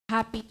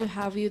Happy to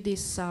have you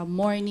this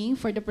morning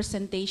for the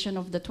presentation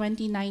of the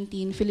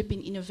 2019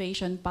 Philippine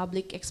Innovation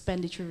Public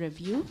Expenditure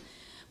Review,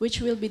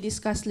 which will be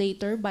discussed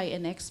later by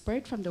an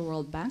expert from the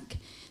World Bank.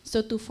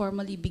 So to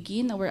formally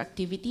begin our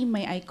activity,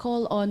 may I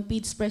call on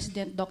PIDS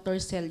President Dr.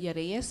 Celia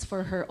Reyes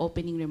for her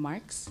opening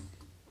remarks.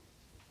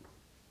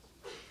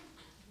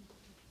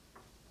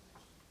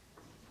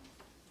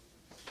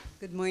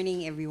 Good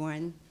morning,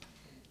 everyone.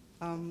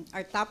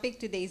 Our topic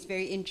today is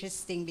very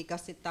interesting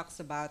because it talks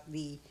about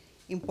the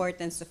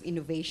importance of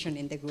innovation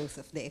in the growth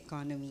of the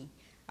economy.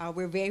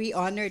 We're very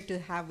honored to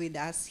have with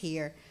us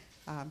here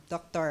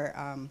Dr.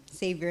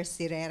 Xavier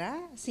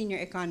Cirera, Senior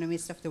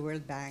Economist of the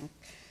World Bank,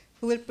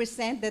 who will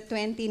present the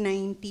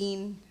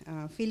 2019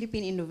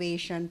 Philippine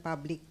Innovation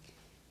Public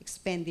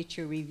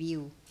Expenditure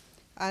Review.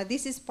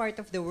 This is part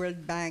of the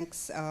World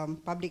Bank's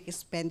Public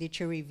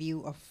Expenditure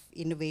Review of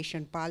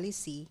Innovation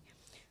Policy,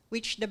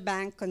 which the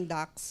bank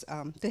conducts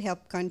to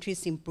help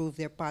countries improve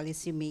their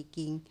policy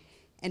making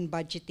and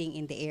budgeting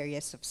in the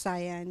areas of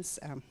science,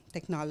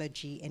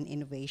 technology, and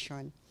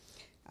innovation.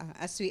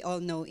 As we all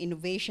know,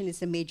 innovation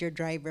is a major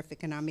driver of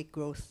economic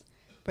growth,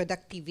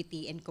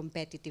 productivity, and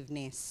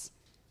competitiveness.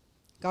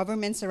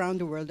 Governments around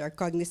the world are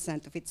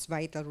cognizant of its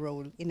vital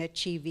role in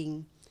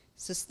achieving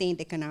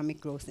sustained economic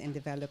growth and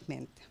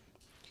development.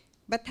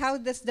 But how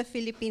does the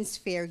Philippines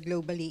fare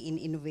globally in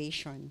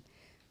innovation?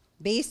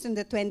 Based on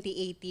the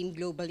 2018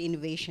 Global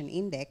Innovation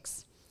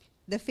Index,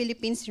 the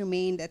Philippines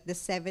remained at the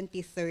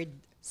 73rd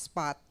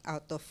spot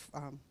out of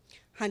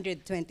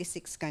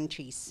 126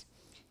 countries.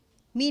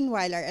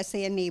 Meanwhile, our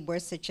ASEAN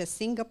neighbors such as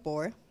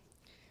Singapore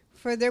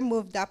further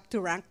moved up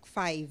to rank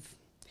 5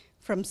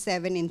 from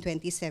 7 in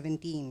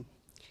 2017.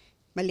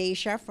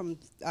 Malaysia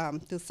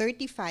to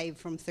 35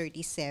 from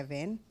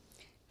 37,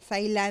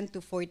 Thailand to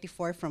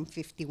 44 from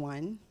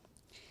 51,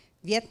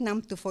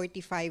 Vietnam to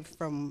 45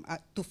 from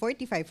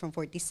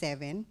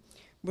 47,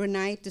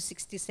 Brunei to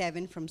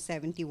 67 from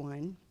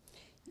 71,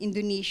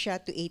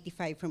 Indonesia to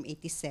 85 from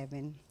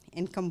 87,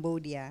 and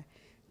Cambodia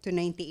to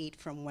 98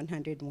 from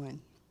 101.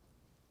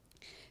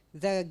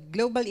 The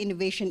Global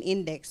Innovation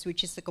Index,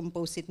 which is a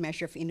composite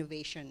measure of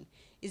innovation,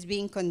 is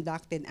being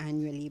conducted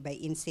annually by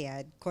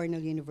INSEAD,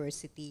 Cornell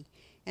University,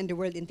 and the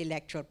World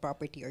Intellectual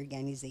Property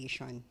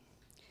Organization.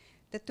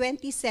 The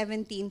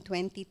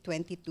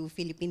 2017-2022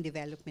 Philippine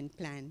Development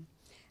Plan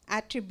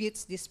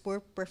attributes this poor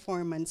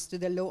performance to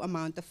the low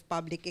amount of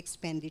public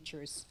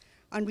expenditures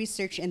on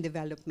research and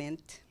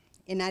development,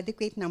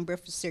 inadequate number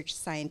of research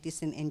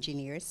scientists and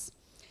engineers,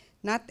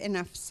 not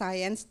enough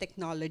science,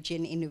 technology,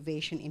 and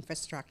innovation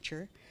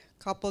infrastructure,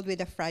 coupled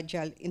with a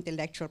fragile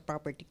intellectual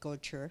property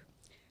culture,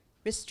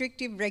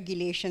 restrictive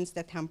regulations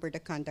that hamper the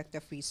conduct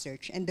of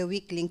research, and the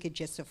weak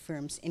linkages of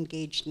firms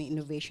engaged in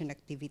innovation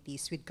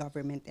activities with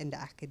government and the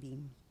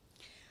academe.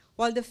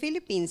 While the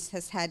Philippines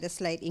has had a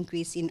slight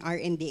increase in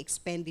R&D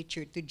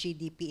expenditure to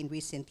GDP in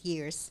recent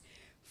years,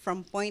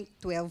 from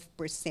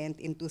 0.12%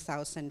 in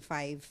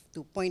 2005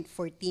 to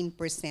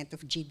 0.14%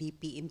 of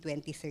GDP in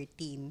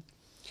 2013,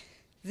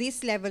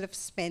 this level of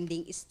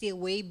spending is still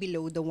way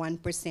below the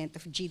 1%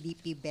 of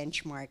GDP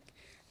benchmark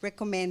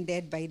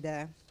recommended by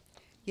the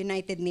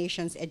United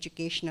Nations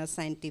Educational,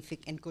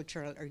 Scientific, and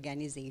Cultural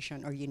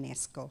Organization, or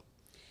UNESCO.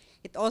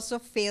 It also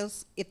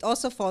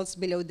falls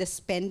below the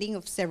spending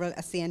of several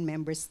ASEAN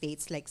member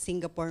states like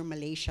Singapore,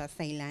 Malaysia,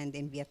 Thailand,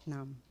 and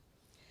Vietnam.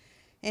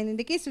 And in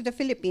the case of the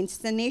Philippines,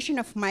 it's a nation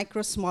of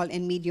micro, small,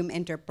 and medium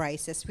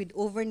enterprises with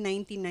over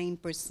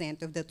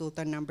 99% of the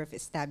total number of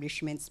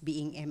establishments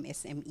being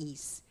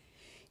MSMEs.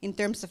 In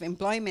terms of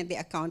employment, they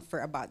account for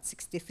about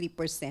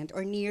 63%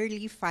 or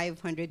nearly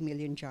 500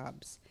 million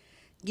jobs.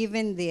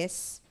 Given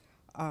this,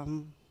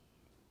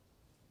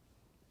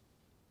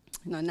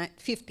 not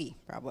 50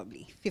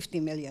 probably, 50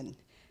 million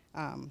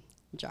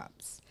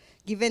jobs.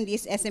 Given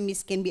this,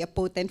 SMEs can be a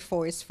potent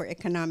force for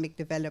economic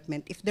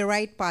development if the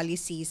right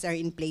policies are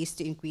in place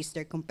to increase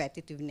their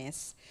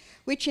competitiveness,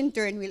 which in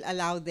turn will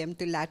allow them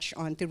to latch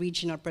on to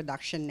regional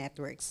production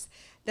networks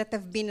that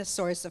have been a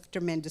source of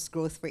tremendous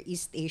growth for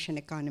East Asian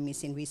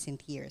economies in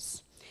recent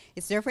years.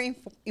 It's therefore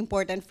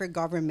important for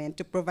government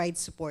to provide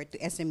support to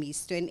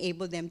SMEs to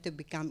enable them to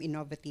become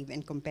innovative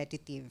and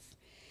competitive.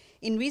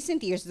 In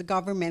recent years, the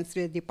government,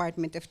 through the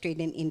Department of Trade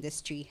and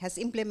Industry, has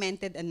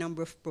implemented a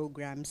number of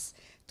programs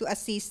to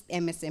assist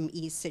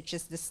MSMEs, such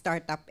as the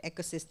Startup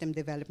Ecosystem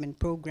Development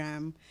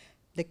Program,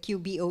 the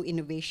QBO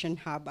Innovation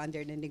Hub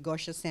under the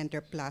Negosyo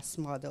Center Plus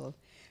model,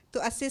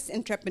 to assist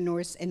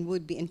entrepreneurs and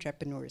would-be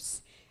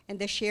entrepreneurs, and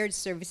the Shared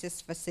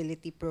Services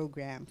Facilities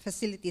Program to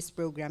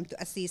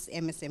assist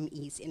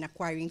MSMEs in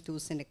acquiring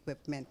tools and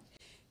equipment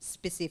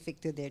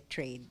specific to their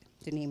trade,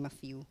 to name a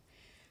few.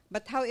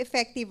 But how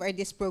effective are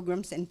these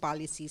programs and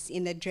policies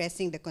in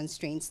addressing the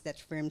constraints that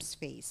firms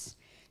face?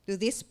 Do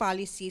these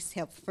policies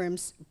help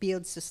firms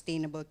build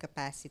sustainable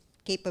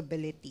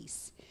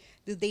capabilities?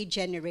 Do they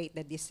generate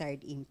the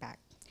desired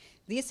impact?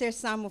 These are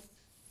some of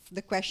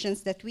the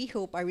questions that we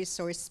hope our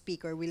resource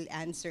speaker will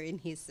answer in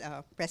his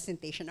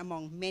presentation,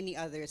 among many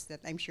others that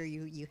I'm sure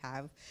you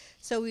have.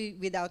 So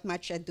without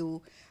much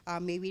ado,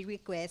 may we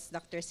request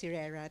Dr.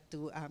 Cirera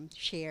to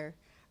share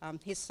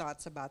his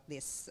thoughts about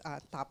this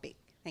topic.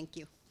 Thank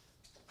you.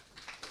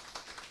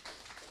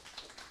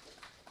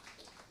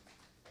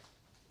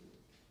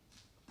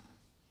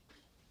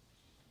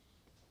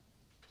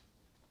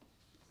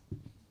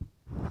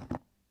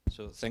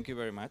 So thank you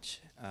very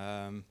much.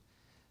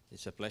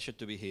 It's a pleasure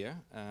to be here.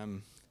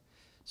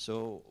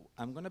 So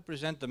I'm going to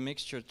present a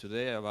mixture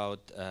today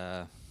about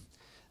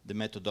the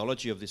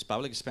methodology of these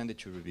public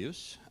expenditure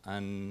reviews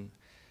and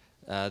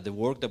the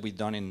work that we've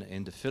done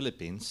in the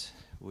Philippines,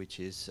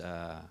 which is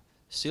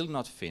still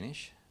not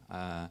finished.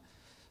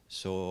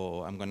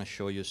 So I'm going to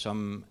show you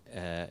some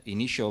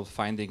initial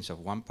findings of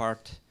one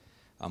part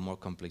and more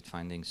complete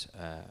findings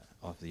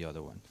of the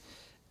other one.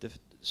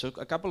 So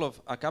a couple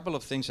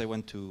of things I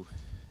want to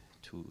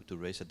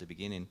raise at the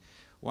beginning.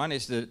 One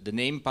is the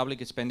name Public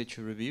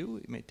Expenditure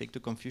Review. It may take to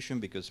confusion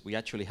because we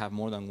actually have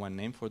more than one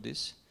name for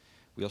this.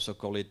 We also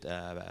call it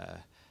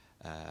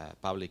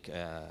public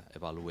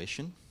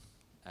evaluation.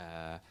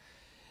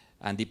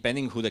 And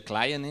depending who the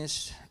client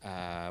is,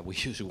 we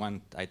use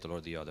one title or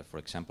the other. For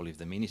example, if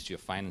the Ministry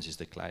of Finance is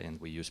the client,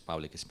 we use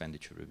Public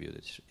Expenditure Review.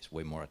 It's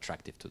way more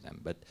attractive to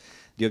them. But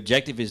the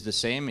objective is the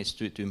same, is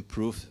to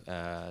improve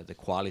the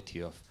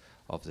quality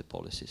of the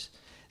policies.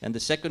 And the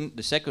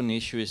second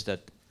issue is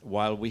that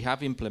while we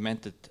have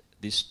implemented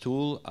this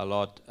tool a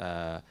lot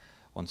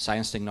on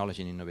science,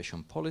 technology, and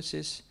innovation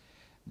policies,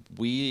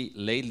 we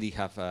lately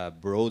have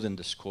broadened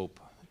the scope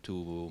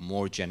to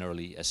more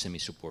generally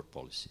SME support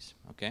policies.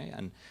 Okay,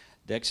 and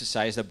the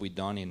exercise that we've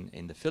done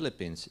in the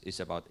Philippines is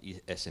about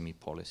SME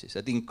policies.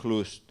 That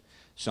includes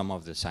some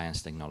of the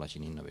science, technology,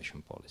 and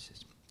innovation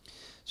policies.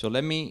 So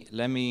let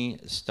me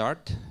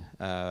start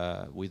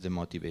with the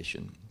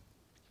motivation.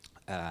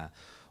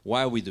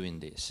 Why are we doing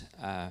this?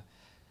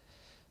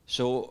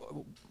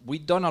 So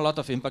we've done a lot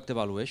of impact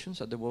evaluations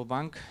at the World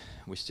Bank.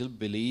 We still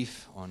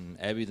believe on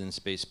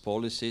evidence-based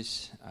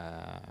policies,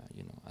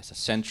 as a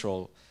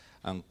central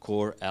and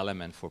core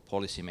element for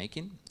policy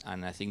making.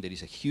 And I think there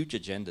is a huge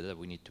agenda that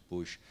we need to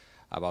push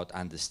about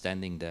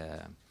understanding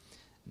the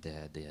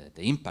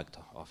impact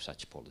of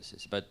such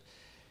policies. But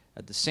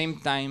at the same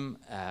time,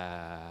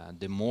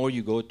 the more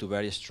you go to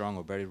very strong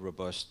or very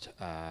robust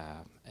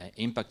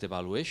impact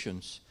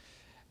evaluations,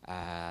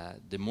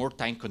 the more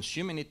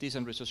time-consuming it is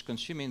and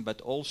resource-consuming,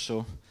 but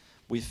also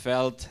we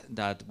felt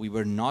that we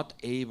were not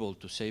able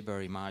to say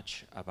very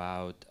much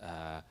about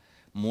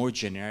more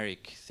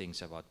generic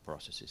things about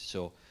processes.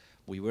 So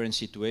we were in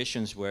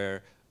situations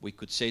where we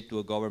could say to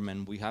a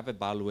government, we have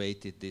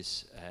evaluated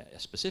this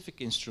specific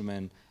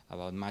instrument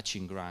about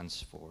matching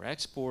grants for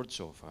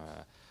exports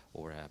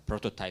or a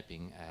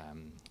prototyping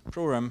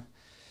program,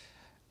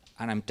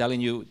 and I'm telling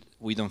you,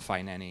 we don't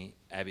find any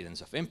evidence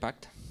of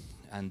impact.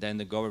 And then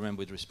the government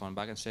would respond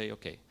back and say,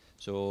 okay,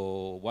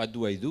 so what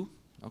do I do?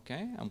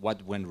 Okay, and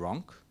what went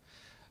wrong?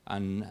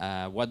 And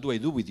what do I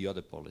do with the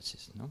other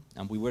policies? No?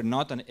 And we were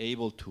not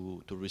able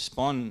to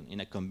respond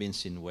in a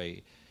convincing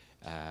way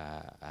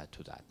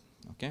to that.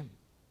 Okay.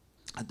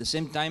 At the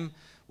same time,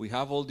 we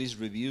have all these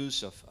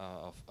reviews of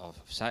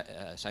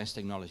science,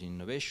 technology, and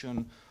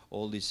innovation,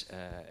 all these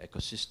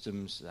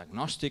ecosystems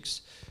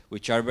diagnostics,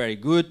 which are very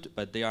good,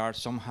 but they are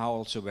somehow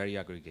also very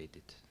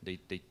aggregated.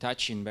 They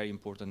touch in very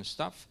important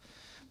stuff,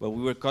 but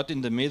we were caught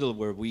in the middle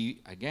where we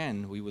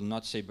will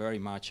not say very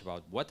much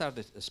about what are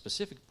the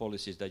specific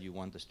policies that you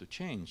want us to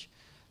change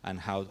and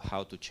how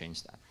to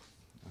change that.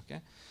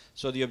 Okay?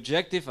 So the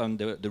objective and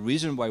the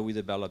reason why we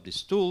developed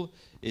this tool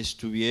is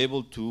to be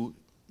able to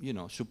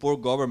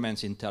support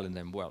governments in telling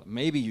them, well,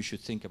 maybe you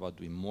should think about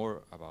doing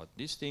more about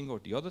this thing or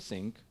the other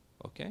thing,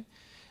 okay?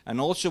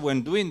 And also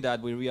when doing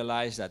that, we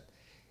realized that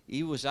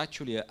it was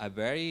actually a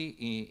very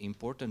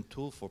important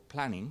tool for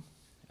planning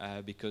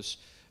because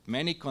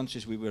many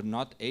countries we were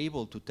not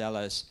able to tell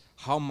us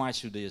how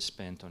much do they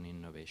spend on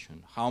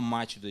innovation, how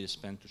much do they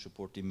spend to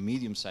support the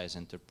medium-sized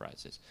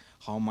enterprises,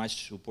 how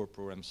much support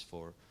programs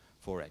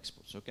for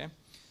exports, okay?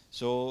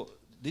 So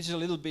this is a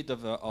little bit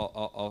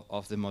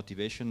of the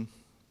motivation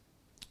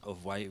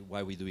of why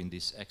we're doing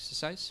this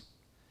exercise.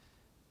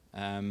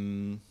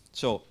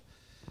 So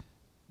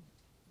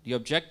the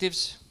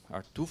objectives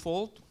are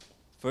twofold.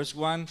 First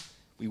one,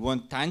 we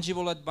want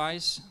tangible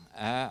advice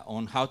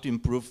on how to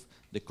improve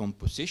the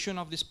composition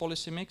of this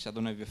policy mix. I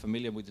don't know if you're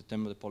familiar with the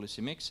term of the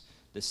policy mix,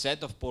 the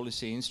set of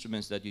policy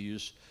instruments that you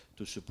use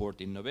to support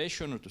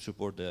innovation or to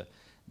support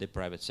the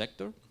private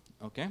sector,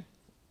 okay?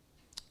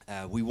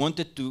 We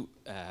wanted to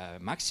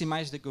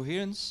maximize the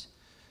coherence.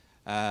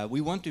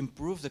 We want to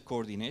improve the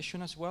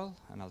coordination as well,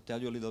 and I'll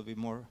tell you a little bit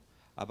more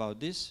about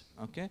this,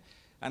 okay?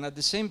 And at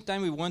the same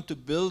time, we want to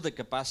build the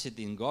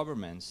capacity in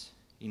governments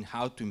in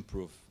how to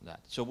improve that.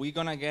 So we're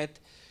gonna get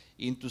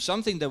into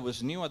something that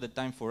was new at the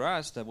time for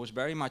us that was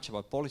very much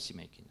about policy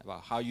making,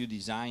 about how you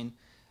design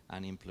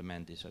and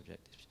implement these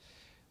objectives.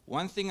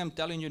 One thing I'm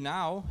telling you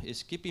now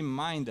is keep in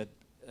mind that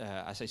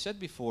as I said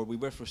before, we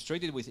were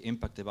frustrated with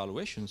impact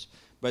evaluations,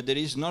 but there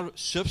is no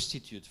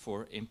substitute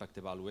for impact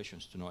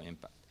evaluations to know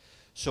impact.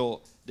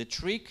 So the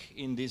trick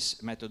in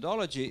this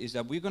methodology is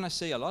that we're going to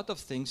say a lot of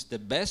things the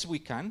best we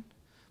can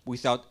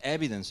without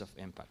evidence of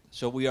impact.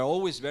 So we are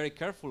always very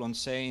careful on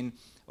saying,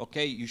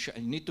 okay, you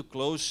need to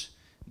close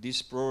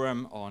this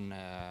program on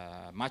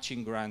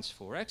matching grants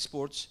for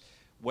exports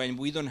when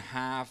we don't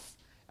have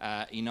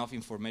enough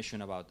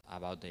information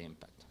about the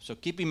impact. So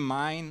keep in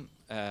mind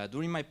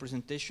during my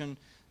presentation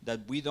that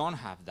we don't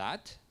have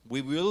that.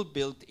 We will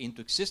build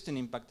into existing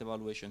impact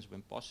evaluations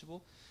when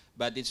possible,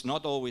 but it's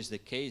not always the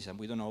case, and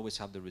we don't always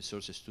have the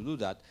resources to do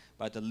that,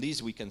 but at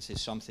least we can say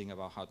something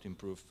about how to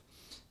improve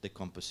the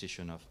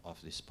composition of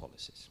these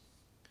policies.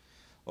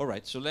 All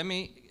right, so let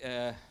me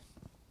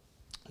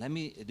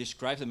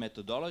describe the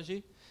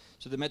methodology.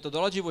 So the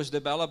methodology was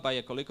developed by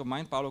a colleague of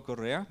mine, Paulo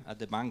Correa, at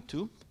the bank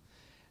too,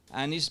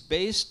 and is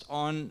based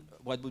on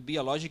what would be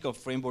a logical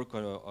framework,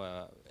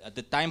 at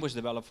the time was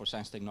developed for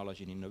science,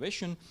 technology, and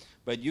innovation,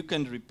 but you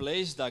can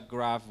replace that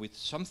graph with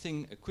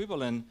something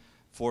equivalent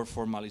for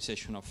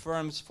formalization of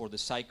firms, for the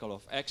cycle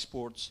of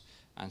exports,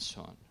 and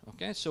so on.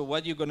 Okay, so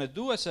what you're going to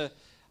do as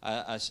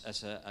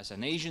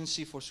an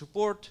agency for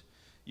support,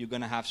 you're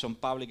going to have some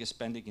public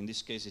spending, in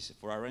this case is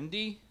for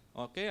R&D,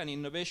 okay, and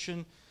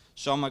innovation.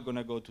 Some are going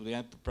to go to the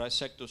enterprise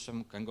sector,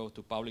 some can go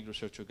to public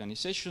research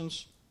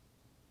organizations.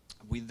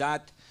 With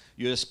that,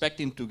 you're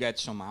expecting to get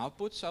some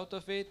outputs out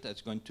of it.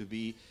 That's going to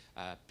be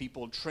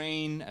people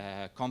trained,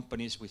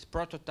 companies with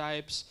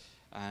prototypes,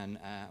 and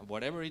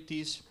whatever it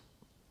is.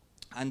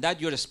 And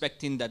that you're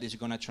expecting that is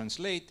going to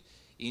translate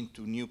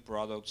into new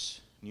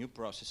products, new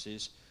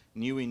processes,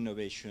 new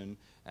innovation,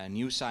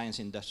 new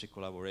science-industry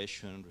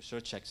collaboration,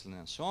 research excellence,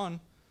 and so on.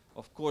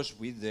 Of course,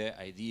 with the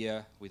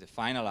idea, with the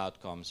final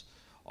outcomes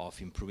of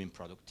improving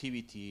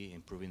productivity,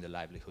 improving the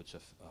livelihoods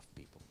of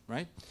people,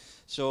 right?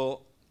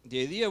 So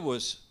the idea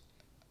was,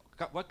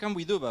 what can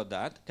we do about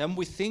that? Can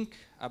we think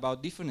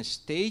about different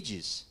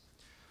stages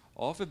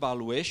of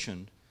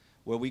evaluation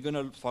where we're going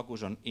to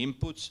focus on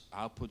inputs,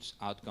 outputs,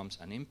 outcomes,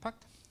 and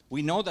impact?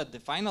 We know that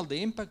the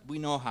impact, we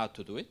know how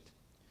to do it.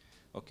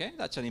 Okay,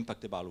 that's an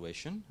impact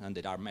evaluation, and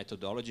there are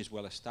methodologies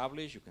well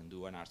established. You can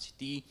do an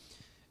RCT,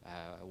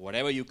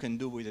 whatever you can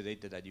do with the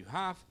data that you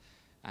have,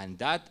 and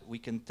that we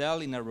can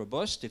tell in a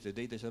robust, if the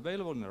data is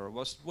available, in a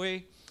robust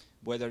way,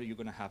 whether you're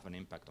going to have an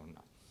impact or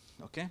not.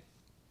 Okay?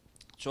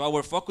 So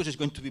our focus is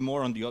going to be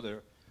more on the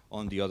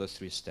other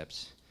three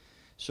steps.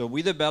 So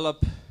we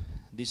develop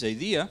this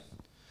idea.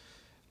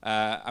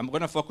 I'm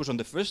going to focus on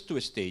the first two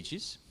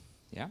stages,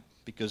 yeah,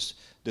 because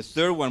the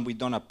third one we've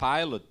done a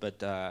pilot,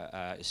 but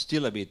it's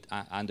still a bit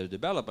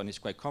underdeveloped and it's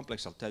quite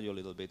complex. I'll tell you a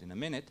little bit in a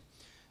minute.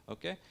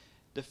 Okay,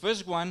 the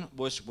first one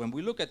was when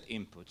we look at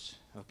inputs.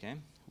 Okay,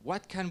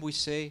 what can we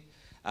say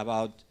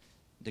about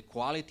the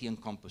quality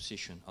and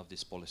composition of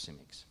this policy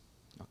mix?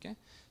 Okay,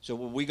 so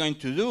what we're going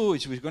to do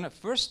is we're going to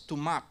first to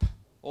map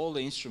all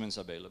the instruments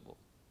available.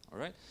 All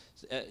right,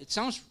 it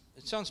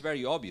sounds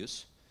very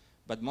obvious,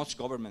 but most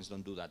governments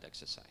don't do that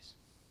exercise.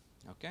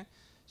 Okay,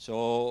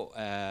 so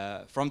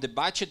from the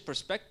budget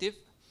perspective,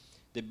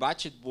 the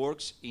budget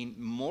works in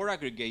more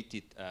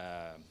aggregated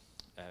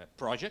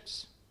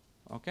projects.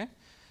 Okay,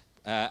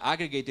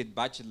 aggregated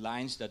budget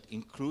lines that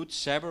include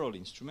several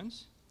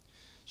instruments.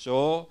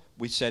 So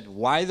we said,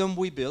 why don't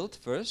we build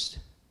first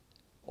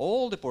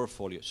all the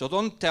portfolio? So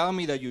don't tell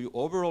me that your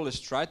overall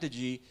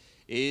strategy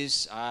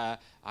is I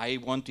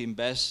want to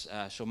invest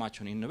so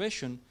much on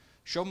innovation.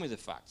 Show me the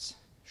facts.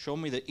 Show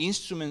me the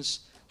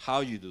instruments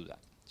how you do that.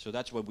 So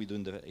that's what we do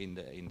in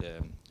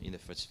the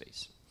first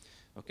phase.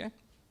 Okay,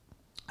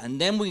 and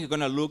then we're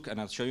going to look, and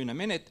I'll show you in a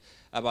minute,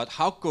 about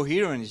how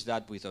coherent is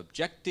that with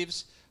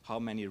objectives, how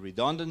many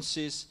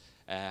redundancies,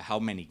 how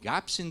many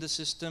gaps in the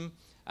system,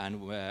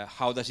 and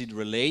how does it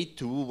relate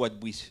to what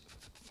we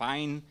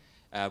find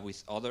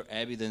with other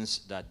evidence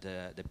that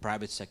the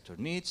private sector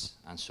needs,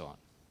 and so on.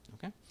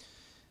 Okay.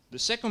 The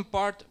second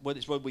part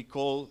is what we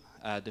call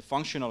the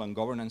functional and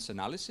governance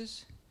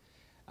analysis.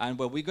 And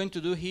what we're going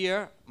to do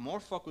here, more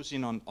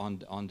focusing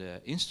on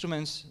the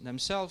instruments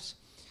themselves,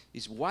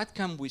 is what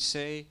can we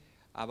say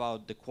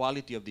about the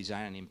quality of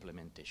design and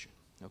implementation.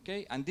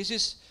 Okay, and this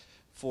is,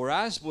 for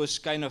us, was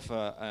kind of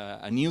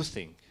a new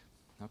thing.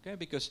 Okay,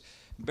 because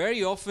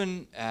very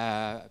often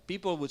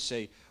people would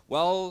say,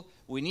 well,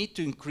 we need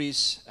to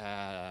increase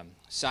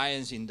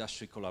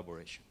science-industry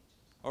collaboration.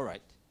 All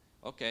right,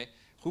 okay,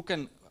 who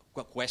can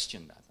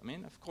question that? I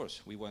mean, of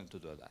course, we want to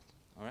do that.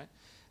 All right,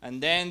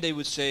 and then they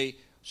would say,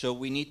 so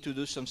we need to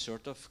do some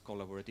sort of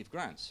collaborative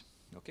grants.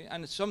 Okay,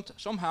 and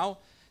somehow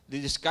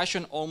the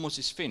discussion almost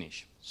is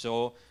finished.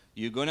 So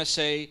you're going to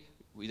say,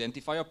 we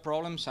identify a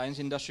problem,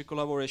 science-industry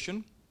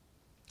collaboration.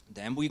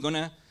 Then we're going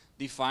to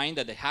define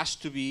that there has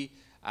to be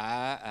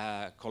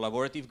a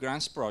collaborative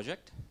grants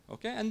project.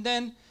 Okay, and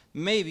then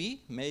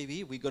maybe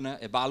we're going to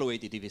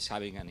evaluate it if it's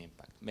having an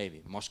impact.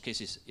 Maybe. In most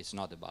cases, it's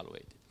not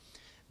evaluated.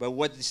 But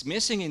what is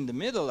missing in the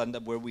middle, and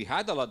where we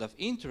had a lot of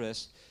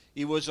interest,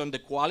 it was on the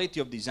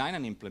quality of design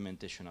and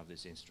implementation of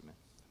this instrument.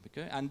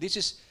 Okay, and this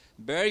is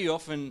very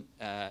often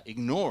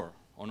ignore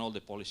on all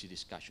the policy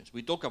discussions.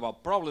 We talk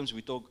about problems,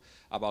 we talk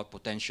about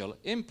potential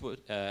input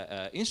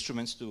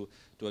instruments to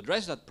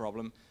address that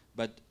problem,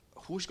 but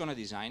who's going to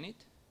design it,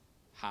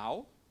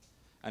 how,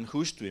 and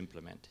who's to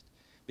implement it?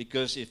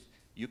 Because if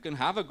you can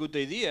have a good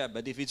idea,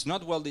 but if it's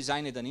not well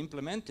designed and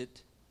implemented,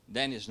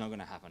 then it's not going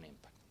to have an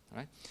impact,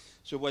 right?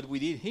 So what we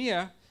did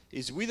here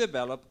is we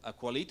developed a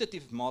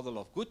qualitative model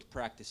of good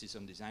practices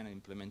on design and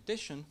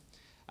implementation,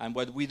 and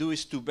what we do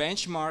is to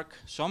benchmark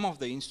some of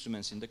the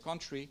instruments in the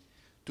country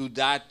to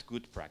that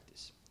good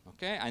practice,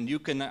 okay? And you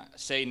can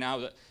say now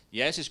that,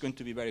 yes, it's going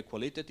to be very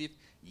qualitative,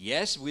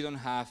 yes, we don't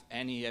have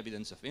any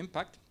evidence of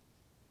impact,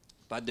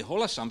 but the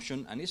whole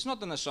assumption, and it's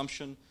not an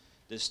assumption,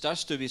 there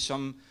starts to be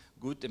some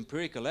good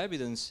empirical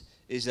evidence,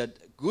 is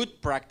that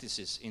good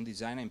practices in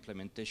design and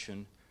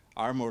implementation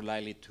are more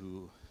likely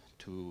to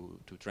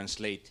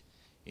translate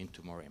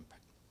into more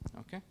impact,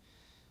 okay?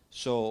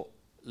 So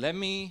let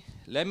me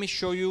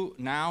show you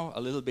now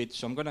a little bit.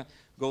 So I'm going to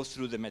go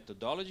through the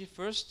methodology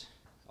first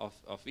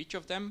of each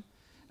of them,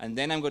 and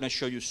then I'm going to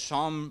show you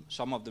some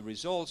of the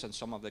results and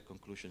some of the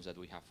conclusions that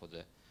we have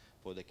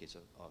for the case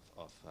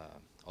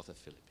of the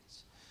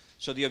Philippines.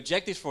 So the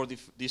objectives for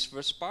this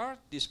first part,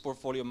 this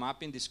portfolio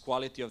mapping, this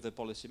quality of the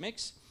policy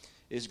mix,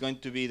 is going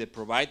to be to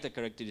provide the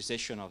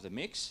characterization of the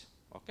mix,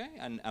 okay?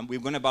 And we're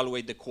going to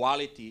evaluate the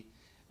quality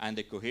and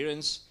the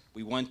coherence.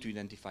 We want to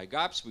identify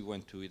gaps. We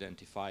want to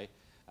identify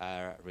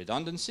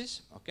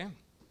redundancies, okay?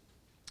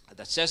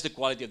 That says the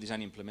quality of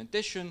design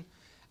implementation.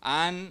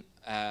 And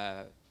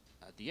at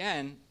the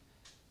end,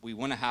 we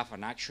want to have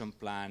an action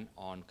plan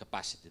on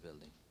capacity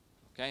building,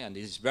 okay? And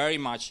this is very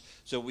much,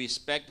 so we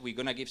expect we're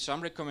going to give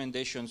some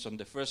recommendations on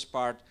the first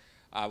part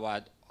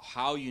about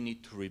how you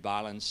need to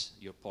rebalance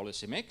your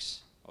policy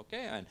mix,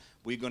 okay? And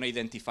we're going to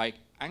identify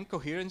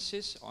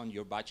incoherences on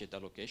your budget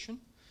allocation.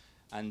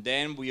 And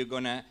then we are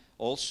going to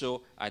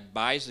also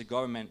advise the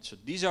government. So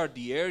these are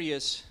the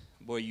areas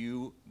where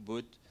you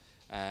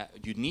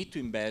need to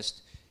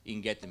invest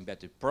in getting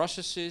better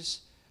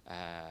processes,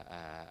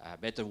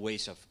 better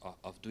ways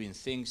of doing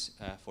things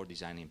for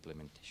design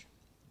implementation.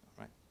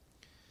 All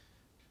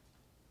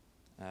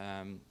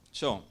right.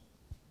 So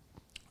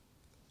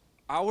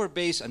our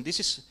base, and this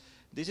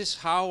is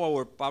how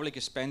our public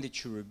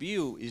expenditure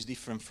review is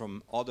different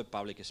from other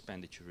public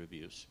expenditure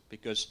reviews,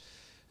 because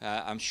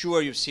I'm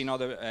sure you've seen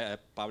other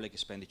public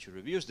expenditure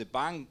reviews. The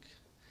bank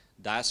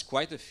does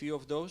quite a few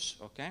of those,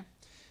 okay?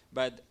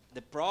 But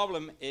the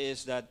problem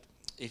is that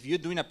if you're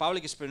doing a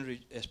public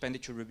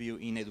expenditure review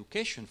in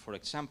education, for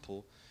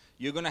example,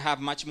 you're going to have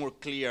much more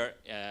clear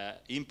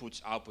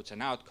inputs, outputs,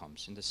 and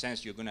outcomes. In the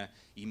sense you're going to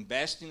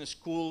invest in the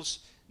schools,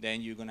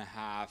 then you're going to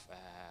have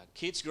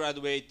kids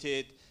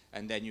graduated,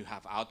 and then you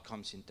have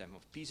outcomes in terms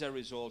of PISA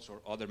results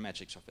or other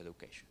metrics of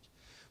education.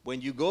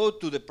 When you go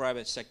to the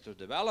private sector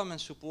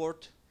development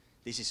support,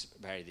 this is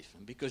very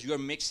different, because you are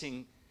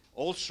mixing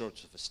all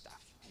sorts of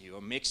stuff. You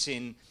are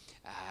mixing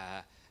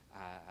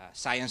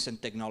science and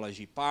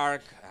technology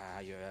park,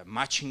 your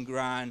matching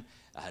grant,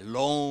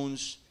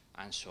 loans,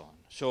 and so on.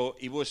 So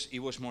it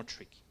was more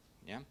tricky.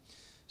 Yeah.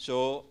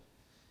 So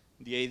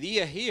the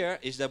idea here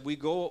is that we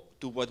go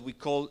to what we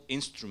call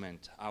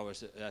instrument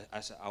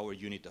as our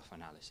unit of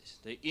analysis.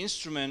 The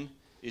instrument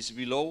is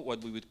below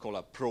what we would call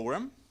a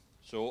program.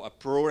 So a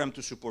program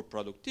to support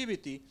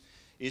productivity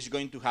is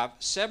going to have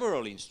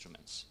several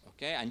instruments.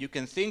 Okay, and you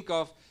can think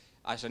of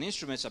as an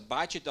instrument a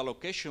budget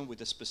allocation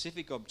with a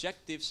specific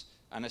objectives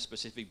and a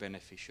specific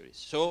beneficiaries.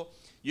 So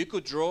you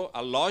could draw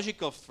a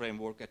logical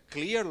framework, a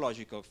clear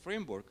logical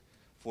framework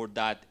for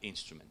that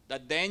instrument,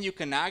 that then you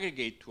can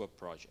aggregate to a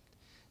project.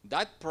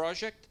 That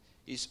project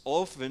is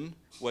often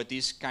what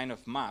is kind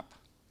of mapped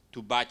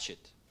to budget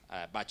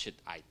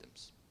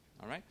items.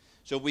 All right.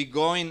 So we're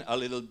going a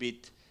little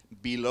bit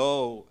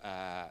below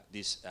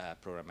this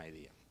program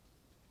idea.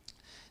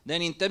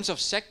 Then in terms of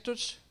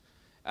sectors,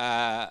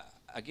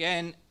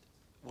 again,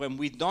 when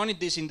we've done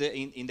this in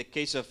the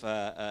case of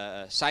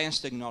science,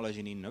 technology,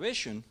 and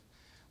innovation,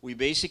 we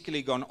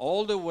basically gone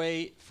all the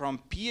way from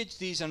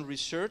PhDs and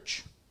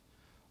research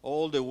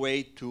all the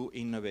way to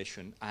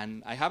innovation.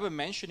 And I haven't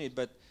mentioned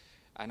it,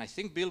 and I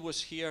think Bill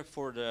was here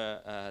for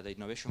the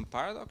innovation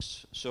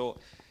paradox. So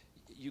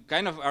you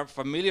kind of are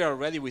familiar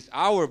already with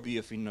our view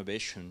of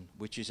innovation,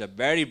 which is a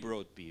very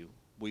broad view.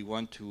 We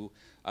want to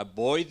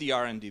avoid the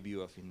R&D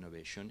view of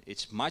innovation.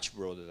 It's much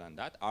broader than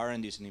that.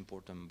 R&D is an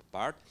important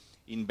part.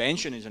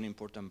 Invention is an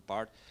important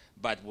part.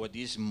 But what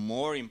is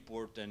more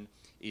important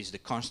is the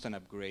constant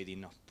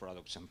upgrading of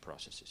products and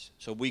processes.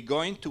 So we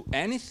go into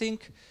anything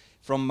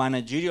from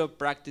managerial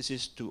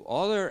practices to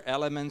other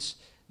elements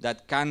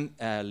that can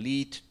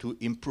lead to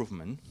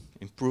improvement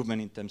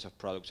in terms of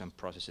products and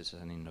processes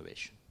and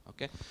innovation.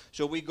 Okay?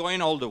 So we're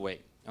going all the way.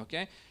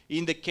 Okay?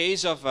 In the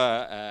case of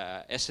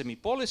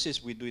SME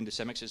policies, we're doing the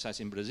same exercise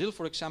in Brazil,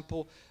 for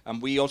example,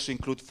 and we also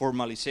include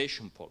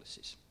formalization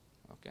policies.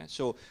 Okay?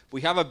 So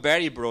we have a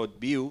very broad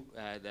view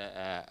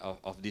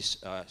of these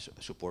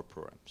support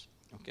programs.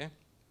 Okay?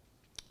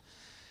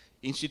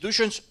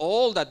 institutions,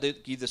 all that they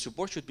give the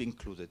support should be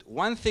included.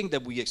 One thing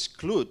that we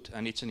exclude,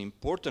 and it's an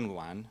important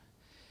one,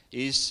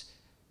 is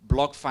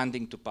block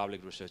funding to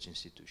public research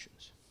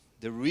institutions.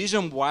 The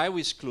reason why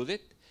we exclude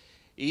it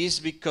is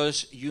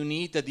because you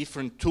need a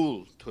different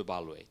tool to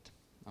evaluate,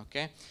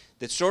 okay?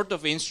 The sort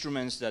of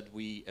instruments that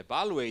we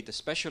evaluate,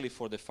 especially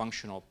for the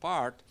functional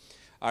part,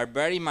 are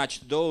very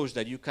much those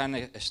that you can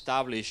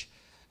establish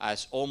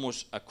as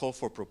almost a call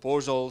for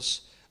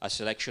proposals, a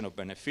selection of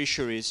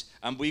beneficiaries,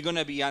 and we're going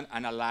to be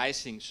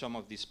analyzing some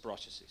of these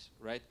processes,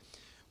 right?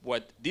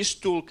 What this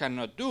tool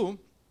cannot do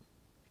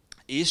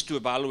is to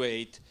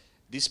evaluate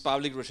these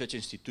public research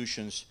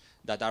institutions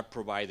that are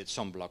provided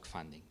some block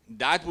funding.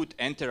 That would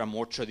enter a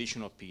more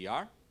traditional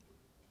PR.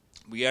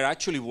 We are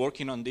actually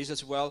working on this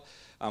as well.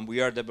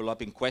 We are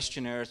developing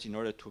questionnaires in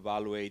order to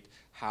evaluate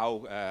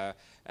how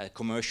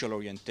commercial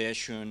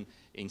orientation,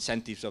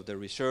 incentives of the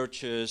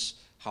researchers,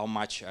 how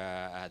much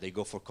they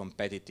go for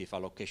competitive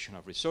allocation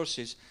of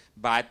resources,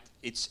 but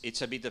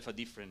it's a bit of a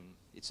different,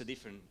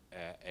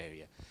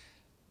 area.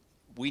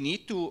 We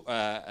need to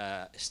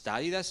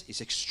study this.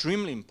 It's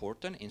extremely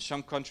important. In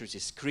some countries,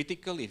 it's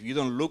critical. If you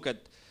don't look at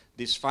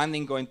this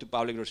funding going to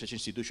public research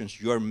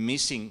institutions, you're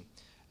missing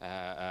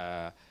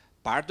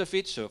part of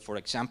it. So, for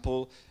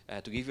example,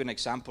 to give you an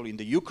example, in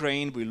the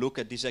Ukraine, we look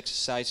at this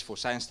exercise for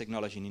science,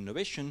 technology, and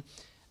innovation,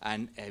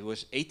 and it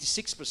was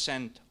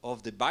 86%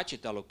 of the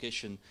budget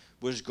allocation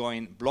was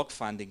going block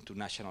funding to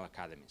national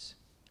academies.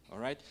 All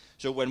right?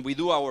 So when we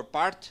do our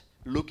part,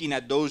 looking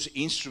at those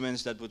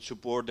instruments that would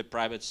support the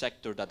private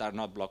sector that are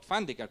not block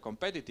funding, are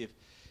competitive,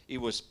 it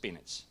was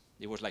peanuts.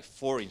 It was like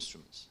 4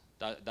 instruments.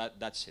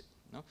 That's it.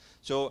 No?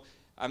 So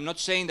I'm not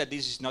saying that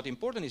this is not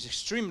important. It's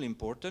extremely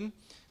important.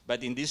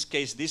 But in this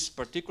case, this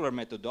particular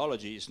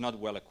methodology is not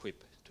well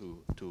equipped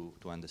to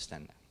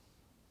understand that.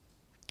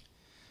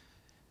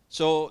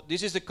 So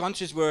this is the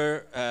countries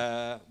where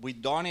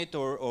we've done it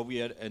or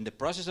we are in the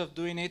process of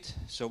doing it.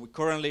 So we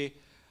currently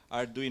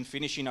are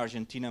finishing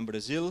Argentina and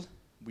Brazil.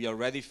 We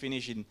already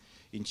finished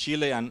in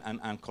Chile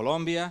and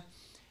Colombia.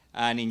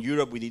 And in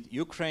Europe we did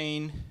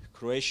Ukraine,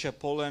 Croatia,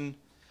 Poland.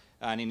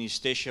 And in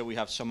East Asia we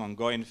have some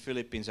ongoing.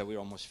 Philippines that we're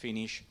almost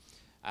finished.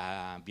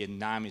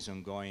 Vietnam is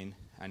ongoing,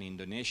 and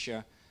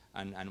Indonesia.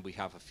 And we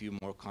have a few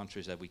more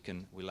countries that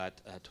we'll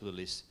add to the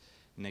list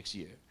next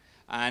year.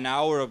 And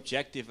our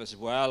objective as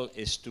well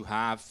is to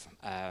have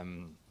a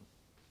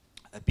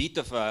bit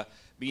of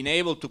being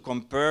able to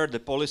compare the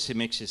policy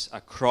mixes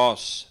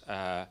across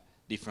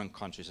different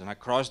countries and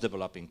across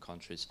developing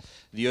countries.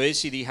 The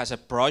OECD has a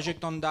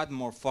project on that,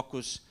 more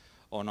focused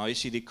on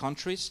OECD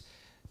countries,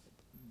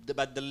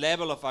 but the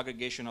level of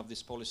aggregation of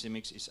this policy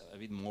mix is a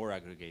bit more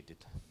aggregated.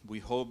 We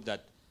hope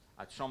that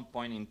at some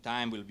point in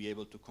time we'll be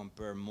able to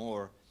compare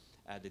more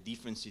the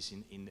differences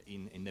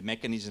in the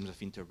mechanisms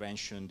of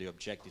intervention, the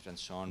objectives, and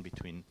so on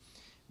between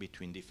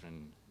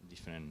different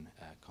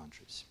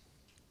countries.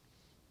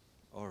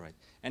 All right.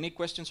 Any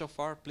questions so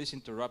far? Please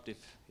interrupt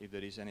if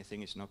there is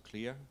anything is not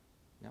clear.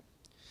 Yeah.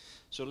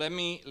 So let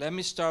me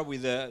start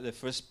with the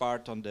first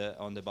part on the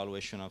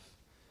evaluation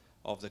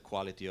of the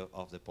quality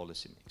of the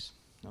policy mix.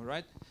 All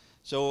right.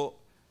 So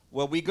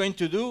what we're going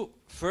to do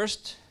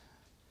first.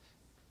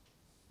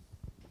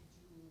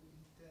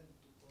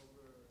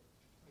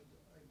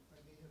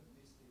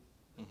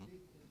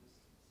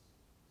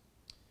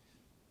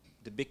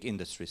 The big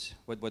industries.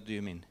 What do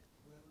you mean?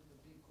 Well,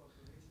 the big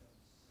corporations.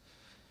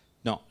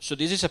 No. So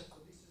this is a. So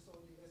this is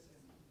only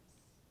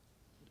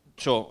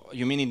SMEs. So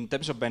you mean in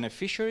terms of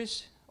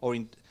beneficiaries, or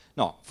in?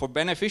 No, for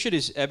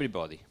beneficiaries,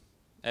 everybody.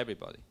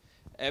 Everybody.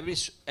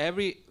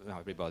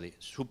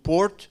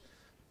 Support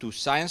to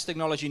science,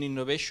 technology, and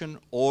innovation,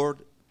 or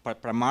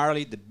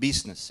primarily the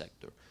business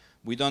sector.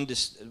 We don't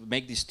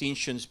make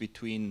distinctions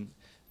between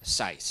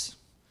size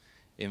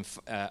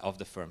of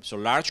the firm. So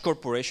large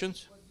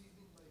corporations.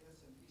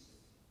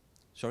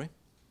 Sorry?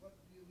 What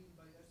do you mean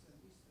by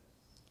SMEs?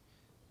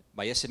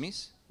 By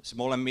SMEs?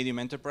 Small and medium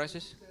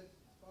enterprises? You said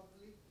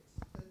public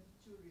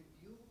expenditure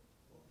review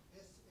of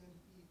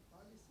SME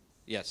policies.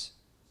 Yes.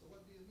 So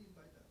what do you mean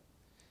by that?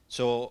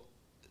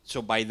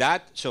 So by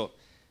that, so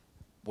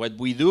what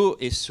we do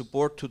is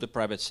support to the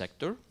private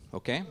sector,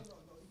 okay? No. In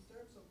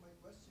terms of my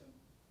question,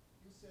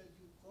 you said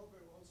you cover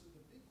also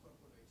the big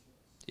corporations.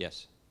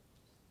 Yes.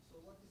 So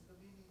what is the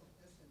meaning of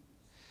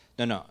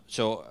SMEs? No.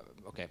 So,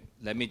 okay,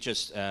 let me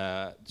just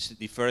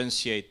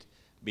differentiate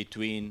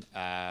between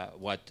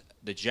what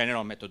the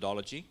general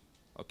methodology,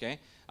 okay,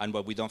 and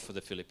what we done for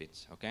the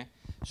Philippines, okay?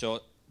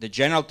 So the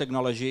general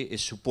technology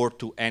is support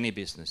to any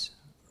business,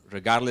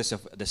 regardless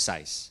of the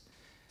size.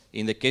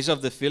 In the case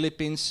of the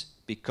Philippines,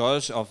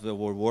 because of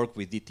our work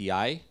with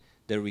DTI,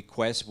 the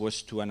request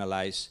was to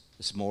analyze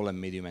small and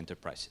medium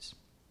enterprises.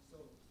 So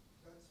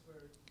that's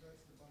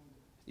the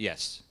boundary.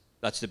 Yes,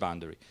 that's the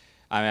boundary.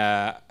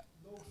 No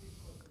big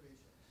corporations.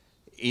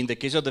 In the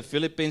case of the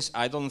Philippines,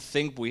 I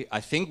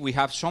think we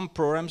have some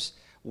programs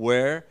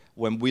where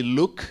when we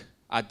look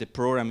at the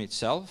program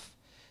itself,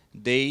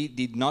 they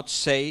did not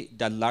say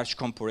that large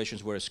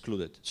corporations were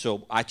excluded.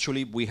 So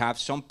actually we have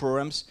some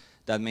programs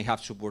that may have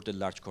supported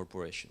large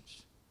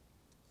corporations.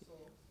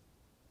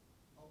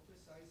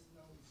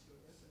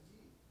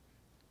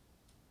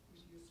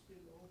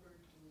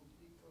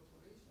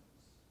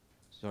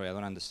 Sorry, I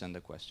don't understand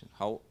the question.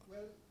 How? Well,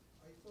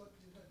 I thought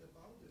you had a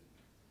boundary.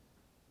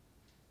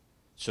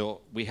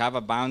 So we have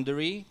a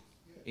boundary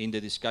in the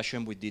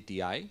discussion with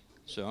DTI.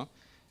 So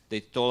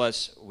they told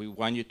us we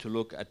want you to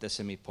look at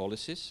SME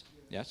policies.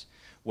 Yes.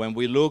 When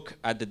we look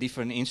at the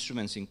different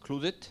instruments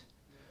included,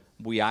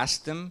 we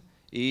ask them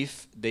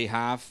if they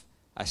have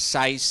a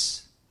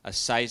size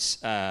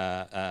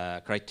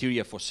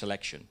criteria for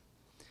selection.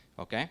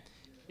 Okay.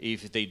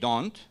 If they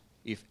don't,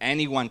 if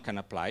anyone can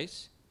apply,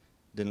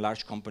 then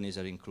large companies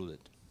are included.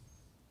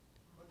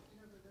 But we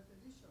have a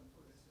definition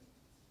for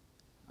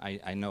SMEs.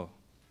 I know.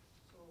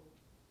 So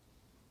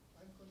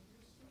I'm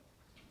confused now.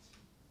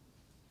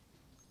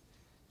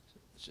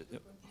 So,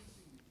 You're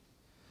confusing me.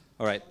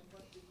 all right.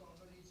 What you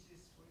coverage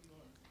is for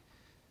your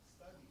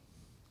study.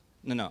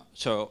 No.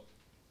 So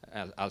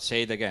I'll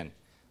say it again.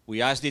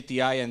 We asked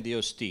DTI and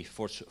DOST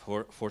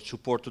for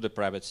support to the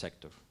private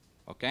sector.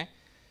 Okay.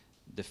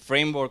 The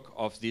framework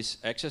of this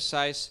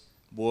exercise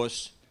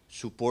was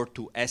support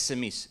to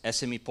SMEs,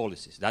 SME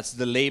policies. That's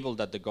the label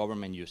that the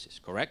government uses,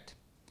 correct?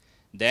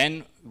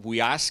 Then we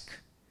ask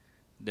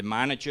the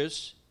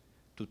managers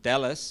to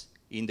tell us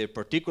in their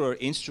particular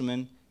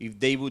instrument if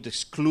they would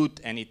exclude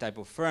any type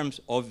of firms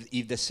or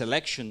if the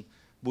selection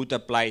would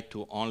apply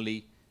to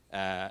only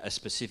a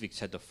specific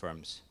set of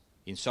firms.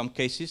 In some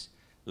cases,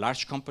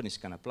 large companies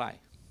can apply.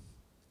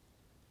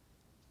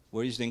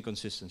 Where is the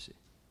inconsistency?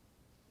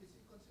 Is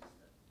it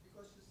consistent?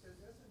 Because you said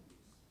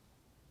SMEs.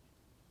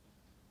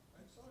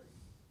 I'm sorry.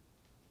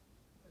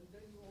 And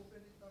then you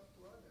open it up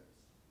to others.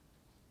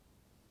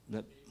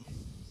 That-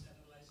 Is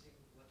analyzing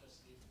what has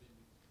been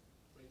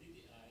by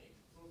DTI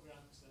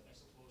programs that are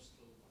supposed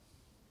to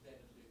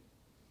benefit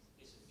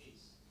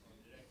SMEs or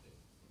directed.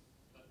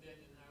 But then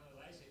in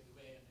analyzing, the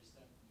way I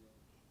understand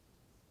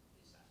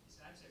his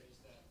answer is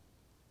that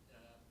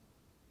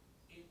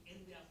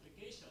in the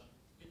application,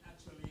 it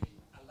actually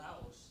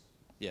allows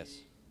Yes.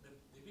 the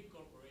big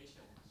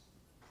corporations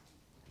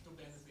to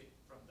benefit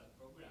from that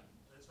program.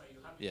 That's why you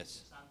have it Yes. as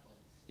an example.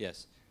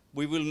 Yes.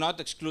 We will not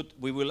exclude,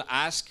 we will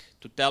ask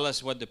to tell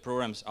us what the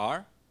programs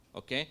are,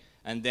 okay?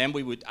 And then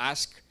we would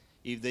ask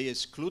if they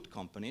exclude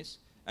companies.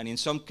 And in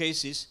some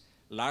cases,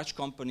 large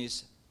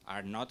companies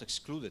are not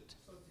excluded.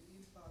 So the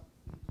impact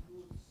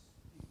includes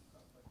big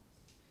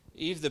companies.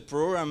 If the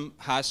program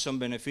has some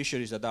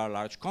beneficiaries that are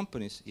large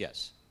companies,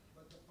 yes.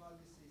 But the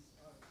policies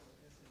are for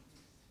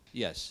SMEs.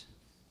 Yes.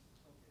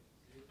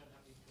 Okay. You can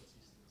have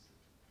inconsistency.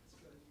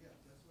 That's what, yeah,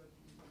 that's what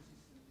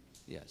inconsistent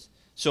is. Yes.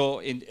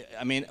 So,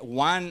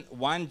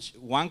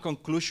 one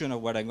conclusion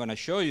of what I'm going to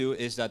show you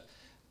is that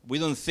we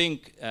don't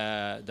think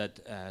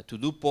that to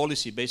do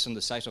policy based on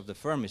the size of the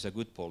firm is a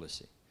good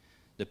policy.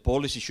 The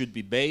policy should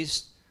be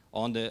based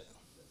on the...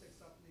 That's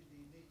exactly the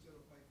nature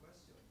of my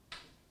question.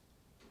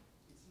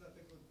 It's not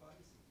a good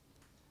policy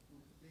to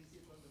base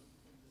it on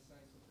the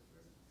size of the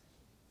firm.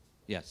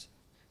 Yes.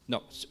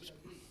 No. So we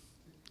agree.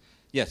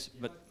 Yes,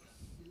 but... But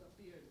it will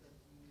appear that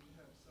we will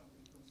have some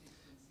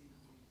inconsistency in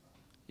the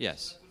impact.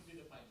 Yes. That would be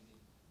the finding.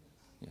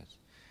 Yes.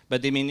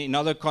 But I mean, in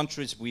other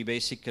countries, we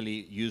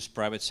basically use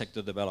private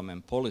sector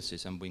development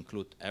policies and we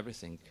include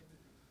everything.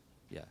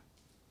 Yeah.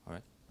 All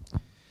right.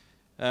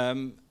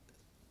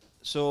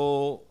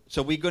 So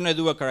we're going to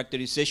do a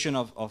characterization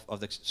of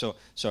the, so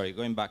sorry,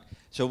 going back.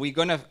 So we're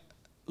going to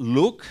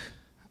look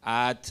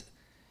at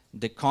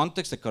the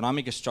context,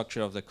 economic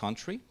structure of the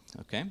country,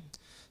 okay?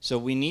 So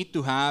we need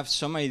to have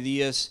some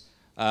ideas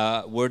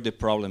where the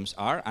problems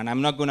are, and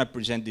I'm not going to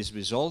present these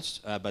results,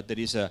 but there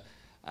is a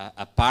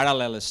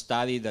parallel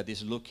study that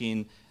is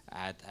looking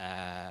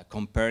at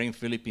comparing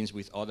Philippines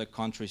with other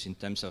countries in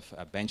terms of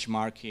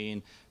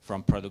benchmarking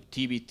from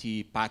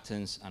productivity,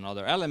 patents, and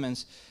other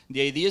elements.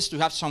 The idea is to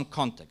have some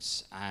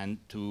context and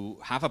to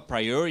have a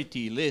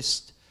priority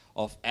list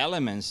of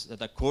elements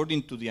that,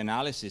 according to the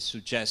analysis,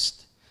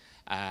 suggest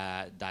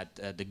that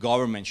the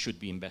government should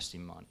be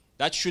investing money.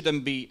 That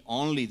shouldn't be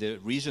only the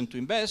reason to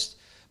invest,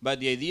 but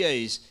the idea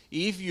is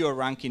if you're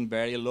ranking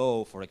very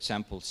low, for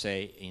example,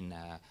 say in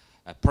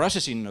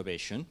process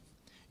innovation,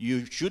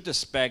 you should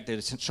expect there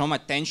is some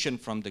attention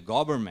from the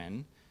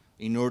government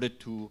in order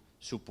to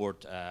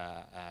support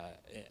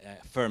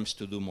firms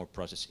to do more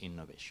process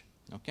innovation,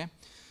 okay?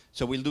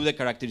 So we'll do the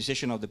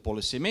characterization of the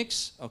policy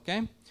mix,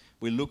 okay?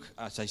 We'll look,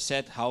 as I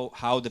said,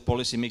 how the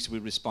policy mix will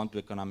respond to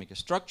economic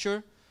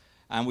structure,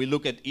 and we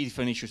look at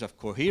different issues of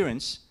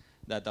coherence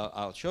that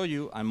I'll show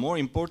you, and more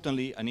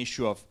importantly, an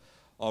issue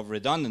of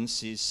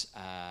redundancies,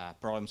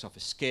 problems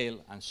of scale,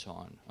 and so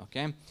on,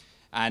 okay?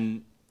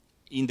 And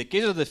in the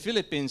case of the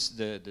Philippines,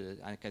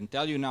 I can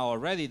tell you now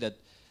already that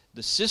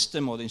the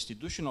system or the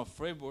institutional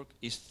framework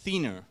is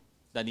thinner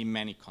than in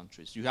many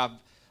countries. You have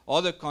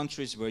other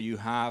countries where you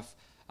have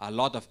a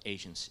lot of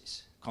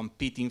agencies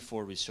competing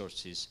for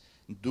resources,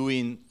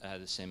 doing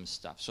the same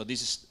stuff. So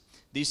this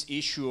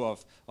issue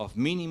of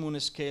minimum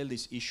scale,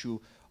 this issue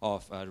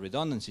of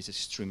redundancy is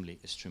extremely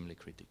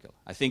critical.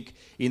 I think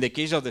in the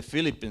case of the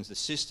Philippines, the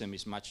system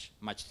is much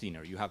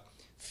thinner. You have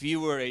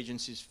fewer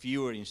agencies,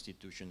 fewer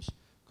institutions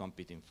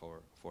competing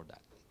for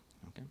that.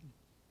 Okay.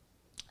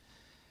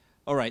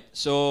 All right,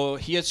 so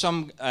here's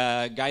some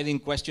guiding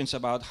questions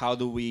about how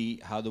do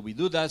we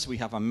do that. We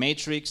have a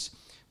matrix.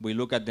 We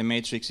look at the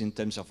matrix in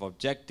terms of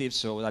objectives.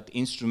 So that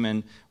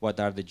instrument, what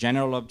are the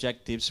general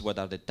objectives? What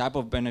are the type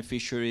of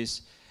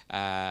beneficiaries?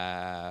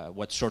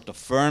 What sort of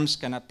firms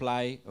can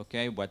apply?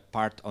 Okay, what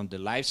part on the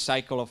life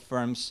cycle of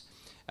firms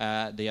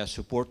they are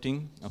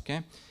supporting?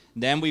 Okay,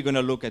 then we're going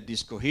to look at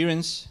this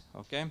coherence.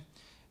 Okay,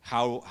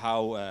 how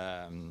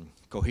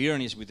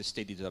coherent is with the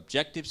stated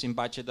objectives in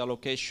budget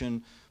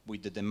allocation,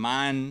 with the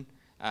demand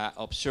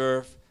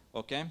observed,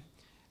 okay?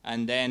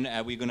 And then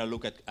we're going to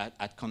look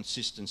at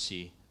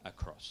consistency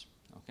across,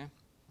 okay?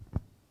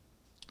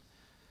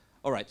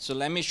 All right, so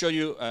let me show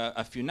you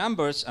a few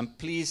numbers, and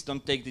please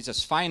don't take this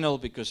as final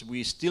because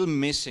we're still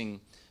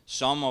missing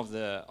some of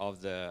the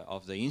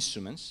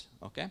instruments,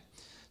 okay?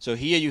 So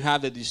here you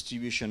have the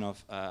distribution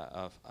of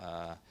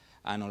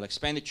annual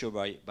expenditure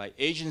by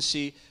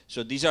agency.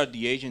 So these are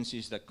the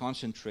agencies that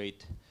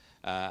concentrate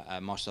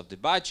most of the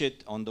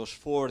budget. On those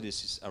four,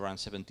 this is around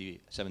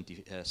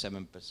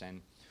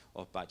 77%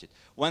 of budget.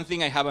 One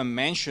thing I haven't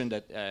mentioned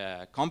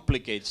that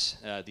complicates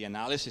the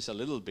analysis a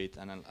little bit,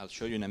 and I'll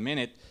show you in a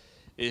minute,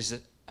 is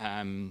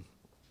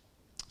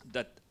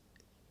that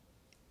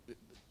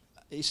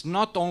it's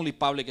not only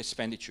public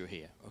expenditure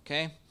here,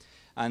 okay?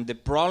 And the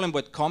problem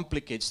what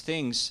complicates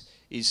things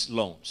is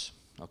loans,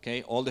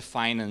 okay? All the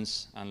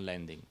finance and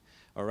lending.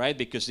 All right,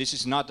 because this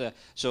is not a,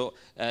 so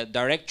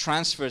direct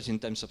transfers in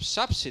terms of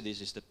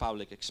subsidies is the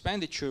public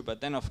expenditure,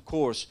 but then of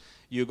course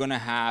you're going to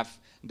have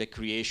the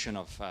creation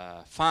of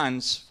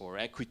funds for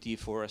equity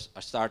for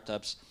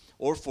startups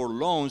or for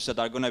loans that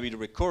are going to be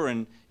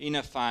recurrent in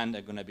a fund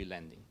that are going to be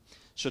lending.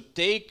 So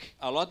take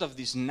a lot of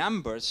these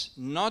numbers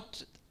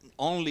not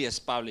only as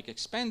public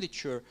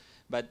expenditure,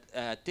 but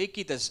take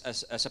it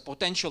as a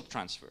potential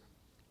transfer.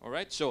 All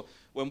right, so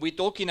when we're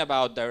talking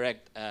about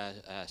direct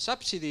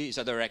subsidy, it's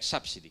a direct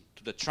subsidy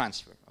to the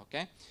transfer,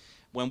 okay?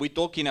 When we're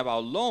talking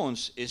about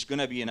loans, it's going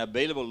to be an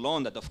available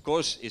loan that, of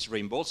course, is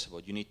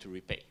reimbursable. You need to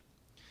repay.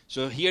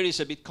 So here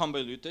is a bit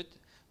convoluted.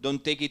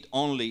 Don't take it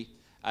only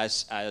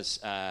as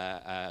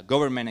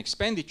government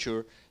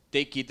expenditure.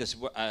 Take it as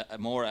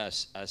more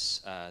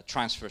as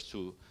transfers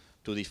to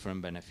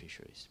different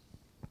beneficiaries,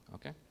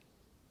 okay?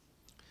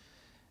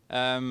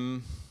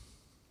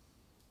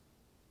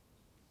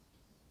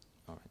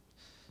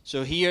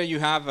 So here you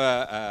have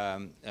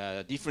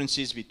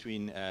differences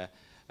between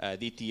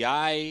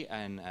DTI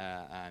and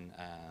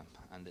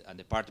the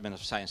Department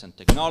of Science and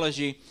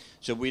Technology.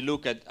 So we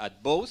look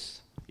at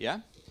both, yeah?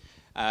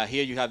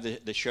 Here you have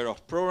the share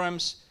of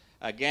programs.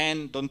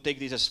 Again, don't take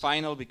this as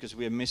final because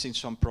we are missing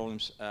some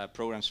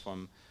programs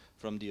from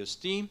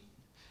DOST.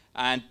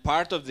 And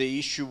part of the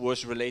issue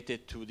was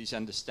related to this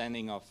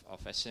understanding of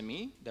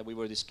SME that we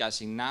were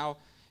discussing now,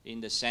 in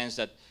the sense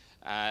that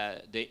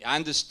the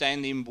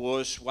understanding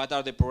was what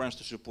are the programs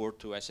to support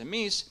to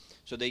SMEs.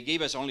 So they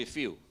gave us only a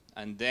few.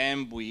 And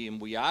then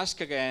we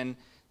ask again,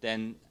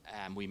 then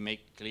we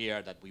make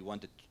clear that we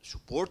wanted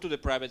support to the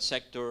private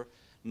sector,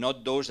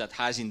 not those that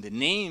has in the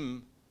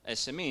name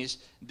SMEs,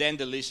 then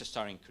the list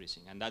start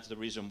increasing. And that's the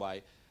reason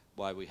why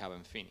we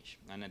haven't finished.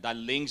 And that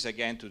links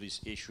again to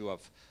this issue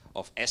of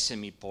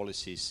SME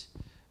policies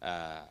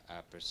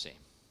per se.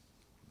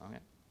 Okay.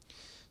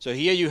 So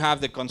here you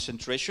have the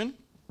concentration.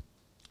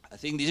 I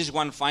think this is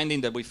one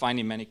finding that we find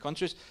in many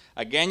countries.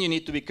 Again, you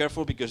need to be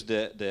careful because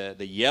the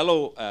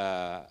yellow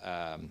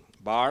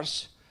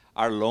bars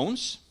are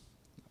loans.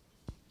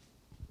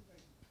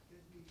 Can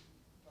we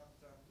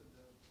backtrack to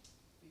the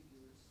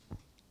figures,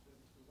 the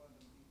one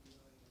on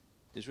DPI?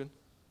 This one?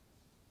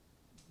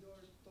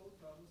 Your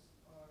totals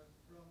are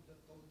from the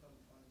total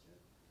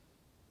budget.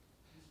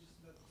 This is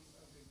not being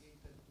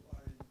aggregated to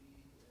R&D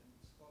and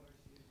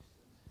scholarships.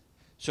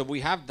 So we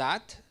have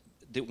that.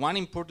 The one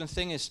important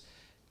thing is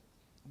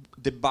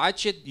the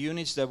budget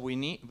units that we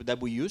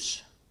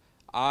use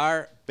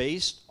are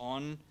based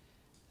on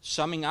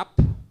summing up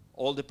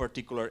all the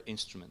particular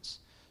instruments.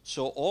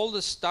 So all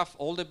the stuff,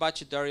 all the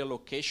budgetary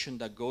allocation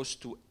that goes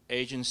to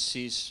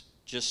agencies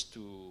just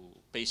to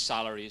pay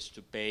salaries,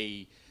 to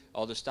pay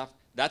all the stuff,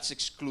 that's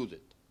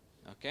excluded,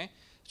 okay?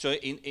 So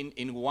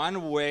in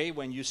one way,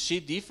 when you see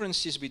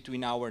differences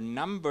between our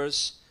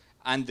numbers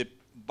and the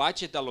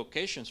budget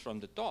allocations from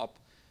the top,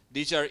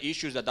 these are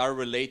issues that are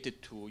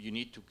related to, you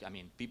need to, I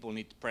mean, people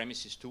need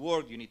premises to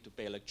work, you need to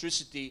pay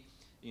electricity,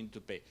 you need to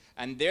pay.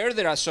 And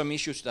there are some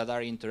issues that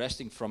are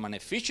interesting from an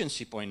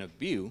efficiency point of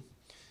view.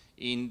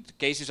 In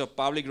cases of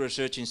public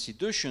research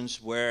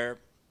institutions where,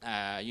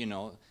 you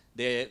know,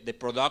 the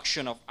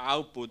production of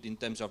output in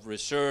terms of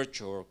research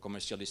or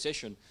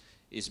commercialization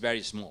is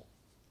very small,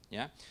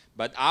 yeah?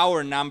 But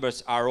our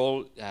numbers are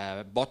all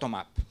bottom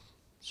up.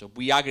 So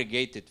we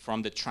aggregate it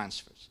from the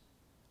transfers,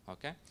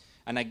 okay?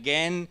 And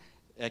again,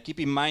 keep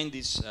in mind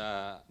these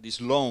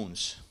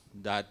loans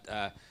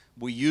that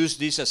we use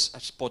this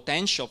as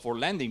potential for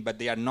lending, but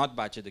they are not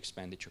budget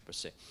expenditure per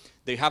se.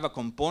 They have a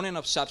component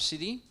of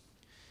subsidy,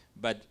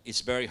 but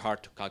it's very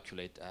hard to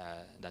calculate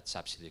that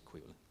subsidy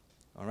equivalent,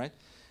 all right?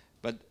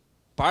 But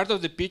part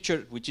of the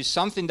picture, which is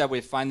something that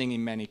we're finding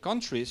in many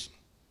countries,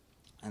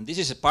 And this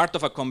is a part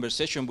of a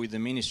conversation with the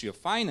Ministry of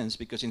Finance,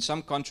 because in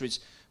some countries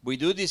we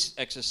do this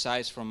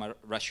exercise from a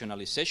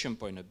rationalization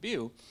point of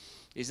view,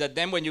 is that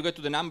then when you get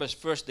to the numbers,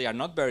 first, they are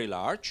not very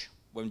large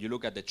when you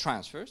look at the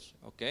transfers,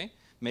 okay?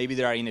 Maybe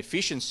there are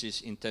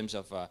inefficiencies in terms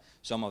of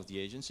some of the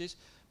agencies,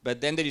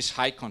 but then there is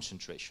high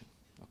concentration,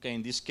 okay?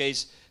 In this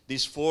case,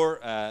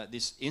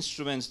 these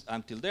instruments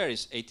until there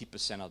is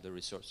 80% of the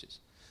resources.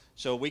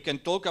 So we can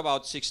talk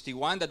about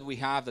 61 that we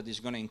have that is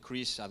going to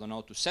increase, I don't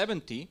know, to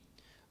 70,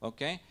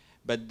 okay?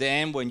 But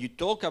then when you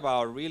talk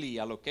about really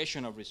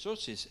allocation of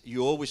resources,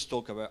 you always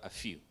talk about a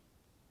few,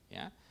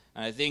 yeah?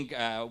 And I think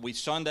we've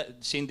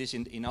seen this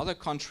in other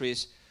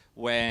countries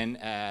when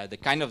the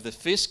kind of the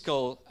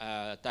fiscal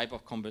type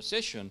of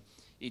conversation,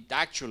 it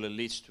actually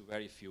leads to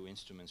very few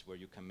instruments where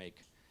you can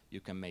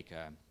make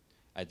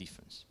a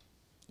difference,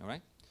 all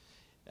right?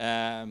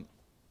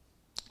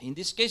 In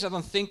this case, I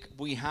don't think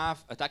we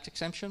have tax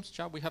exemptions.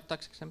 Shall we have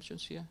tax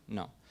exemptions here?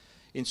 No.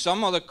 In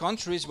some other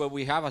countries where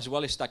we have as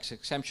well as tax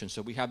exemptions,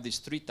 so we have these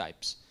three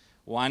types.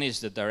 One is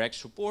the direct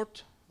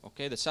support,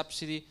 okay, the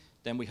subsidy,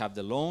 then we have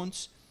the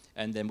loans,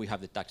 and then we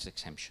have the tax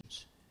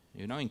exemptions.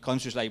 You know, in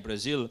countries like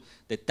Brazil,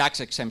 the tax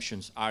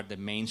exemptions are the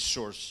main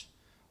source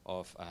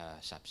of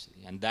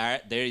subsidy, and there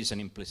is an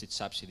implicit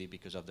subsidy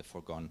because of the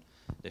foregone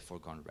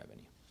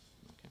revenue.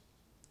 Okay.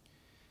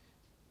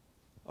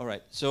 All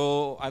right.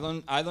 So I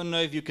don't know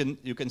if you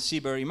can see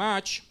very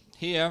much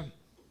here,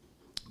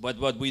 but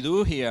what we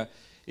do here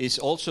is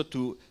also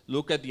to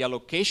look at the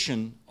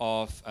allocation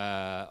of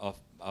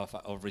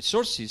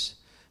resources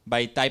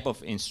by type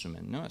of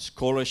instrument. No?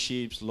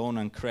 Scholarships, loan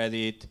and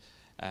credit,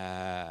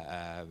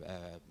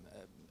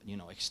 you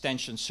know,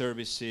 extension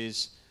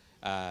services,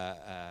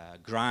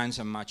 grants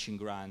and matching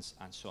grants,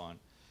 and so on.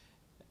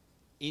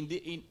 In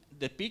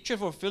the picture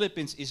for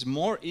Philippines is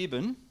more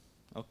even,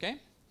 okay,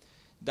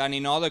 than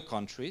in other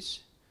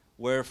countries,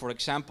 where, for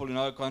example, in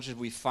other countries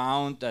we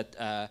found that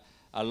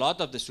a lot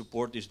of the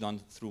support is done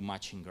through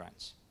matching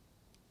grants,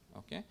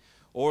 okay?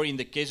 Or in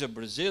the case of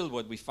Brazil,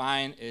 what we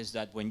find is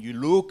that when you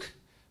look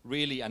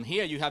really, and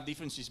here you have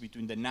differences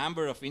between the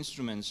number of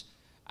instruments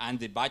and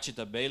the budget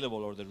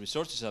available or the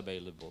resources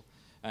available.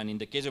 And in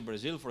the case of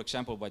Brazil, for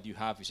example, what you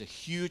have is a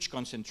huge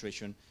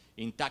concentration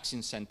in tax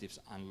incentives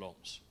and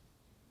loans,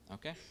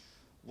 okay?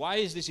 Why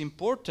is this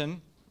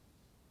important?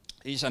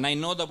 And I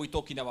know that we're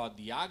talking about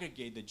the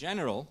aggregate, the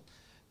general,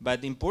 but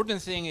the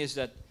important thing is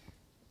that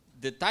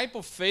the type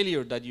of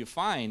failure that you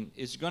find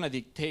is going to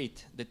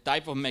dictate the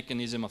type of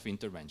mechanism of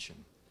intervention.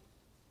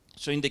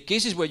 So in the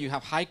cases where you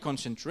have high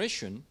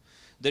concentration,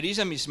 there is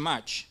a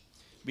mismatch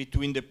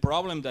between the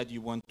problem that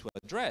you want to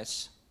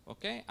address,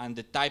 okay, and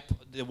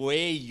the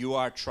way you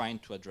are trying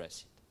to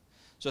address it.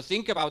 So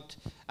think about,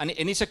 and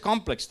it's a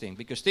complex thing,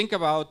 because think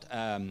about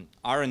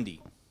R&D,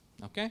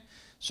 okay?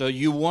 So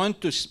you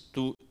want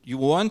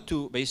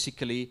to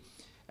basically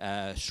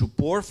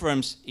support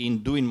firms in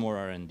doing more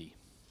R&D.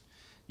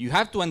 You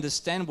have to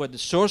understand what the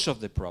source of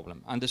the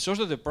problem, and the source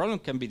of the problem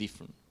can be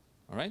different,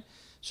 all right?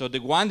 So the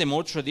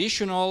more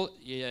traditional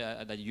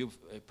that you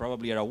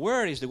probably are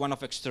aware is the one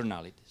of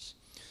externalities.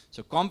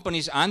 So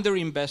companies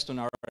underinvest on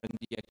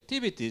R&D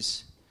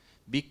activities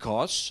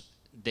because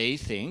they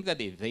think that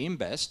if they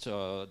invest,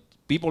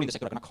 people in the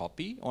sector are going to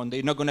copy, and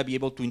they're not going to be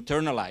able to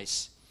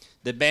internalize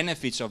the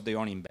benefits of their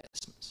own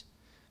investments.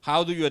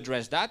 How do you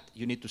address that?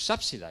 You need to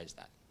subsidize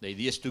that. The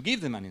idea is to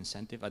give them an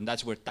incentive, and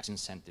that's where tax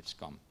incentives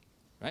come,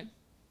 right?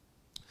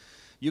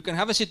 You can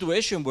have a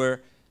situation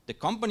where the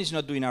company is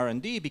not doing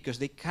R&D because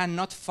they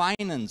cannot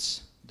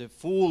finance the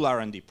full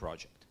R&D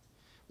project.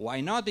 Why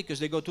not? Because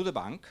they go to the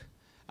bank,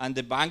 and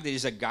the bank, there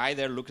is a guy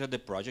there looks at the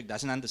project,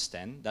 doesn't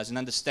understand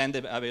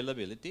the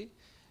availability.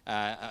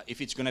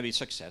 If it's going to be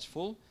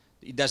successful,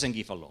 it doesn't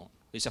give a loan.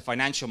 It's a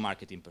financial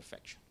market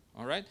imperfection,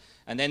 all right?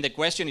 And then the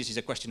question is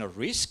a question of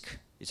risk,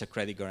 is a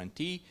credit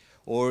guarantee,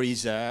 or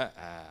is a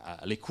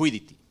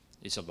liquidity,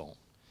 is a loan.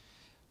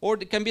 Or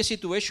there can be a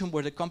situation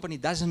where the company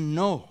doesn't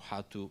know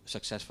how to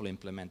successfully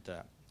implement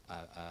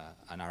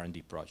an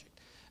R&D project.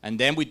 And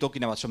then we're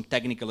talking about some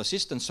technical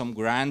assistance, some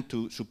grant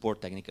to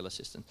support technical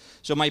assistance.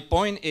 So my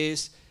point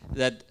is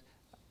that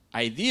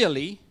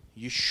ideally,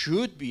 you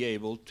should be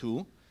able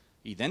to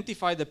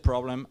identify the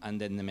problem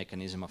and then the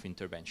mechanism of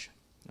intervention,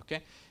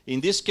 okay? In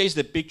this case,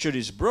 the picture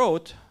is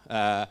broad.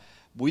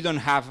 We don't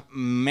have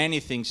many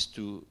things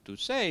to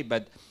say,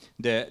 but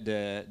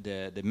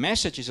the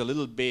message is a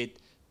little bit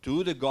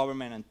to the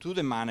government and to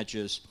the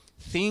managers,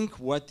 think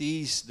what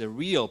is the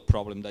real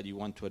problem that you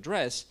want to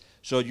address,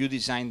 so you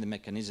design the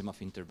mechanism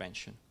of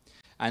intervention.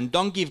 And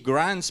don't give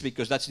grants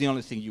because that's the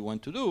only thing you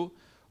want to do,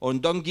 or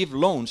don't give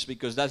loans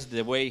because that's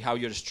the way how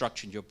you're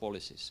structuring your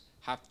policies.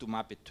 Have to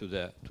map it to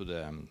the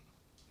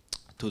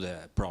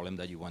problem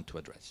that you want to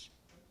address.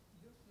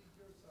 Your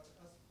figures are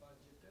as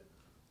budgeted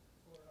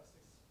or as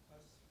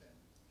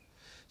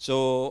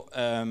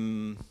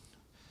spent?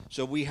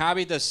 So we have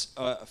it as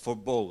for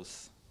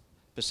both.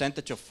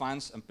 Percentage of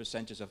funds and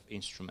percentage of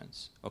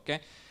instruments, okay? As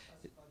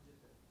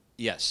budgeted.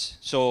 Yes,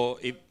 so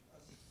if... Not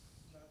as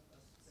spent,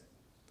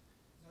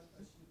 not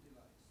as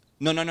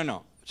utilized.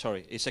 No,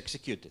 sorry, it's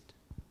executed.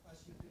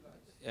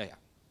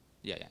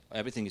 Yeah,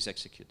 everything is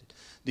executed.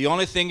 The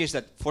only thing is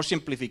that for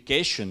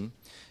simplification,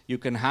 you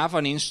can have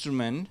an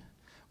instrument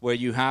where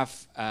you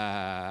have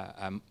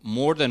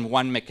more than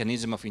one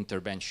mechanism of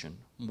intervention,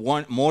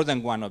 more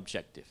than one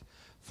objective.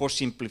 For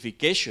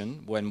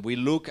simplification, when we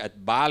look at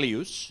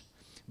values,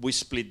 we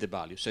split the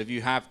value. So if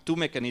you have two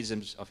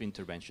mechanisms of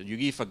intervention, you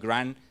give a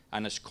grant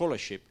and a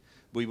scholarship,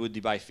 we would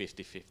divide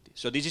 50-50.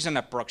 So this is an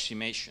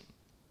approximation,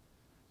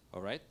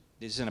 all right?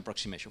 This is an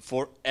approximation.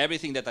 For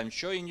everything that I'm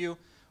showing you,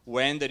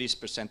 when there is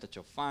percentage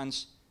of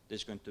funds,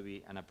 there's going to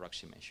be an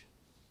approximation,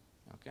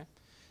 okay?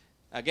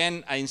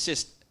 Again, I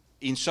insist,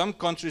 in some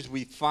countries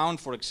we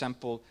found, for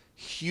example,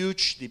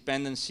 huge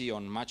dependency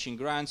on matching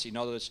grants, in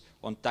others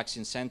on tax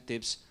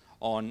incentives,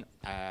 on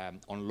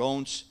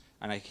loans,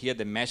 and I hear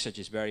the message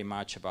is very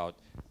much about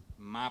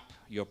map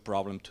your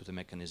problem to the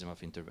mechanism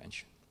of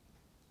intervention.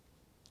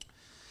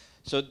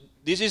 So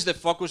this is the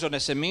focus on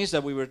SMEs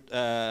that we were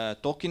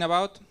talking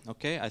about.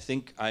 Okay, I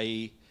think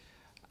I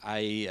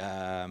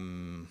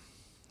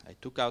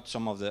took out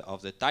some of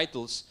the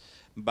titles,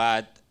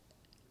 but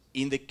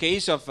in the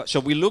case of,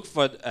 so we look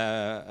for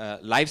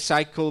life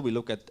cycle, we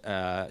look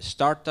at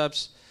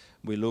startups,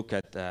 we look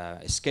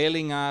at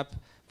scaling up,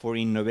 for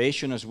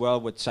innovation as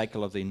well, with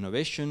cycle of the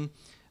innovation,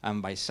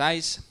 and by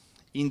size.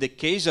 In the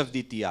case of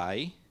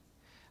DTI,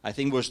 I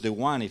think was the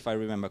one, if I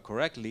remember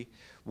correctly,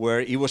 where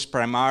it was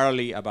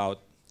primarily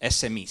about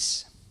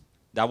SMEs.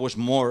 That was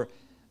more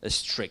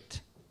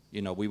strict.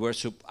 You know, we were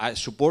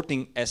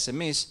supporting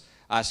SMEs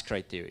as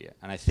criteria.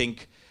 And I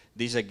think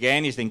this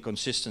again is the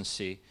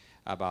inconsistency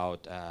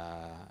about,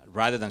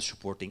 rather than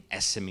supporting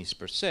SMEs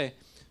per se,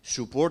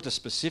 support the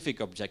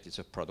specific objectives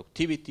of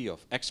productivity, of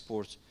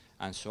exports,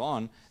 and so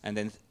on, and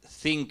then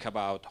think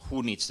about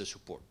who needs the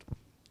support.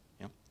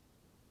 Yeah.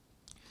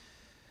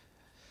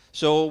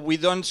 So we've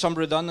done some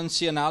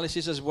redundancy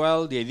analysis as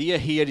well. The idea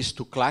here is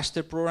to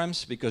cluster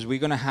programs, because we're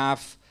going to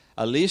have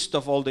a list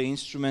of all the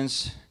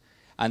instruments,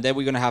 and then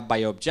we're going to have by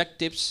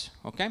objectives,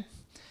 okay?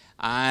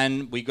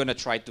 And we're going to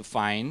try to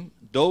find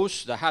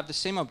those that have the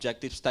same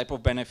objectives, type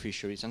of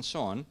beneficiaries, and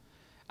so on.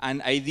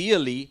 And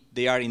ideally,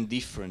 they are in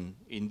different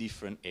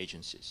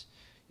agencies.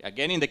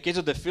 Again, in the case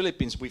of the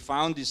Philippines, we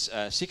found these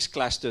 6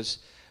 clusters,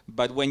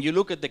 but when you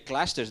look at the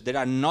clusters, there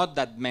are not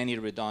that many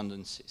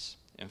redundancies.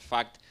 In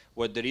fact,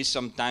 what there is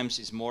sometimes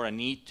is more a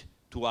need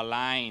to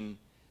align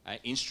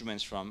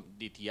instruments from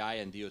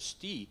DTI and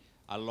DOST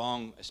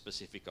along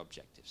specific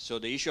objectives. So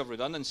the issue of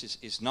redundancies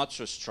is not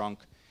so strong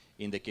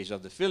in the case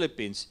of the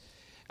Philippines.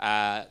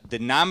 The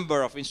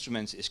number of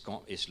instruments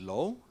is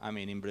low. I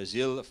mean, in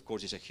Brazil, of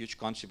course, it's a huge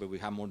country, but we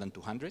have more than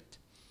 200,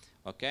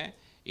 okay?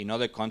 In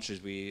other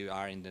countries, we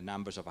are in the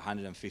numbers of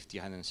 150,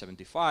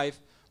 175,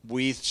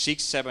 with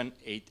 6, 7,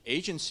 8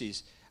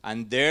 agencies,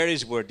 and there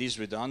is where these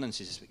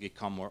redundancies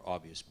become more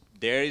obvious.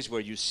 There is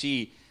where you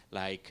see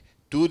like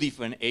 2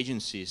 different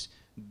agencies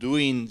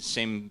doing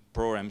same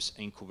programs,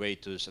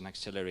 incubators and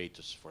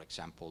accelerators, for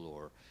example,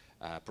 or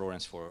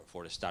programs for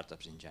the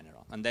startups in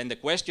general. And then the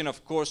question,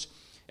 of course,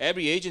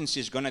 every agency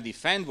is going to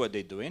defend what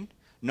they're doing.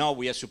 No,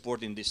 we are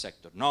supporting this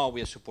sector. No,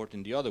 we are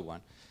supporting the other one.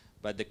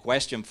 But the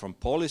question from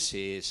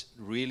policy is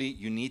really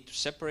you need to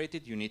separate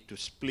it. You need to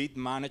split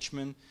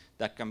management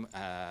that can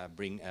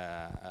bring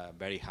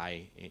very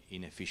high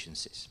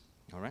inefficiencies.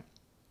 All right?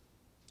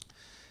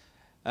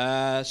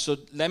 So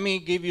let me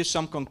give you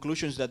some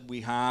conclusions that we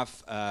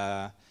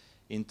have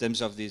in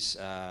terms of this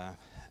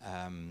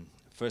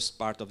first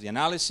part of the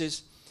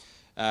analysis.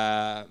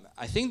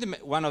 I think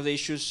one of the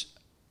issues,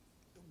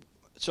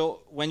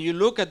 so when you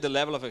look at the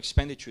level of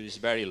expenditure, it's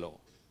very low.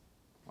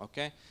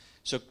 Okay?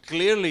 So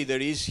clearly there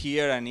is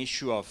here an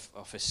issue of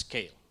a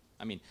scale.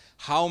 I mean,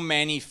 how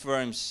many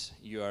firms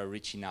you are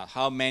reaching out?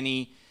 How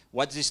many,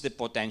 what is the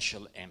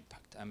potential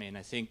impact? I mean,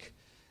 I think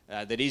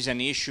there is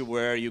an issue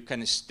where you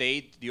can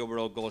state the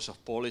overall goals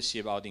of policy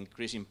about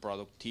increasing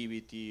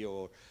productivity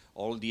or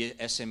all the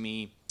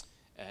SME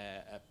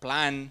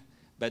plan,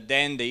 but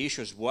then the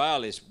issue as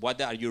well is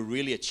what are you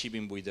really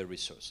achieving with the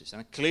resources?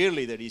 And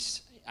clearly there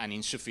is an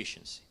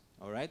insufficiency,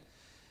 all right?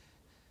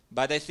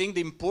 But I think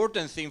the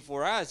important thing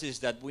for us is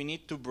that we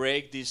need to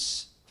break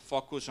this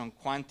focus on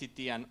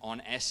quantity and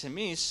on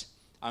SMEs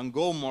and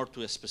go more to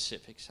the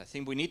specifics. I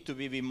think we need to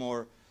be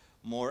more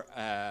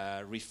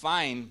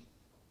refined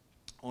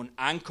on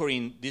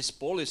anchoring these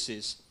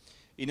policies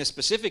in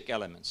specific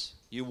elements.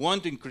 You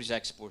want to increase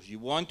exports, you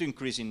want to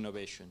increase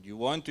innovation, you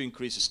want to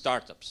increase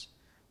startups,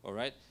 all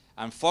right?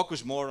 And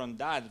focus more on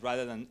that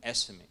rather than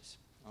SMEs,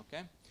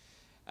 okay?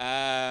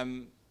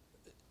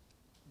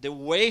 The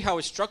way how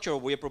it's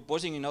structured, we are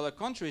proposing in other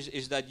countries,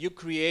 is that you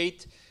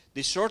create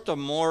this sort of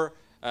more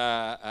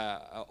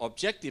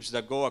objectives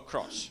that go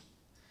across.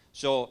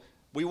 So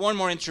we want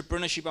more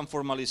entrepreneurship and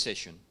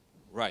formalization,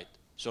 right?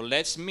 So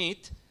let's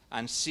meet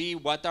and see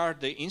what are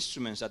the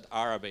instruments that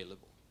are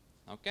available,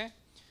 okay?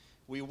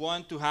 We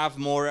want to have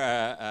more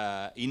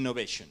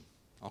innovation,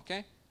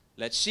 okay?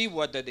 Let's see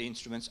what the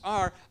instruments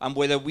are and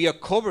whether we are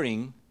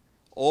covering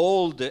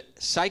all the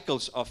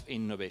cycles of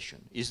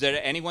innovation. Is there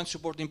anyone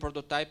supporting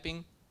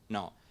prototyping?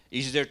 No.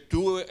 Is there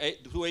two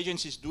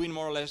agencies doing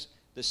more or less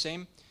the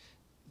same?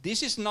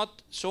 This is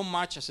not so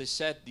much, as I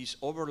said, this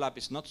overlap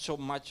is not so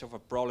much of a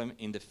problem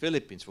in the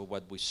Philippines for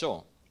what we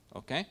saw,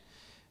 okay?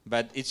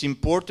 But it's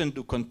important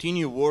to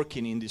continue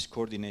working in this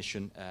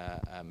coordination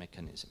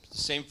mechanisms.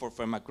 Same for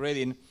firm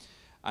credit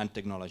and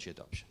technology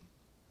adoption.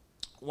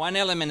 One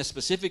element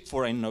specific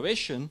for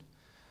innovation,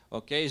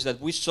 okay, is that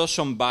we saw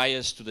some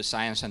bias to the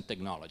science and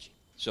technology.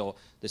 So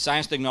the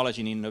science,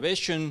 technology, and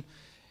innovation,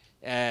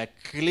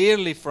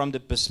 clearly from the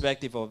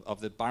perspective of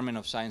the Department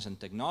of Science and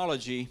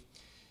Technology,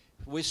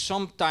 was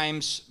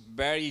sometimes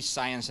very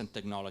science and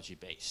technology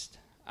based.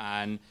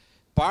 And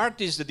part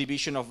is the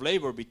division of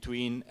labor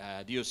between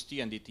DOST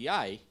and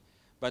DTI,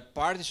 but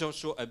part is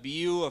also a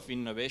view of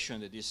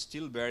innovation that is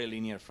still very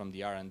linear from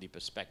the R&D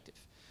perspective.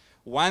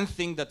 One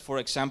thing that, for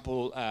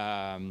example,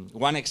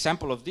 one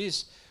example of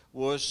this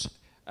was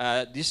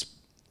these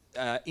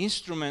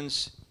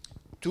instruments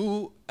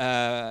to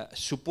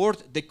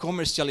support the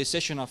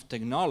commercialization of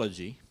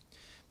technology,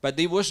 but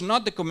it was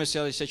not the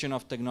commercialization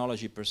of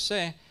technology per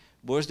se,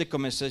 was the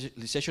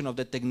commercialization of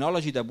the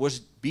technology that was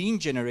being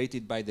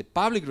generated by the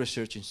public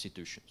research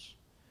institutions,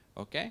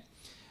 okay?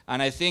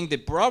 And I think the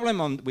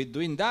problem with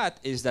doing that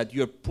is that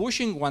you're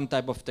pushing one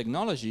type of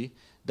technology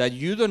that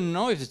you don't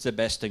know if it's the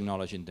best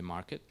technology in the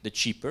market, the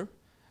cheaper,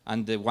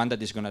 and the one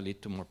that is going to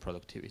lead to more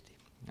productivity.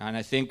 And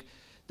I think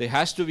there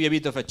has to be a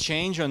bit of a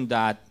change on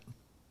that,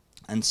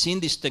 and seeing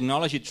this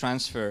technology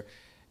transfer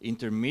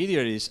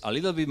intermediaries a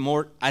little bit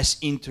more as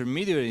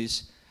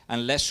intermediaries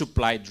and less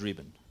supply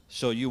driven.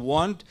 So you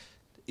want,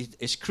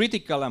 it's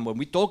critical, and when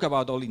we talk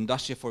about all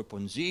Industry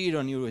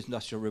 4.0, new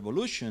industrial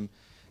revolution,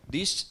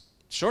 these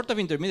sort of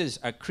intermediaries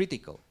are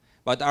critical,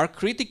 but are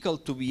critical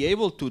to be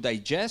able to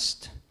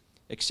digest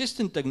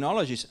existing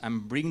technologies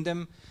and bring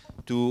them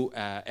to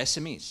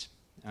SMEs.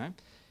 Right?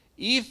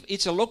 If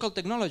it's a local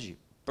technology,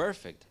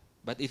 perfect,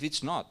 but if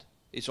it's not,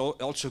 it's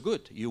also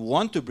good. You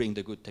want to bring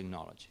the good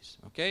technologies,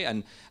 okay?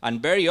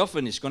 And very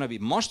often it's going to be,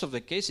 most of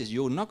the cases,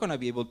 you're not going to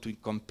be able to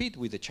compete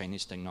with the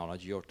Chinese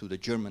technology or to the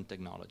German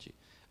technology.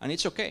 And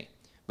it's okay.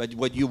 But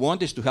what you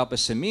want is to help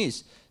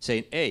SMEs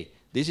saying, hey,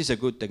 this is a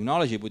good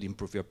technology, it would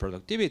improve your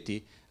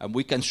productivity, and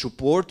we can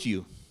support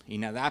you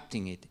in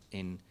adapting it,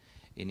 in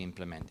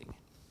implementing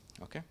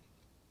it, okay?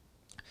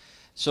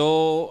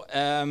 So,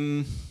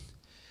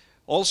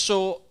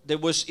 also, there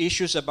was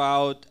issues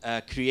about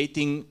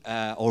creating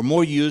or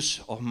more use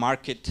of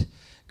market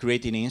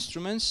creating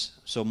instruments,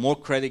 so more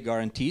credit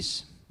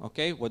guarantees,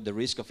 okay, with the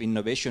risk of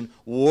innovation,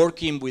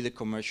 working with the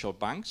commercial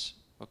banks,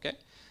 okay?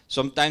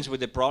 Sometimes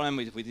with the problem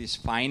with this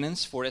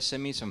finance for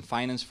SMEs and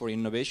finance for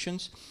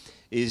innovations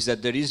is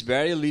that there is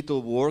very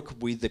little work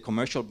with the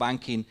commercial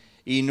banking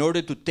in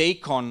order to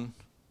take on,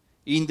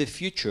 in the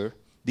future,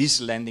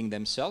 this lending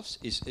themselves.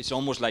 It's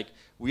almost like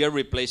we are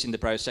replacing the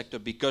private sector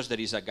because there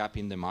is a gap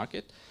in the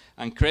market.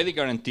 And credit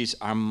guarantees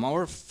are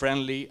more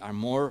friendly, are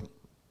more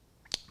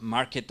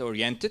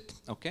market-oriented,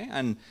 okay?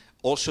 And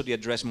also they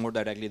address more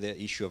directly the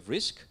issue of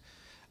risk.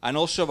 And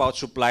also about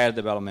supplier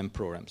development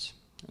programs.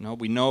 You know,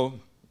 we know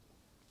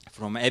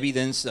from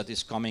evidence that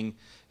is coming,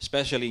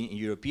 especially in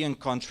European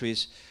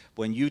countries,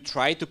 when you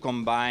try to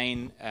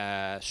combine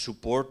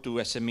support to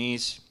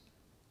SMEs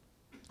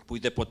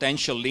with the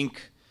potential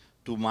link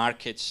to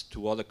markets,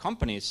 to other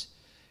companies,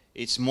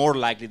 it's more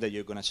likely that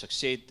you're going to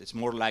succeed. It's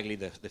more likely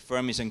that the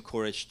firm is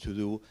encouraged to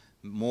do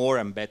more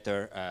and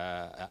better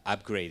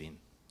upgrading,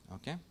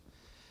 okay?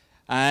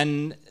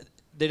 And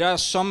there are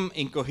some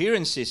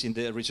incoherencies in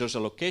the resource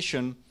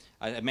allocation.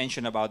 I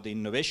mentioned about the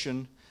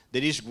innovation.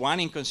 There is one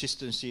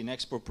inconsistency in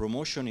export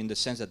promotion in the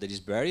sense that there is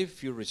very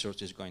few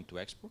resources going to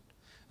export.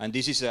 And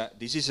this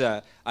is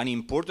an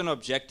important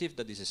objective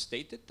that is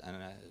stated, and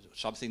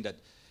something that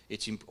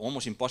it's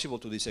almost impossible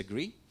to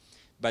disagree.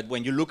 But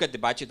when you look at the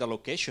budget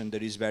allocation,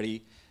 there's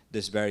very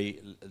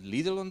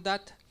little on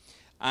that.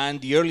 And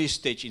the early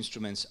stage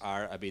instruments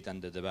are a bit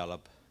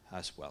underdeveloped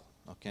as well,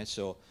 okay?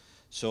 So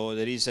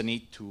there is a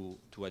need to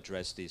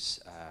address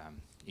these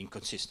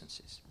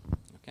inconsistencies,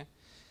 okay?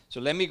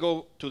 So let me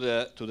go to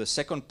the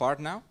second part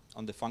now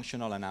on the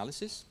functional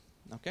analysis,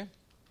 okay?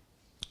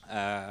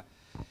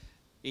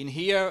 In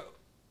here,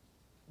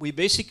 we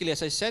basically,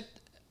 as I said,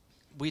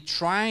 we're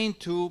trying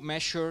to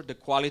measure the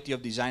quality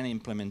of design and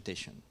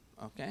implementation,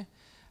 okay?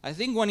 I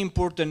think one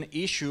important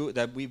issue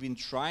that we've been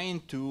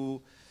trying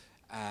to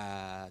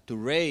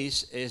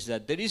raise is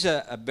that there is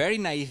a very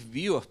naive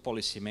view of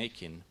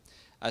policymaking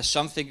as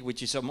something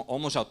which is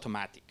almost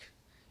automatic.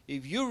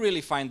 If you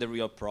really find the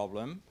real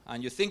problem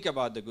and you think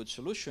about the good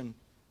solution,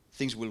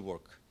 things will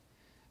work.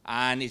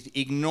 And it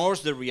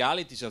ignores the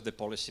realities of the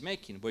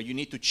policymaking, where you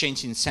need to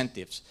change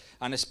incentives.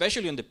 And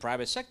especially in the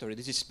private sector,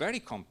 this is very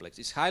complex,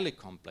 it's highly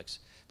complex.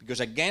 Because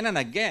again and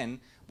again,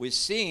 we're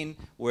seeing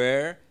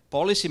where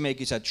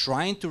policymakers are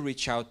trying to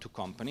reach out to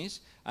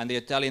companies, and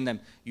they're telling them,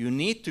 you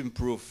need to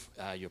improve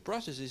your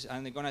processes,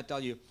 and they're going to tell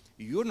you,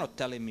 you're not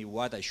telling me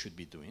what I should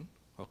be doing,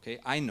 okay?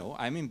 I know,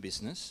 I'm in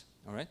business,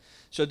 all right?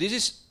 So this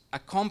is a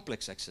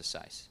complex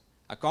exercise.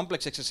 a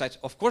complex exercise,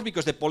 of course,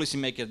 because the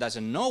policymaker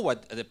doesn't know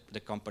what the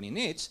company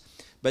needs,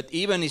 but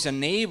even is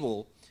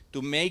unable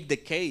to make the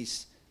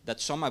case that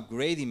some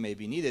upgrading may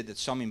be needed, that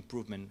some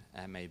improvement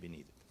may be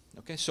needed.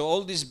 Okay, so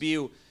all this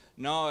view,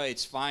 no,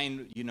 it's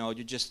fine, you know,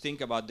 you just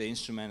think about the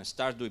instrument and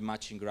start doing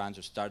matching grants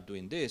or start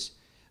doing this,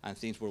 and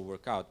things will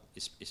work out,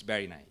 is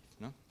very naive.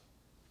 No?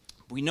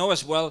 We know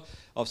as well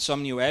of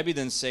some new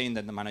evidence saying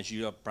that the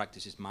managerial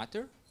practices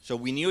matter. So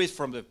we knew it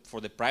for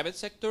the private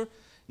sector.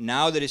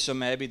 Now there is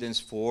some evidence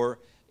for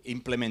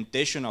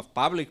implementation of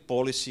public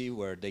policy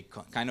where they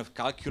kind of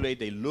calculate,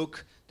 they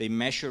look, they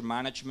measure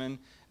management,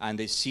 and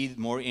they see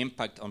more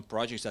impact on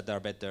projects that are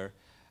better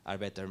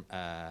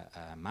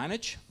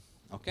managed.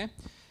 Okay,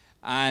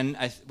 and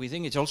we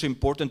think it's also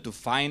important to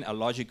find a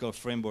logical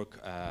framework,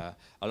 a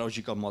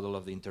logical model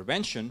of the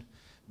intervention,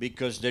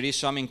 because there is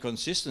some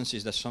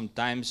inconsistencies that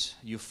sometimes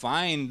you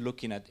find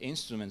looking at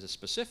instruments and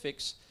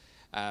specifics.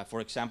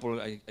 For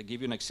example, I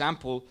give you an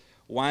example.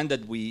 One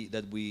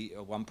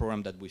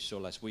program that we saw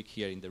last week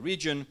here in the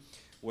region,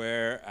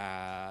 where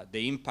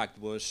the impact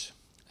was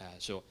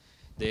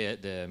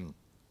the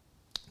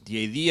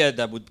idea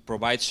that would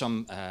provide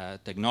some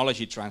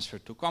technology transfer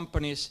to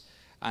companies,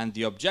 and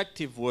the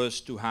objective was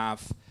to have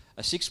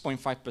a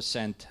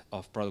 6.5%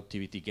 of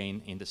productivity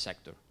gain in the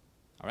sector.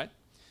 All right,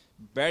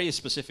 very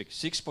specific,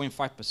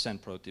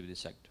 6.5% productivity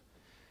sector,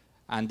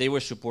 and they were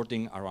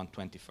supporting around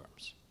 20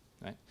 firms.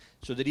 Right,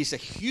 so there is a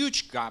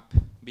huge gap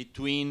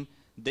between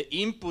the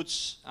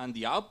inputs and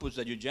the outputs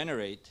that you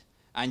generate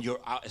and your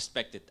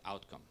expected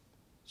outcome.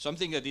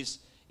 Something that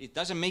it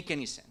doesn't make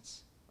any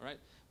sense. All right.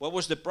 What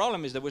was the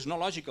problem is there was no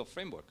logical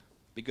framework.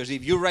 Because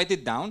if you write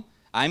it down,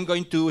 I'm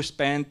going to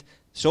spend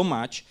so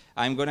much,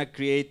 I'm going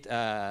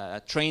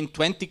to train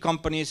 20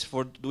 companies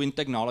for doing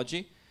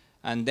technology,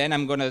 and then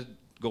I'm going to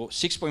go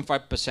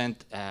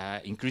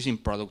 6.5% increase in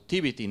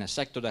productivity in a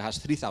sector that has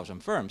 3,000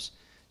 firms.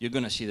 You're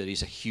going to see there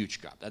is a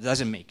huge gap. That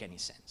doesn't make any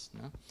sense.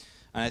 No?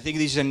 And I think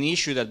this is an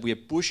issue that we are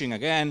pushing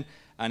again,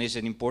 and it's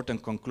an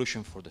important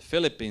conclusion for the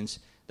Philippines,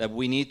 that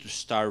we need to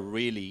start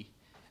really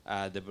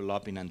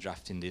developing and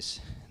drafting these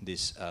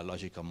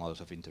logical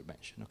models of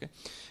intervention. Okay,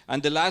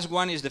 and the last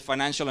one is the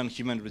financial and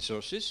human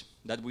resources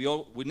that we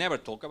never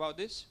talk about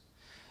this,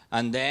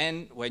 and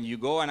then when you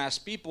go and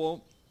ask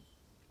people,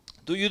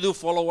 do you do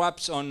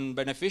follow-ups on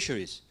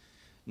beneficiaries?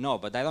 No,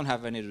 but I don't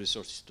have any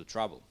resources to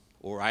travel,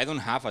 or I don't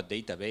have a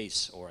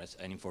database or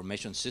an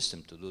information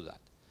system to do that.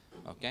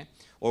 Okay,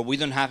 or we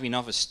don't have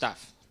enough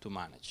staff to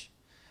manage,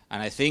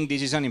 and I think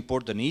this is an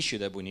important issue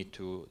that we need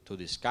to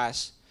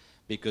discuss.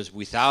 Because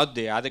without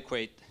the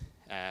adequate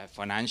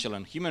financial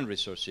and human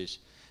resources,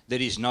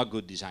 there is no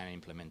good design and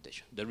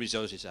implementation. The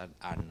resources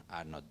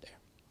are not there.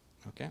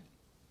 Okay.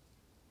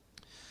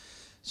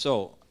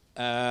 So,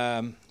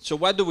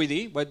 what do we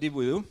do? What did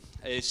we do?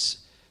 Is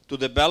to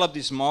develop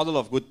this model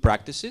of good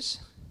practices.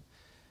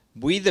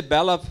 We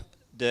develop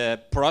the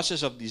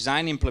process of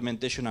design,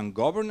 implementation, and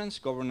governance.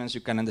 Governance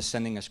you can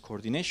understand as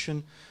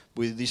coordination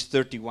with these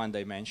 31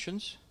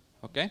 dimensions.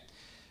 Okay.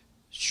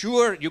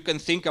 Sure, you can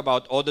think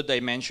about other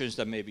dimensions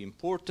that may be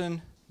important.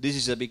 This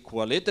is a bit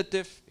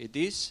qualitative, it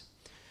is.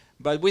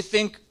 But we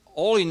think,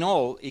 all in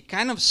all, it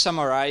kind of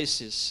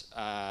summarizes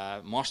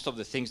most of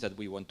the things that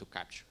we want to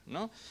capture.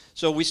 No?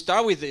 So we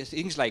start with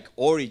things like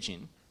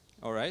origin,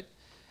 all right?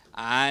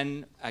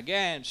 And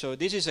again, so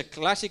this is a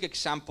classic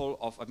example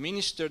of a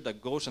minister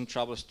that goes and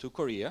travels to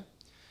Korea,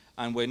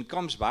 and when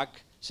comes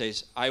back,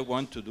 says, I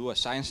want to do a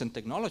science and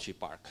technology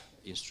park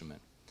instrument.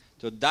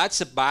 So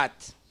that's bad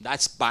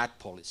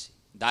policy.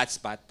 That's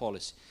bad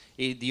policy.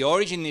 The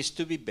origin needs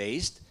to be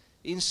based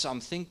in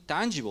something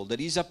tangible. There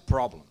is a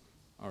problem,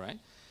 all right?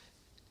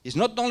 It's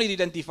not only to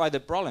identify the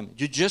problem,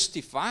 you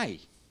justify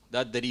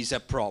that there is a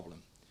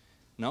problem,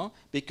 no?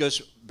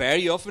 Because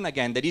very often,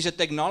 again, there is a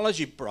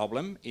technology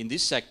problem in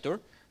this sector,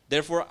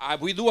 therefore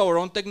we do our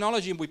own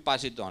technology and we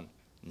pass it on.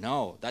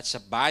 No, that's a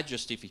bad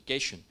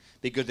justification,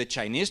 because the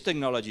Chinese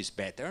technology is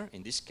better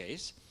in this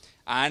case,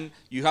 and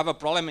you have a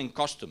problem in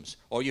customs,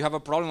 or you have a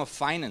problem of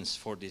finance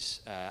for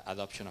this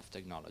adoption of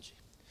technology.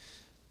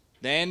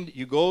 Then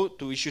you go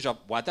to issues of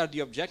what are the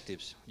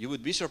objectives. You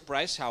would be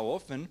surprised how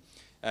often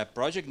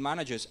project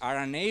managers are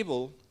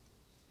unable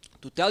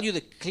to tell you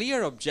the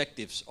clear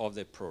objectives of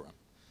the program.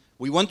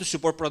 We want to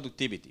support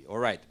productivity, all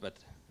right, but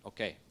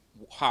okay,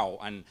 how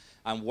and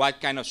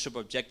what kind of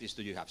sub-objectives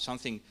do you have?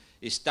 Something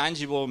is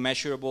tangible,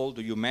 measurable,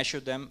 do you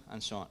measure them,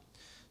 and so on.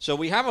 So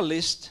we have a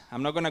list,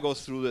 I'm not going to go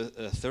through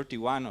the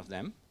 31 of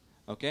them,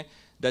 okay,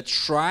 that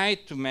try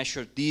to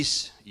measure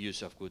this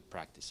use of good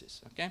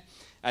practices, okay?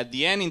 At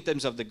the end, in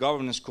terms of the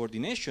governance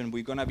coordination,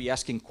 we're going to be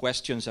asking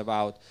questions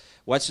about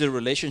what's the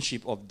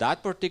relationship of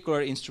that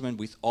particular instrument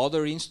with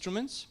other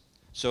instruments.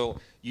 So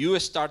you, a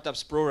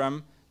startups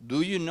program,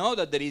 do you know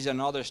that there is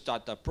another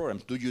startup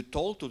program? Do you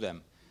talk to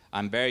them?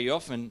 And very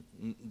often,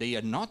 they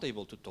are not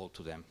able to talk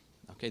to them,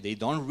 okay? They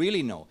don't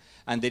really know.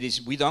 And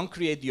we don't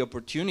create the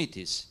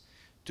opportunities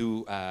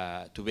to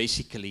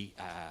basically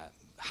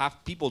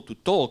have people to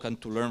talk and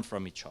to learn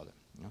from each other.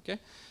 Okay,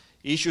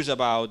 issues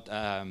about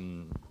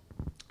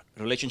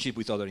relationship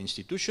with other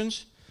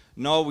institutions.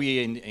 No,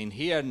 we in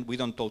here, we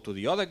don't talk to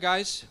the other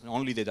guys,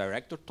 only the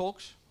director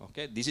talks,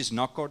 okay? This is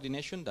not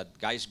coordination, that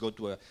guys go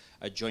to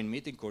a joint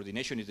meeting.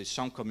 Coordination is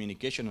some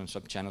communication and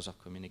some channels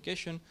of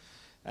communication.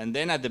 And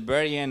then at the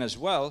very end as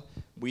well,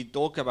 we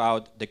talk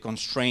about the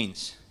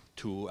constraints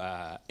to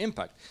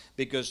impact.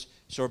 Because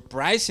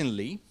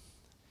surprisingly,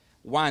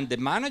 one, the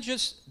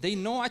managers, they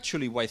know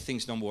actually why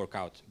things don't work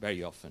out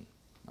very often,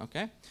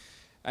 okay?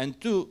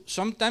 And two,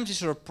 sometimes it's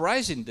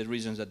surprising the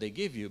reasons that they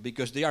give you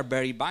because they are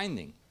very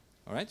binding.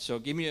 All right, so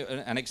give me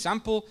an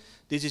example.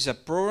 This is a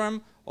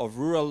program of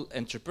rural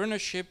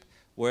entrepreneurship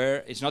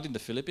where it's not in the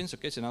Philippines,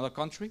 okay, it's another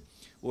country,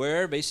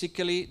 where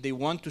basically they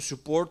want to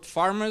support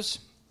farmers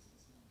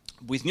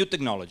with new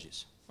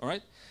technologies, all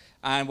right?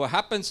 And what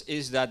happens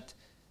is that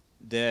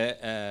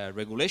the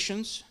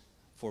regulations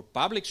for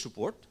public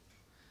support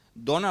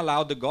don't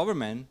allow the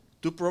government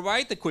to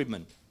provide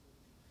equipment.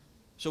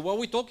 So what are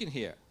we talking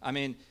here? I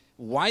mean,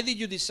 why did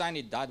you design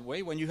it that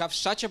way when you have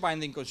such a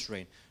binding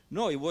constraint?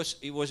 No, it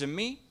wasn't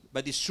me.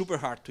 But it's super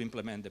hard to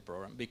implement the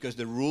program because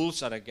the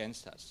rules are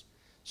against us.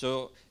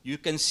 So you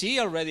can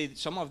see already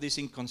some of these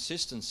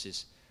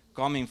inconsistencies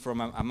coming from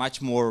a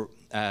much more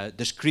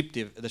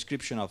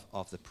description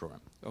of the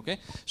program, okay?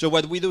 So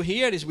what we do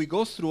here is we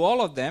go through all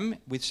of them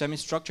with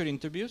semi-structured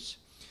interviews,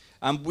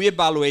 and we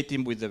evaluate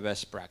them with the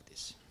best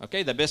practice,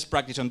 okay? The best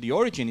practice on the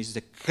origin is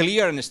the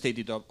clear and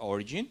stated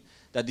origin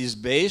that is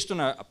based on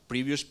a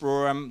previous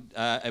program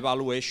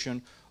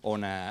evaluation,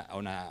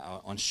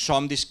 on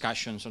some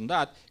discussions on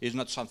that. Is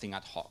not something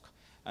ad hoc.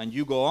 And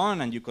you go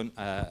on and you can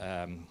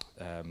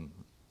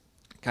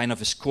kind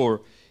of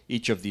score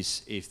each of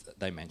these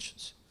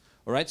dimensions.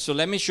 All right, so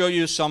let me show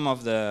you some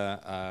of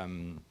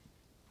the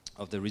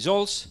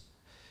results.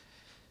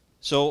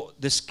 So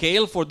the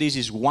scale for this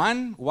is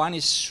 1. 1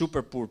 is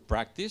super poor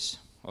practice.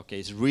 Okay,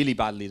 it's really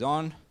badly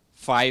done.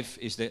 5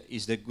 is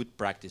the good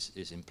practice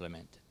is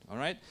implemented. All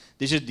right,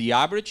 this is the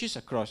averages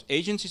across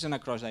agencies and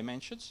across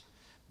dimensions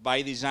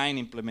by design,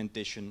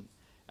 implementation,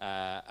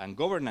 and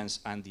governance,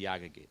 and the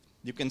aggregate.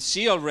 You can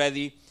see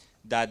already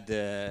that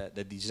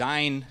the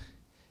design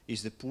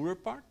is the poorer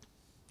part,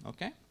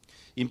 okay?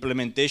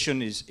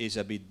 Implementation is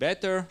a bit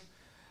better,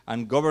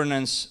 and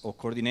governance or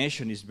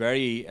coordination is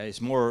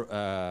more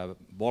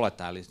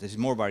volatile. There's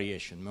more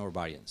variation, more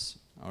variance,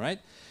 all right?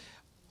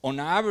 On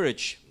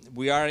average,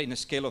 we are in a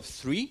scale of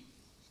 3,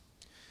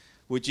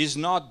 which is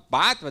not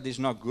bad, but it's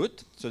not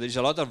good. So there's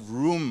a lot of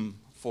room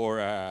for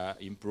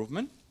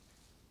improvement.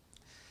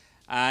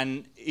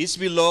 And it's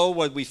below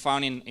what we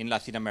found in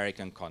Latin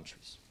American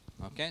countries.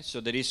 Okay,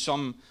 so there is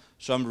some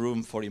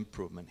room for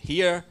improvement.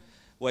 Here,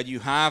 what you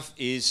have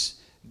is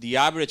the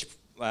average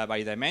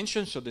by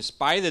dimension. So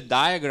despite the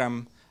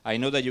diagram, I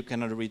know that you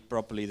cannot read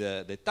properly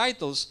the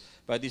titles,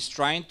 but it's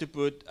trying to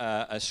put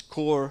a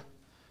score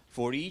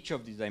for each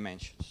of the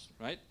dimensions,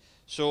 right?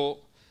 So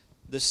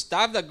the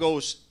stuff that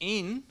goes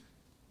in,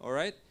 all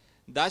right,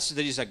 there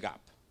is a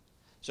gap.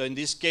 So in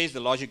this case, the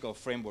logical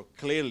framework,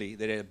 clearly,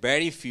 there are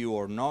very few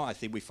or no. I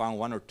think we found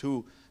 1 or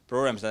 2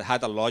 programs that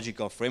had a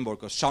logical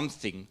framework or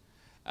something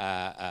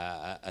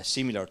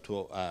similar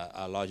to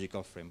a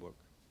logical framework.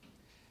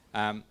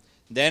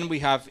 Then we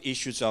have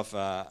issues of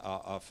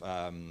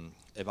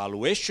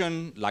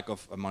evaluation, lack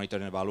of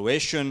monitoring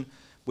evaluation.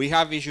 We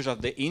have issues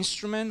of the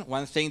instrument.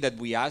 One thing that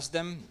we ask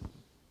them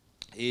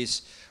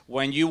is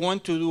when you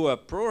want to do a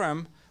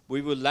program,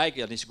 we would like,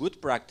 and it's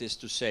good practice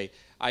to say,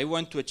 I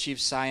want to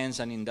achieve science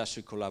and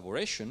industry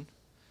collaboration.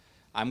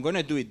 I'm going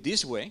to do it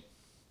this way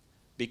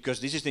because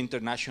this is the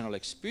international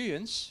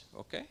experience,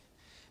 okay?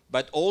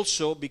 But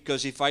also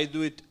because if I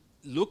do it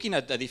looking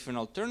at a different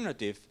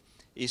alternative,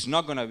 it's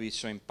not going to be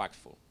so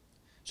impactful.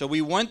 So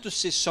we want to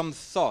see some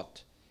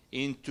thought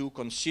into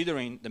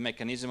considering the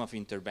mechanism of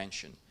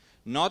intervention.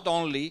 Not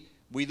only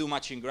we do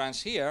matching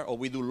grants here or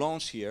we do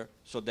loans here,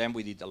 so then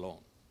we did a loan,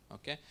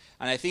 okay?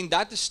 And I think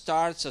that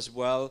starts as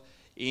well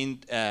in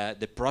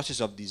the process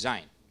of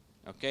design,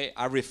 okay?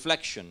 A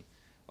reflection,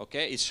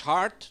 okay? It's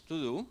hard to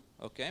do,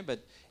 okay? But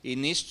it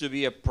needs to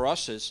be a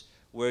process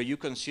where you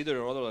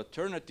consider other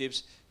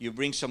alternatives, you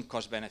bring some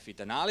cost-benefit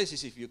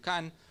analysis if you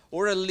can,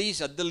 or at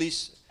the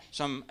least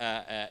some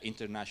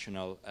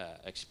international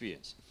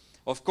experience.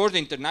 Of course, the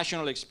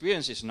international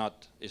experience is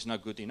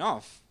not good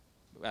enough,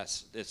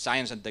 as the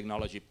Science and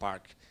Technology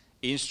Park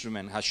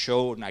instrument has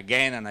shown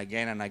again and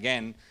again and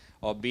again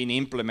of being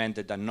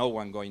implemented and no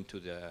one going to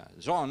the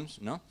zones,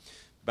 no?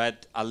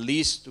 But at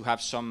least to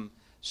have some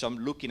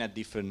looking at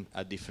different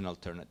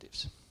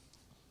alternatives.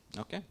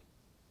 Okay?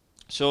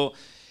 So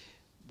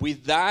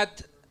with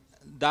that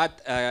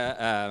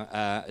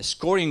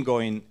scoring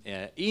going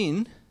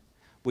in,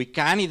 we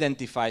can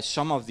identify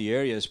some of the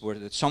areas where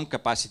some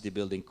capacity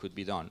building could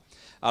be done.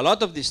 A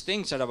lot of these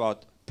things are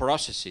about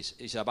processes.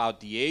 It's about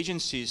the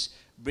agencies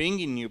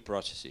bringing new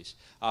processes.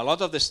 A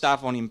lot of the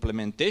stuff on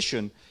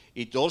implementation,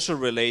 it also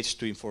relates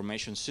to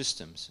information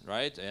systems,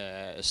 right?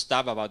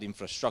 Stuff about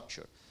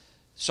infrastructure.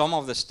 Some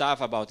of the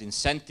stuff about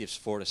incentives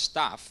for the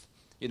staff,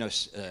 you know,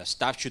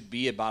 staff should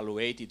be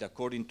evaluated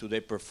according to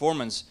their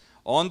performance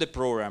on the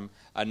program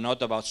and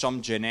not about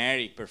some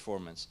generic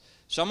performance.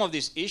 Some of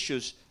these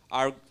issues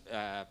are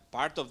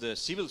part of the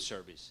civil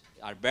service,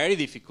 are very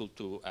difficult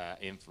to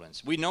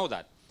influence. We know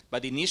that,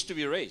 but it needs to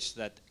be raised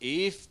that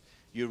if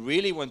you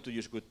really want to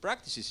use good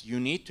practices, you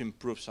need to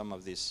improve some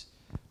of these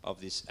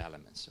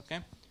elements, okay?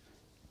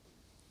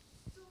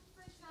 So,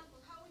 for example,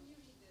 how would you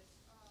read this?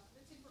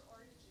 Let's say for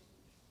origin.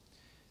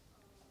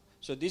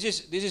 So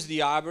this is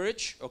the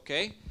average,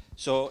 okay?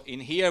 So in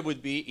here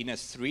would be in a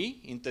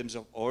 3 in terms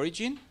of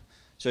origin.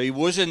 So it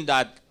wasn't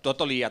that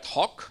totally ad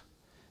hoc,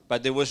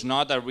 but there was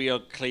not a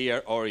real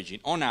clear origin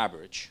on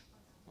average,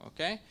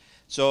 okay?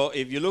 So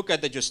if you look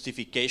at the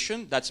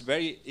justification,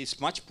 it's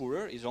much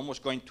poorer, it's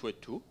almost going to a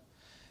 2.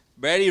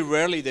 Very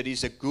rarely there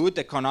is a good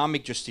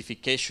economic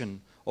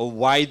justification of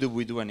why do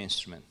we do an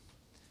instrument,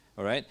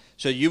 all right?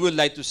 So you would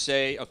like to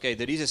say, okay,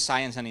 there is a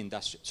science and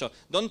industry. So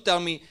don't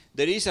tell me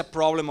there is a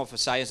problem of a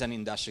science and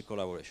industry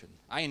collaboration.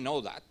 I know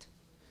that,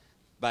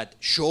 but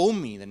show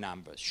me the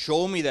numbers.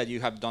 Show me that you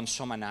have done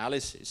some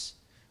analysis,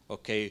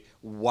 okay?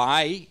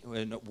 Why,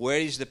 where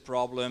is the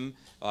problem?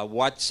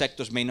 What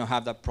sectors may not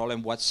have that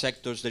problem? What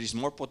sectors there is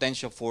more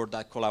potential for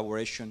that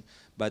collaboration,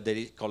 but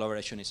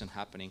collaboration isn't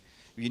happening?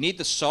 You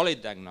need a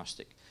solid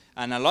diagnostic.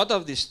 And a lot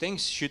of these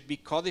things should be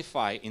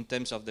codified in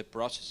terms of the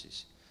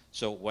processes.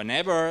 So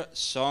whenever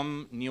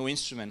some new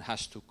instrument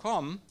has to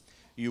come,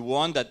 you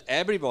want that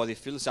everybody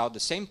fills out the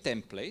same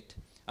template,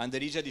 and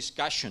there is a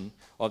discussion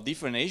of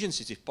different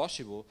agencies, if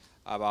possible,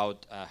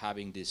 about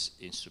having these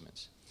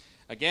instruments.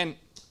 Again,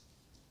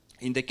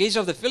 in the case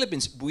of the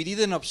Philippines, we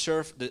didn't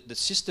observe, the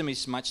system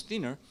is much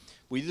thinner,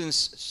 we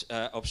didn't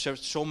observe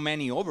so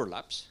many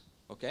overlaps,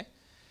 okay?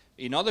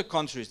 In other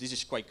countries, this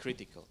is quite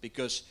critical,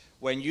 because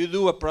when you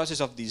do a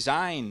process of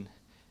design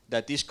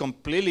that is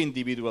completely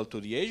individual to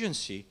the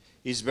agency,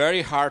 it's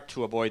very hard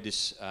to avoid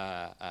these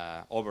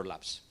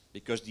overlaps,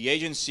 because the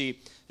agency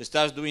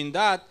starts doing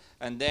that,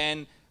 and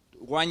then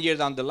 1 year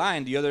down the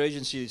line, the other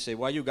agency say,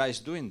 why are you guys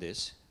doing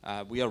this?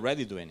 We are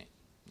already doing it.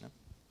 No?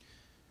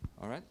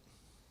 All right?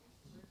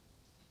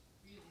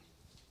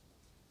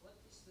 What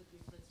is the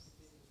difference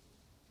between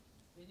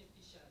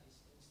beneficiaries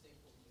and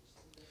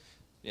stakeholders?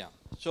 Yeah.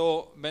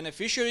 So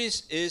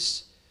beneficiaries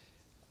is,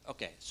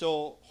 okay,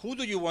 so who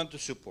do you want to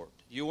support?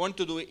 You want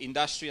to do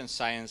industry and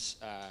science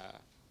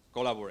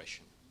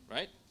collaboration,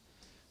 right?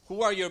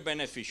 Who are your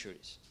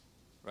beneficiaries,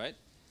 right?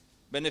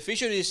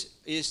 Beneficiaries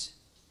is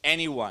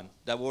anyone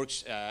that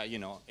works,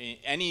 in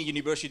any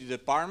university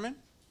department,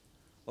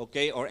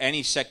 okay, or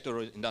any sector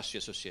or industry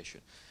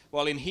association.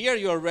 Well, in here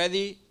you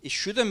already, it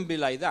shouldn't be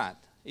like that.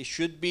 It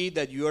should be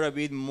that you are a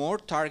bit more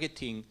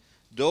targeting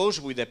those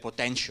with the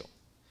potential.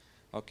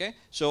 Okay,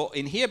 so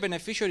in here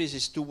beneficiaries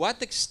is to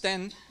what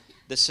extent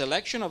the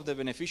selection of the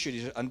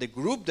beneficiaries and the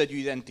group that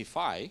you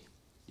identify,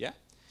 yeah,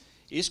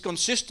 is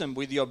consistent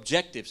with the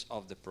objectives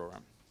of the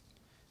program.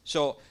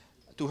 So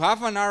to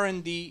have an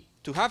R&D,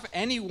 to have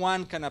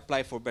anyone can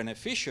apply for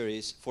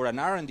beneficiaries for an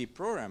R&D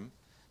program,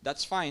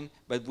 that's fine,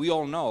 but we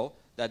all know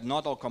that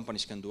not all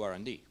companies can do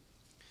R&D.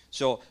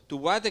 So to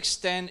what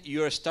extent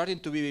you are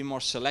starting to be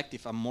more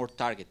selective and more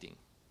targeting,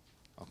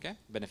 okay,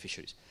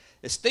 beneficiaries.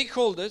 The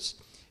stakeholders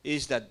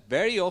is that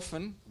very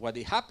often what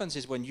it happens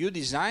is when you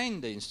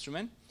design the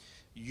instrument,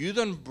 you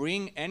don't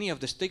bring any of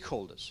the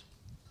stakeholders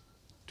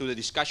to the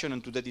discussion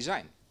and to the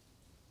design.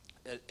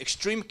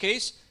 Extreme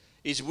case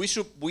is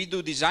we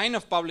do design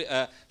of public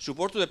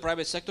support to the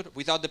private sector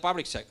without the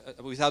private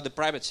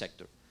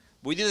sector.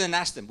 We didn't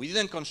ask them, we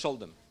didn't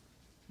consult them.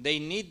 They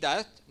need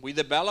that, we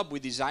develop, we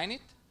design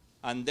it,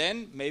 and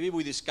then maybe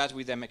we discuss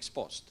with them ex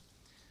post.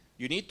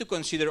 You need to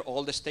consider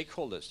all the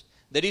stakeholders.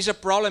 There is a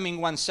problem in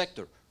one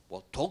sector.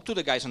 Well, talk to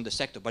the guys in the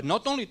sector, but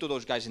not only to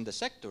those guys in the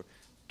sector,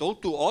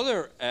 talk to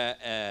other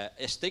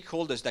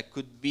stakeholders that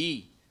could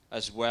be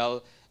as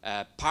well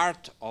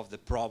part of the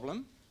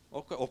problem,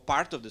 okay, or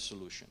part of the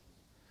solution,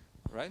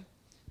 right?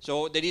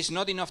 So there is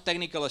not enough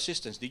technical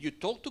assistance. Did you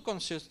talk to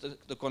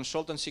the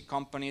consultancy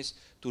companies,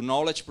 to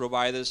knowledge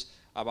providers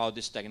about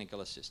this technical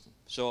assistance?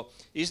 So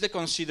is the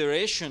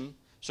consideration,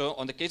 so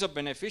on the case of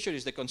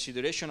beneficiaries, the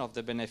consideration of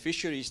the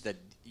beneficiaries that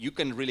you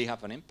can really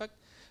have an impact.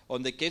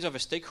 On the case of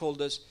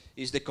stakeholders,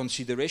 is the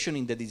consideration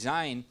in the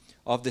design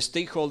of the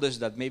stakeholders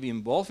that may be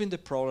involved in the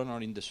problem or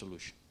in the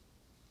solution.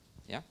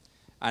 Yeah?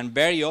 And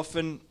very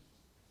often,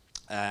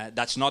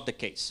 that's not the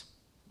case.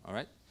 All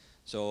right?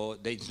 So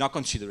it's not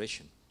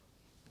consideration.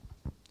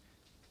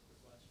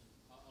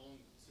 Along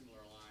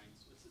similar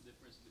lines, what's the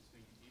difference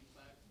between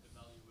impact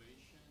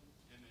evaluation,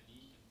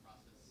 M&E, and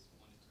process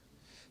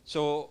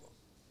monitoring?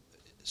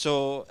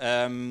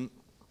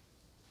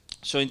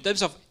 So in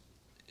terms of,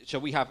 so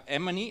we have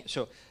M&E.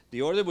 So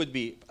the order would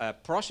be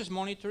process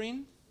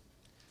monitoring.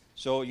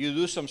 So you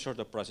do some sort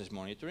of process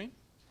monitoring.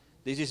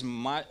 This is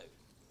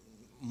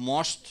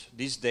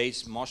these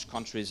days, most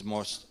countries,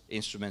 most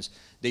instruments,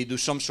 they do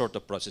some sort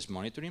of process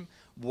monitoring.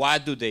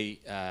 What do they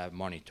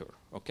monitor?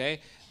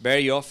 Okay,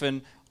 very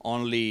often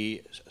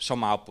only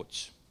some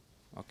outputs.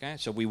 Okay,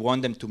 so we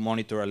want them to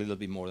monitor a little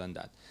bit more than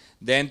that.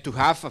 Then to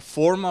have a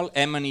formal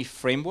M&E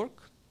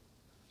framework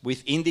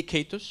with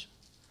indicators,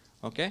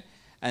 okay?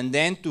 And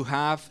then to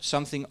have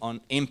something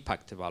on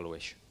impact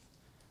evaluation,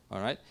 all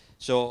right?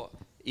 So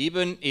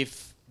even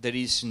if there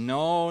is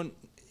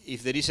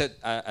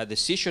a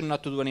decision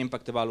not to do an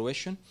impact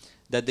evaluation,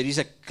 that there is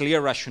a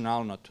clear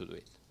rationale not to do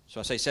it. So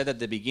as I said at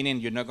the beginning,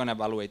 you're not going to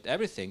evaluate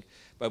everything,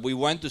 but we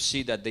want to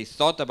see that they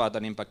thought about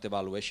an impact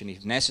evaluation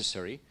if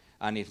necessary,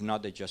 and if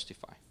not, they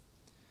justify.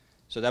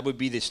 So that would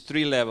be these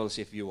 3 levels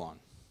if you want,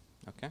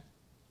 okay?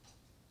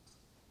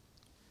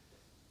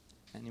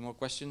 Any more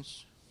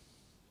questions?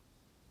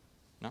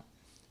 No?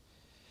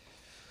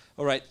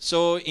 All right,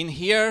 so in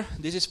here,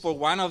 this is for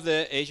one of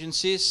the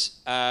agencies,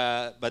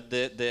 but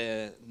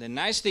the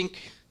nice thing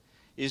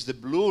is the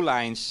blue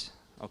lines,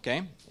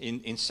 okay,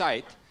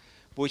 inside,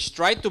 which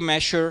try to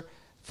measure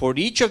for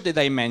each of the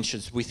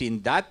dimensions within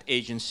that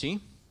agency,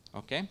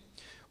 okay,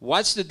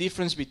 what's the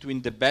difference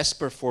between the best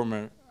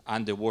performer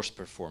and the worst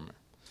performer.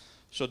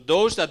 So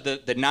those that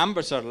the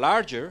numbers are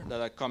larger,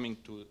 that are coming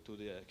to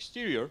the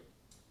exterior,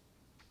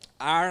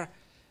 are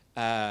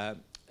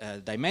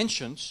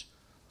dimensions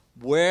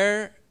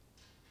where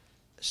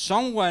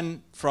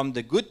someone from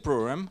the good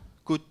program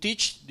could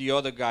teach the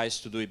other guys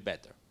to do it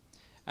better.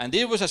 And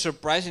it was a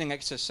surprising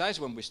exercise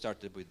when we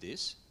started with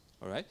this,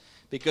 all right?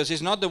 Because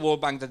it's not the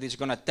World Bank that is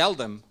going to tell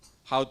them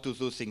how to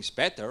do things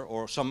better,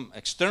 or some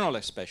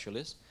external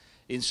specialist.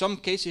 In some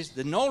cases,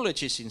 the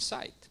knowledge is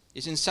inside.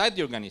 It's inside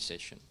the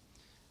organization.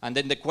 And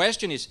then the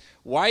question is,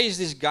 why is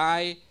this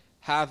guy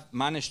have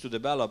managed to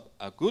develop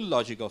a good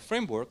logical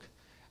framework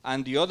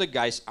and the other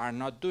guys are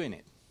not doing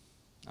it?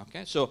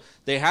 Okay, so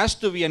there has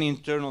to be an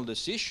internal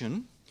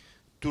decision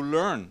to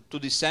learn, to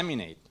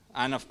disseminate.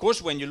 And of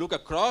course, when you look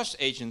across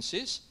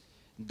agencies,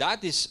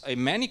 that is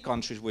in many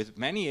countries with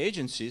many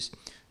agencies,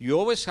 you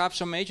always have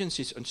some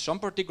agencies and some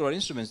particular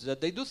instruments that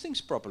they do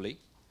things properly,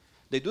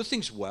 they do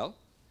things well,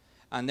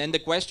 and then the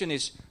question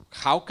is,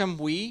 how can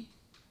we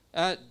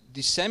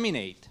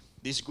disseminate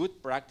these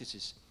good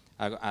practices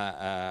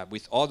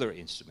with other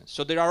instruments?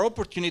 So there are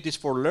opportunities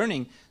for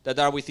learning that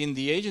are within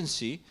the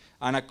agency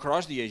and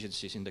across the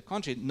agencies in the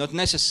country. Not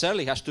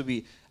necessarily has to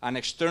be an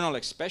external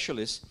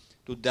specialist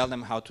to tell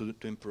them how to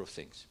improve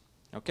things.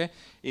 Okay?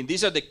 And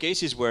these are the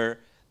cases where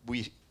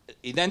we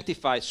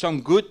identify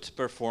some good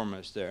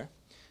performers there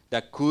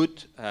that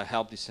could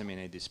help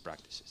disseminate these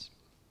practices.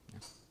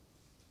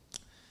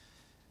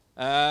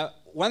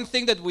 One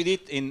thing that we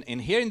did in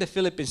here in the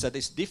Philippines that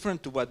is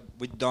different to what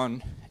we've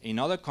done in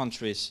other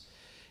countries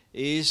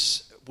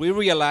is we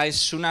realized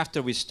soon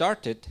after we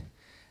started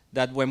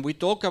that when we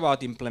talk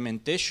about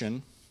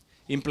implementation,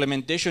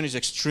 implementation is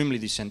extremely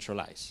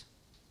decentralized,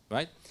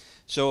 right?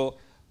 So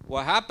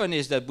what happened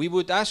is that we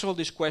would ask all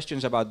these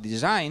questions about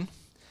design,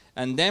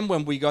 and then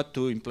when we got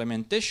to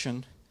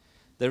implementation,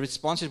 the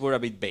responses were a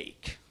bit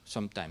vague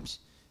sometimes.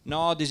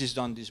 No, this is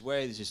done this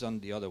way, this is done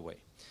the other way.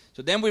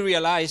 So then we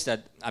realized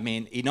that, I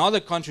mean, in other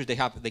countries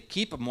they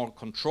keep more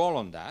control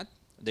on that.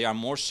 They are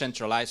more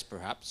centralized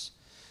perhaps.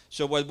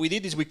 So what we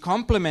did is we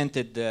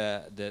complemented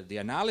the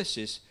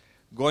analysis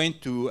going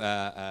to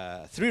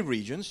 3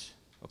 regions.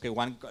 Okay,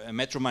 one,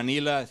 Metro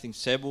Manila, I think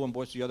Cebu, and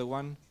what's the other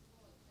one?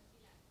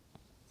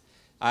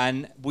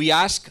 And we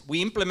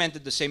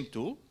implemented the same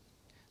tool,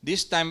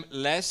 this time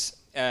less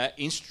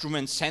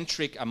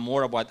instrument-centric and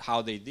more about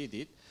how they did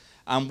it,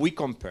 and we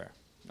compare,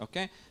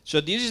 okay?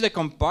 So this is the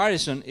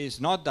comparison, is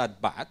not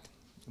that bad.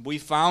 We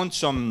found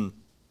some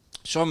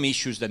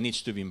issues that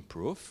needs to be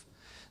improved.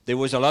 There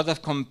was a lot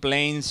of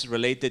complaints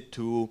related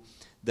to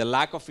the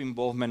lack of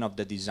involvement of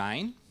the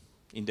design,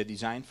 in the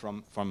design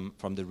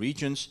from the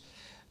regions,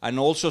 and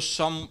also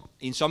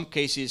in some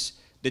cases,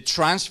 the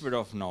transfer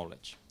of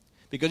knowledge.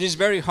 Because it's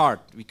very hard,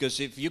 because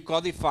if you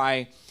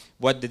codify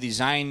what the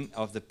design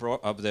of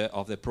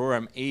the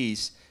program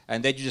is,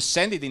 and then you just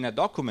send it in a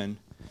document,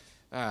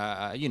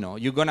 you know,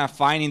 you're gonna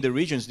find in the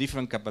regions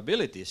different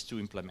capabilities to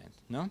implement,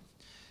 no?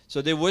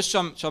 So there was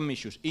some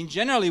issues. In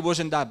general, it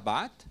wasn't that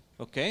bad,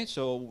 okay?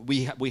 So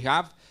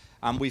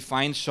we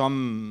find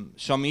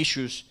some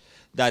issues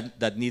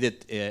that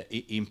needed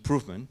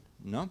improvement,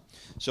 no?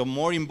 So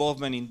more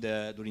involvement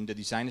during the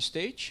design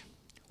stage,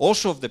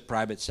 also of the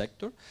private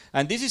sector.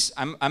 And this is,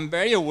 I'm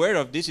very aware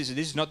of this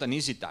is not an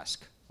easy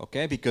task,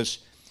 okay? Because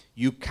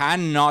you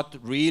cannot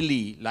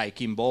really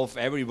involve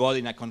everybody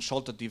in a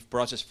consultative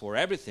process for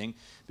everything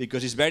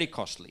because it's very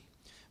costly.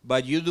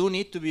 But you do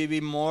need to be a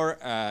bit more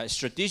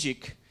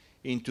strategic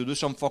to do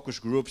some focus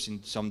groups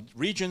in some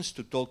regions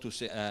to talk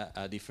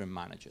to different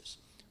managers,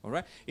 all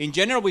right? In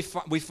general,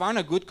 we found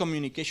a good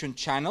communication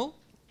channel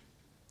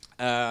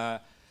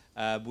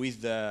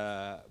with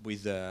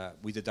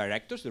the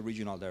directors, the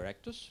regional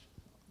directors,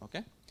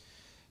 okay?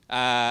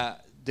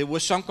 There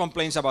was some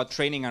complaints about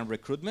training and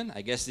recruitment.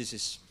 I guess this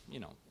is, you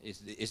know,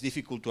 it's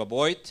difficult to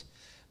avoid,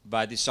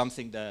 but it's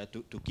something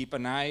to keep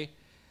an eye.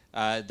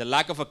 The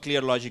lack of a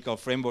clear logical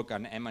framework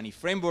and M&E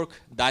framework,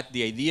 that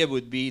the idea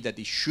would be that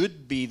it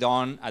should be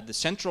done at the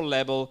central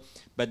level,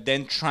 but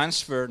then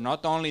transfer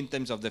not only in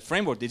terms of the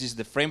framework, this is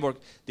the framework,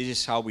 this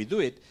is how we do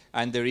it,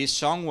 and there is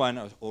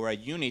someone or a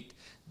unit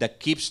that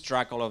keeps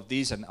track of all of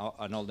these and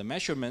all the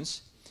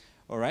measurements,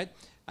 all right?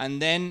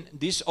 and then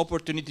these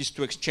opportunities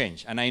to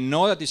exchange. And I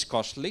know that it's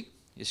costly,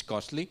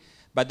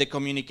 but the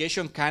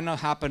communication cannot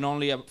happen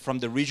only from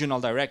the regional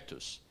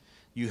directors.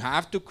 You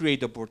have to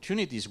create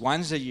opportunities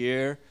once a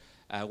year,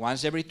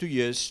 once every 2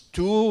 years,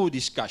 to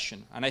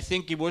discussion. And I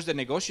think it was the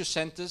negotiation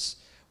centers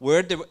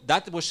where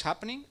that was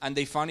happening, and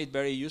they found it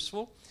very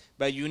useful.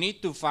 But you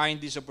need to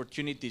find these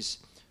opportunities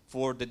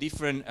for the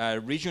different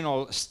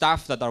regional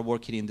staff that are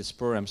working in these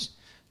programs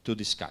to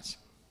discuss.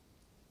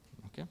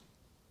 Okay.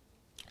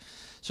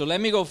 So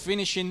let me go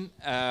finishing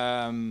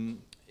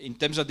in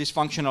terms of this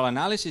functional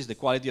analysis, the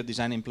quality of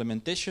design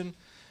implementation.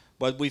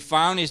 What we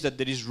found is that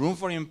there is room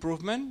for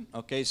improvement.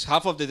 Okay, it's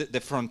half of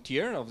the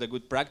frontier of the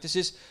good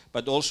practices,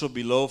 but also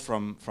below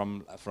from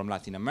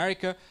Latin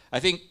America. I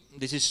think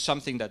this is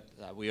something that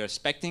we are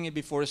expecting it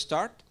before the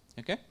start.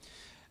 Okay,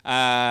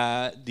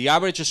 the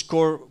average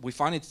score we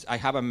found it. I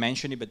haven't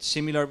mentioned it, but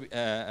similar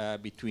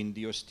between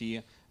DOST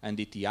and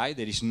DTI.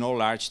 There is no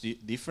large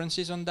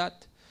differences on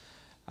that.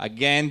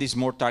 Again, this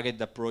more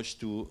targeted approach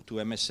to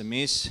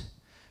MSMEs.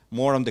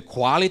 More on the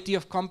quality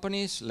of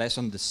companies, less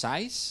on the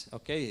size.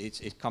 Okay,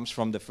 it comes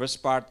from the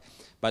first part,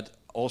 but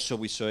also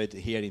we saw it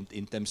here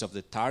in terms of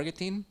the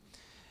targeting.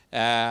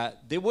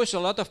 There was a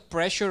lot of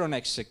pressure on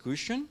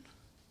execution.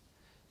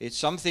 It's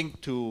something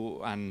to,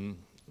 and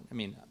I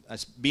mean,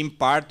 as being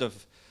part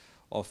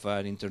of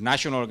an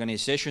international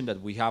organization,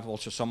 that we have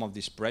also some of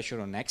this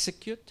pressure on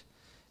execute.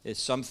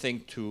 It's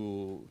something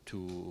to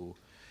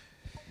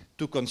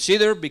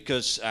consider,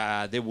 because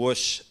it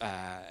was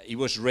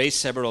raised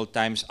several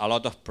times, a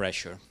lot of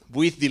pressure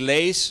with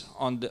delays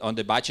on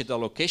the budget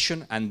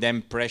allocation and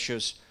then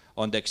pressures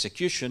on the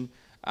execution.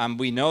 And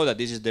we know that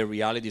this is the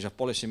realities of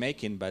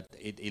policymaking, but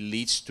it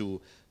leads to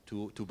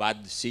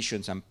bad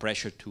decisions and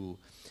pressure to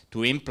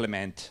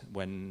implement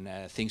when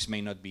things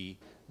may not be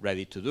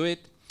ready to do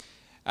it.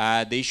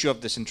 The issue of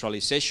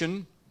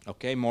decentralization,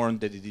 okay, more on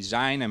the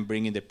design and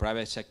bringing the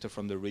private sector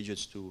from the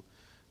regions to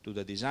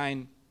the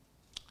design.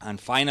 And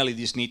finally,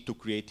 this need to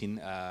creating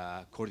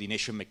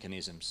coordination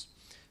mechanisms.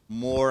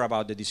 More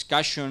about the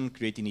discussion,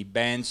 creating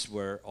events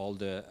where all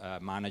the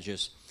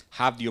managers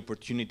have the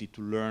opportunity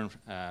to learn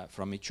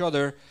from each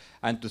other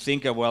and to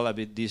think well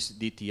about this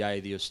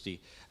DTI, DOST.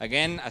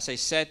 Again, as I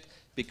said,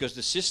 because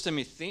the system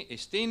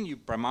is thin, you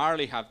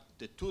primarily have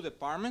the two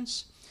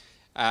departments.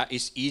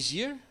 It's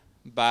easier,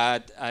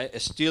 but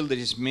still there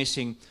is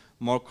missing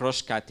more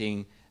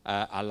cross-cutting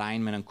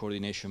alignment and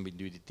coordination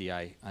between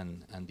DTI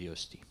and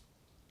DOST.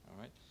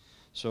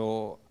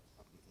 So,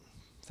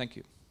 thank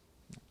you.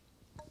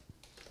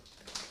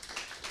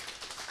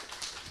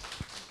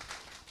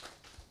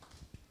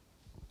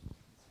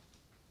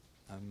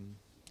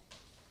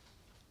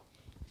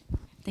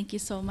 Thank you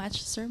so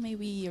much, sir. May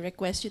we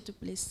request you to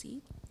please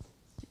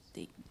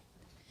sit?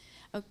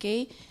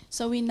 Okay,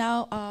 so we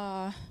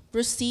now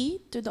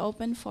proceed to the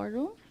open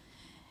forum.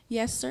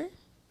 Yes, sir?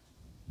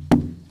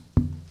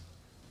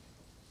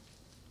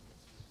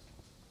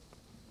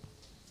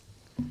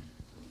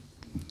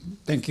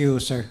 Thank you,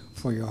 sir,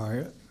 for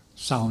your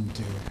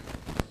sound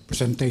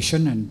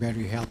presentation and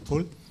very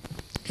helpful.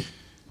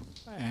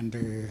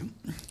 And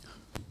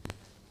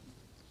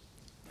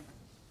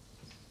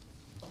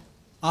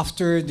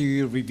after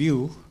the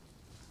review,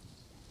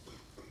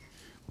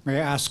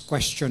 may I ask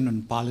question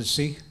on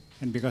policy?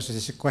 And because it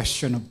is a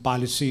question of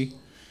policy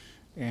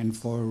and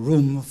for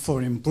room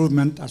for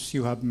improvement, as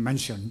you have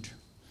mentioned,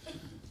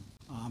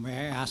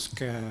 may I ask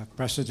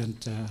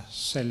President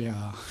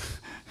Celia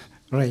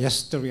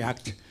Reyes to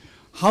react?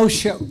 How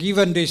shall,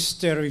 given this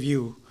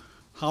review,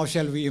 how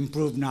shall we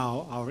improve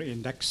now our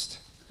index,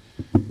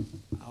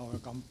 our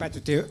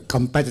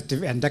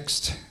competitive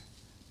index?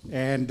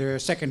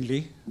 And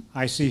secondly,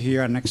 I see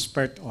here an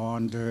expert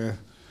on the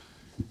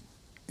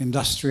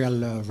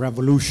industrial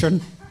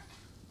revolution.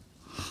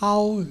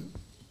 How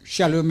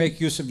shall we make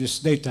use of this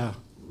data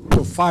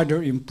to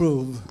further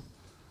improve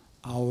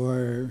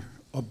our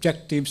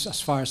objectives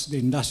as far as the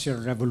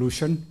industrial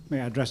revolution?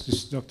 May I address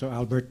this, Dr.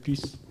 Albert,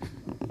 please?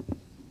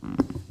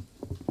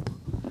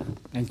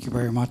 Thank you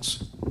very much.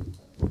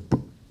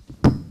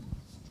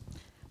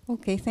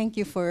 Okay, thank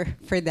you for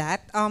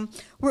that.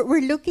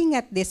 We're looking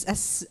at this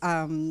as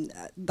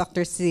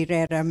Dr.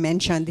 Cirera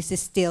mentioned. This is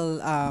still,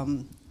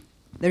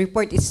 the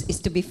report is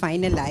to be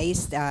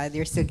finalized.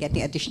 They're still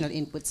getting additional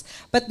inputs.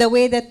 But the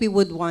way that we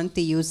would want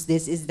to use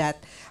this is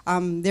that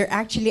they're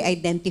actually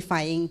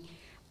identifying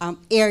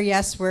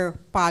areas where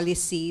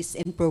policies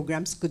and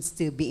programs could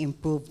still be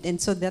improved. And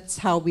so that's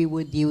how we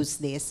would use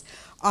this.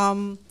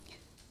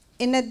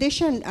 In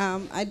addition,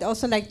 I'd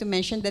also like to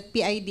mention that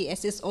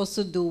PIDS is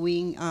also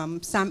doing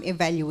some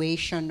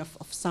evaluation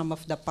of some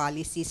of the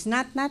policies,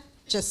 not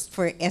just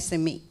for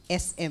MSMEs,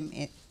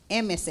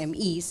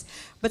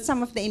 but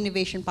some of the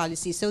innovation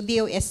policies. So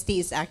DOST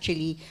is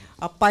actually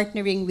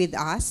partnering with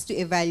us to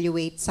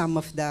evaluate some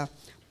of the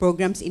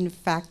programs. In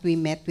fact, we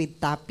met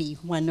with TAPI,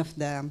 one of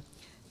the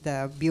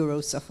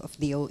bureaus of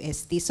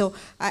DOST. So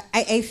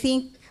I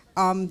think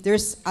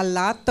there's a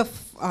lot of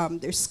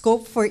there's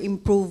scope for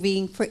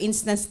improving, for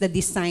instance, the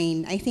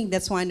design. I think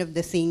that's one of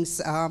the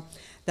things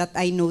that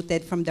I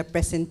noted from the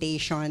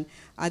presentation,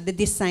 the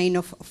design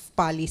of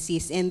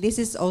policies. And this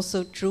is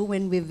also true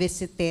when we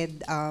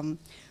visited,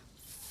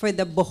 for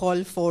the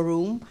Bohol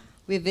Forum,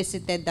 we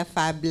visited the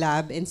Fab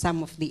Lab and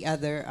some of the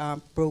other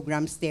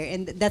programs there.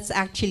 And that's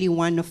actually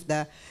one of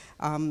the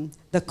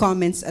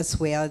comments as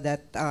well,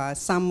 that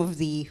some of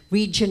the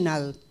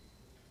regional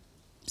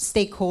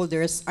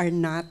stakeholders are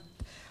not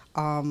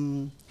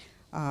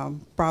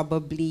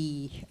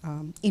probably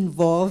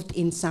involved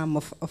in some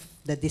of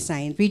the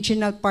design.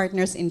 Regional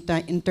partners in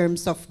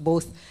terms of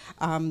both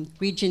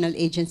regional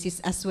agencies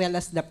as well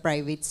as the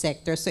private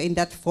sector. So in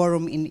that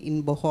forum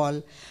in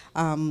Bohol,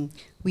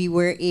 we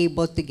were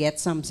able to get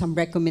some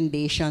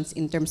recommendations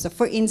in terms of,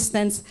 for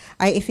instance,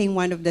 I think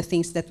one of the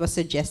things that was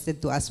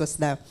suggested to us was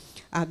the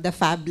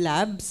Fab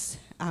Labs.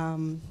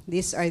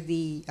 These are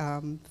the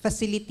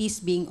facilities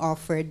being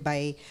offered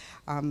by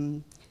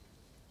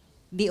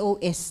the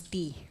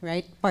OST,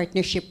 right?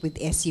 Partnership with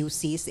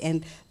SUCs.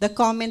 And the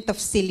comment of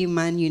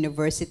Silliman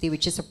University,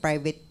 which is a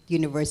private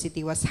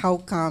university, was how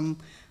come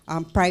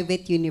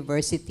private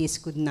universities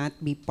could not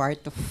be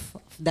part of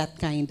that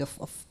kind of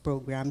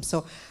program.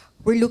 So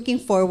we're looking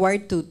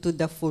forward to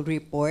the full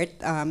report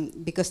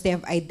because they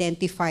have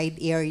identified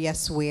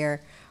areas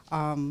where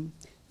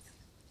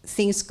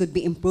things could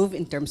be improved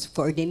in terms of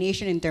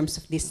coordination, in terms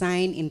of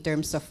design, in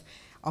terms of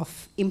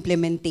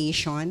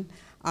implementation.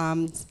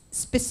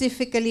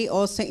 Specifically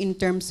also in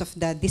terms of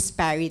the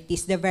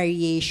disparities, the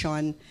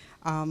variation,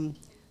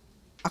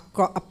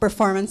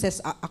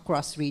 performances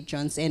across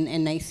regions.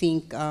 And I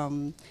think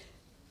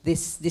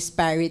this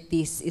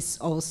disparities is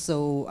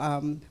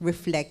also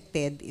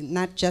reflected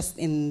not just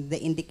in the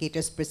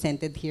indicators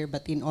presented here,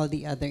 but in all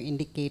the other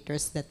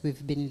indicators that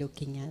we've been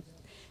looking at.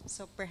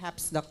 So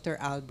perhaps Dr.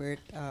 Albert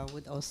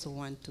would also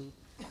want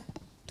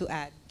to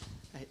add.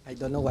 I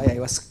don't know why I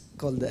was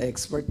called the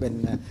expert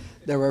when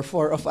there were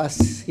 4 of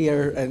us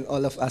here and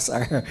all of us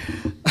are.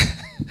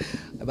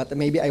 But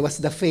maybe I was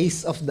the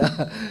face of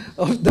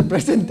the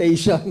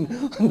presentation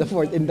on the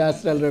 4th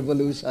Industrial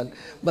Revolution.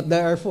 But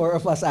there are 4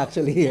 of us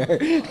actually here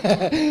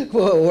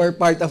who were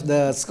part of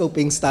the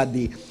scoping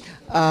study.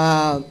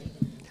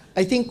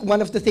 I think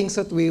one of the things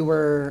that we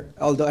were,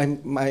 although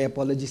my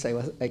apologies,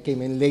 I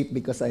came in late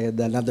because I had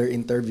another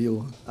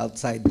interview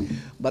outside.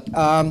 But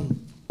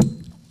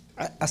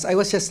as I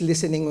was just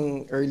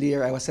listening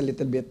earlier, I was a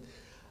little bit,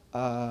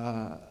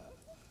 I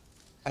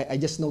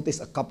just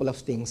noticed a couple of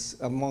things.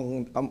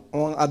 Among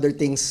other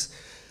things,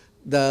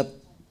 that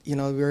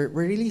we're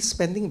really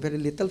spending very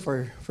little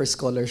for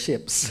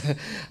scholarships.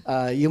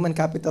 Human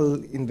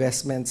capital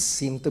investments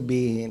seem to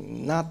be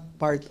not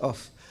part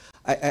of.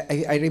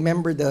 I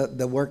remember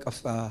the work of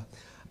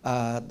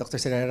Dr.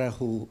 Cirera,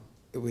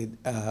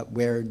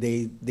 where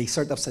they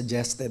sort of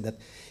suggested that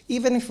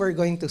even if we're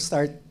going to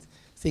start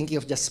thinking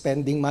of just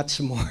spending much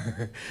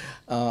more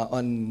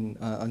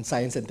on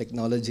science and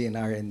technology and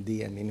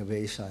R&D and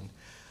innovation,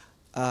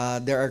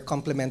 there are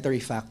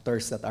complementary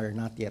factors that are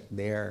not yet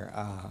there.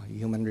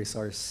 Human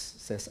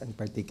resources in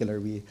particular,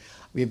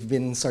 we've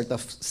been sort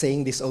of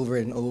saying this over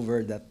and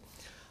over that.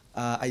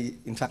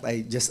 In fact,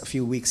 just a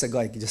few weeks ago,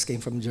 I just came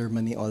from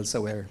Germany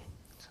also, where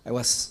I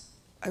was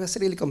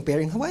really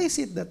comparing. Why is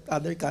it that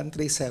other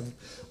countries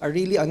are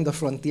really on the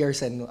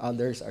frontiers and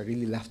others are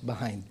really left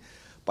behind?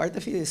 Part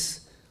of it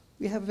is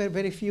we have very,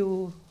 very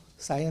few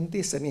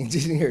scientists and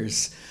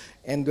engineers,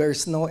 and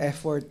there's no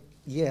effort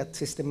yet,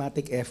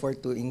 systematic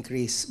effort to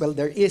increase. Well,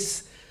 there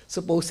is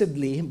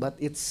supposedly, but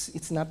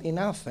it's not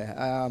enough.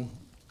 And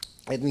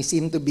we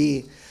seem to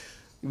be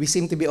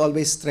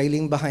always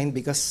trailing behind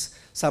because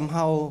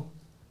somehow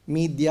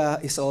media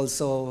is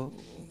also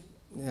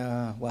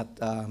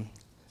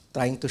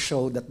trying to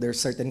show that there are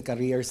certain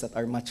careers that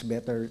are much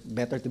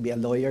better to be a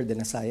lawyer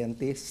than a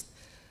scientist.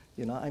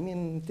 I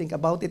mean, think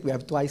about it. We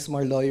have twice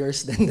more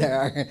lawyers than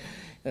there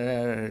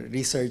are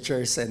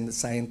researchers and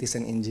scientists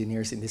and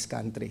engineers in this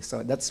country.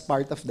 So that's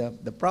part of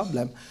the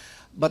problem.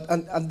 But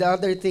on the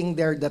other thing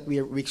there that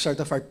we sort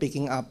of are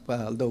picking up,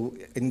 although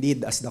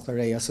indeed, as Dr.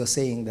 Reyes was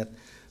saying, that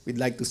we'd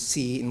like to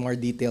see in more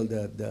detail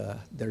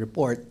the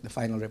report, the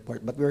final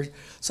report. But we're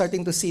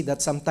starting to see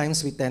that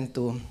sometimes we tend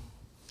to,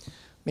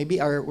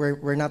 maybe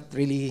we're not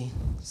really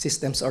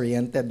systems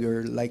oriented.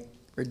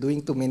 We're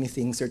doing too many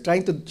things. We're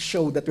trying to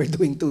show that we're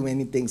doing too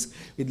many things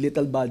with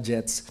little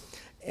budgets,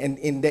 and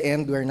in the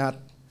end, we're not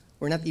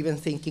even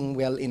thinking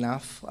well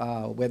enough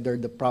whether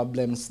the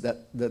problems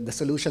that the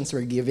solutions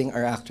we're giving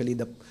are actually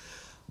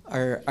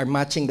are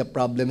matching the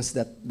problems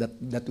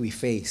that we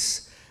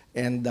face.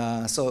 And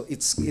so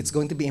it's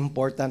going to be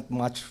important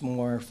much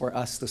more for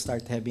us to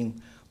start having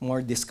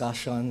more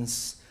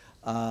discussions.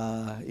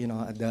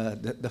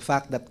 The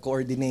fact that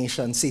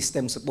coordination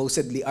systems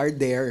supposedly are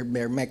there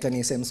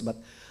mechanisms, but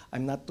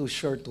I'm not too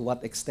sure to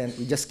what extent.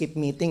 We just keep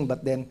meeting,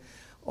 but then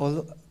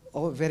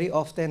very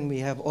often we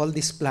have all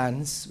these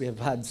plans. We have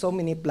had so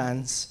many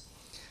plans,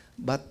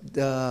 but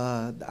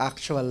the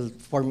actual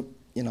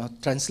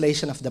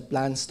translation of the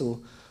plans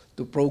to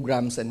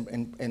programs and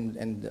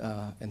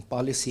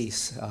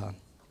policies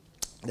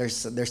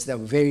there's a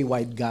very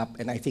wide gap,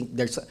 and I think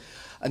there's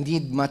a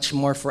need much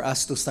more for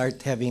us to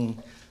start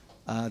having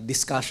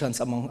discussions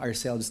among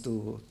ourselves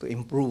to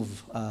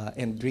improve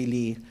and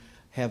really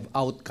have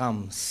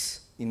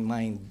outcomes in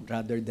mind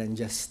rather than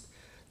just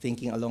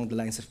thinking along the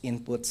lines of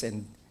inputs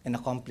and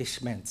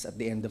accomplishments at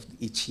the end of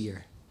each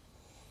year.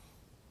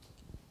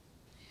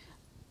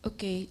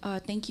 Okay,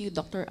 thank you,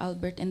 Dr.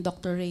 Albert and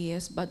Dr.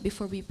 Reyes. But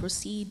before we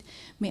proceed,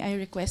 may I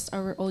request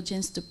our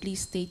audience to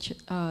please state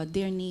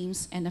their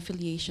names and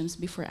affiliations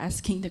before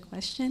asking the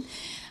question.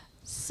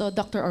 So,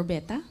 Dr.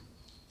 Orbeta?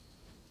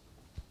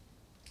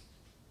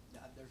 The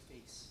other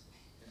face.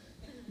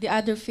 The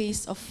other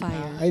face of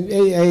fire.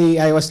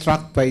 I was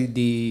struck by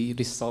the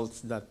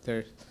results that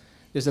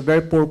there's a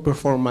very poor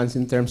performance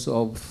in terms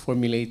of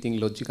formulating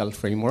logical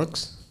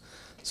frameworks.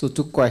 So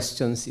 2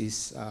 questions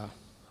is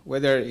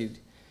whether it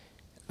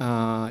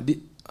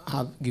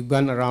have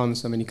gone around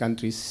so many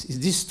countries. Is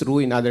this true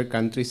in other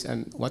countries,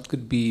 and what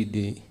could be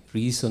the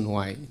reason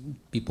why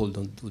people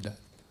don't do that?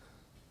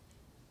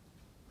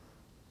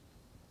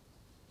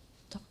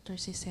 Dr.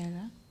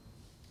 Cirera?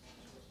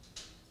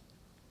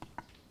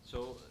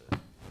 So,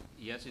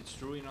 yes, it's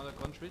true in other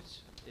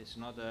countries. It's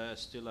not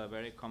still a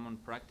very common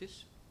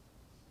practice.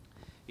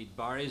 It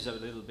varies a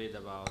little bit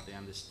about the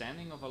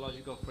understanding of a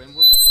logical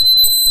framework.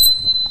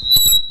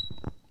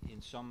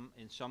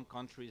 In some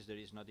countries, there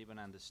is not even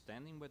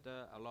understanding what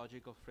a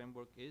logical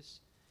framework is.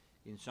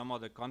 In some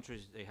other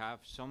countries, they have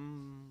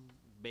some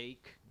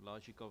vague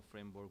logical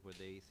framework where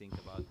they think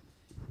about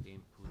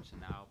inputs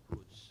and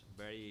outputs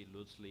very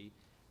loosely,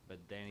 but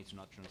then it's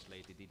not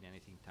translated in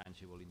anything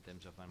tangible in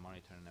terms of a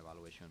monitoring and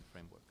evaluation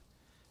framework.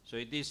 So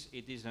it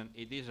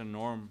is a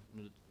norm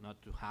not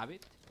to have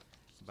it,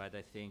 but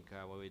I think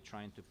what we're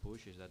trying to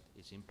push is that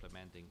it's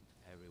implementing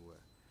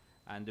everywhere.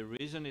 And the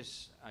reason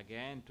is,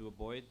 again, to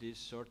avoid this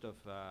sort of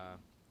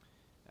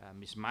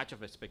mismatch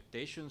of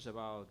expectations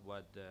about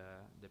what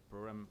the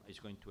program is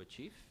going to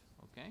achieve,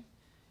 okay?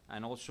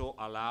 And also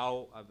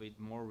allow a bit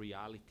more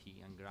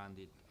reality and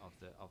grounded of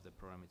the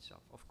program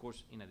itself. Of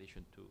course, in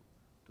addition to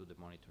the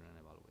monitoring and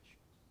evaluation.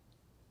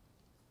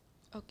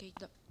 Okay,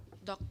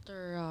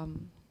 Dr.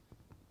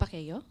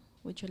 Paqueo,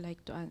 would you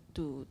like to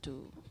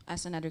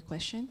ask another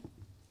question?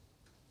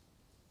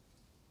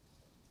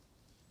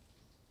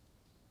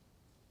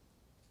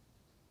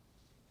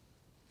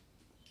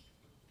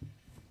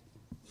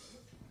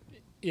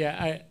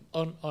 Yeah,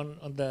 on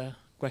the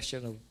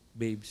question of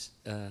babes,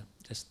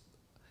 just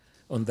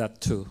on that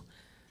too.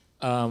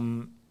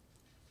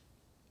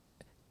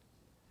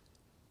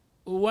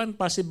 One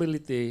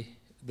possibility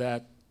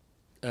that,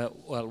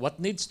 well, what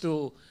needs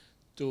to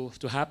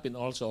happen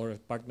also, or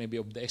part maybe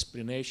of the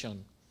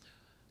explanation,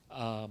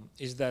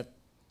 is that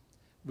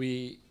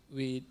we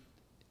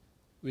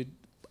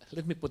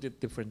let me put it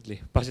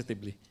differently,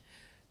 positively.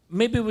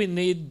 Maybe we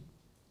need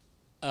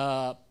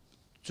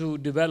to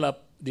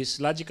develop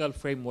this logical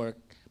framework,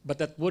 but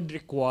that would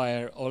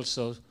require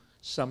also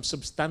some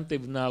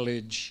substantive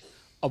knowledge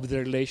of the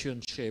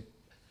relationship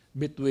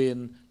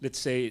between, let's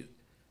say,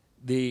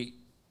 the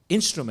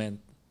instrument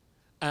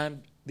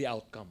and the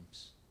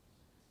outcomes,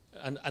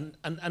 and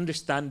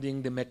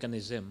understanding the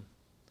mechanism.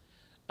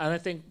 And I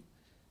think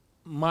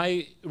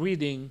my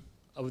reading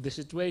of the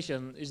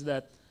situation is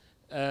that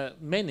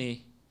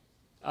many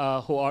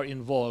who are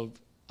involved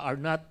are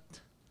not,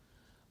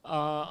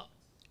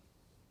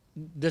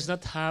 does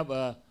not have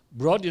a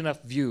broad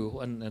enough view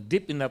and a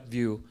deep enough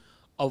view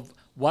of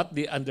what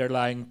the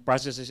underlying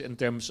process is in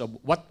terms of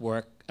what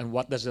works and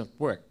what doesn't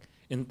work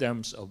in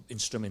terms of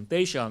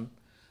instrumentation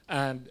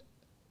and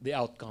the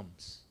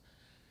outcomes.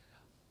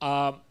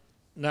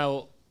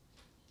 Now,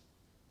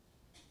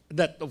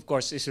 that of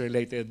course is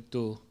related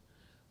to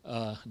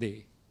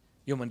the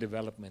human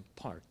development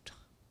part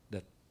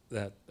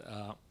that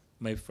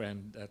my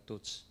friend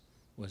Toots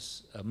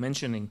was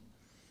mentioning.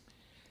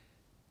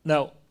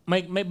 Now,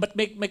 my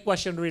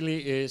question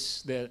really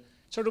is that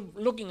sort of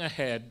looking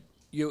ahead,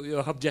 you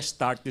have just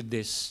started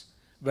this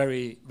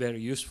very, very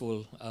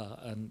useful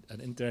and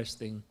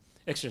interesting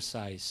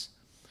exercise.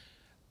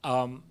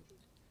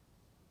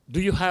 Do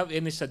you have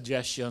any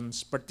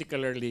suggestions,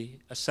 particularly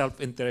a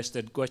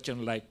self-interested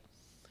question like,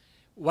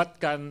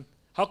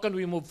 how can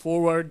we move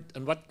forward,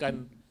 and what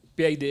can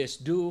PIDS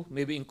do,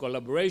 maybe in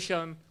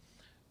collaboration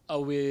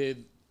with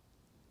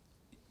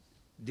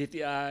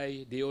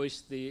DTI, the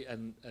OST,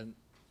 and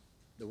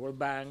the World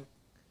Bank,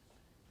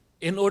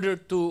 in order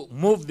to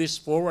move this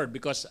forward?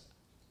 Because,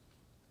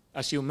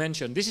 as you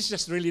mentioned, this is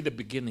just really the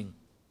beginning.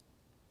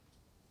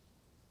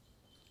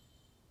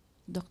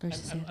 Dr.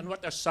 And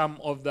what are some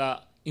of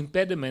the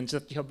impediments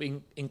that you have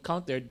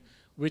encountered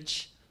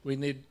which we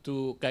need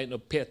to kind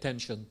of pay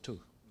attention to?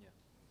 Yeah.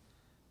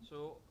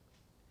 So,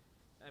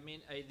 I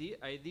mean,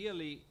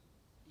 ideally,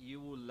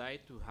 you would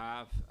like to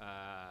have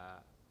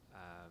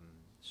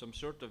some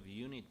sort of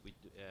unit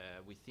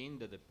within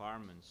the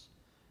departments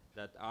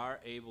that are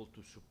able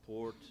to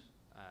support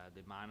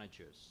the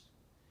managers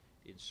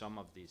in some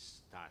of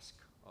these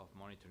tasks of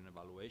monitoring and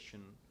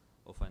evaluation,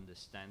 of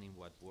understanding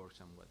what works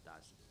and what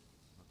doesn't.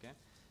 Okay?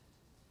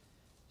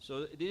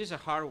 So this is a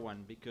hard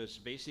one because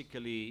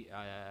basically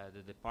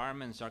the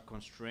departments are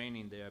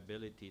constraining their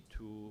ability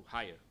to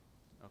hire,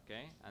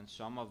 okay? And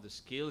some of the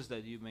skills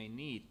that you may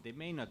need, they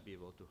may not be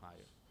able to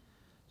hire.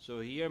 So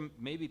here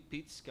maybe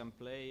PIDS can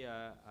play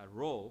a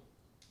role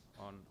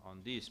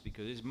on this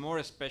because it's more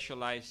a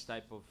specialized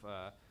type of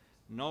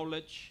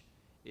knowledge.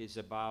 It's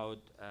about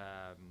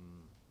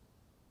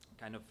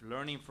kind of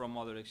learning from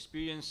other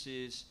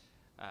experiences,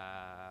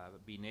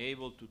 being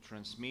able to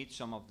transmit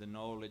some of the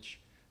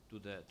knowledge to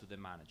the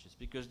managers,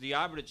 because the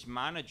average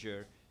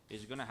manager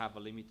is going to have a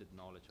limited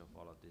knowledge of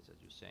all of this, as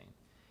you're saying.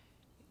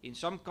 In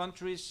some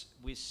countries,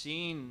 we've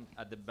seen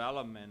a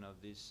development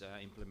of these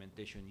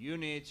implementation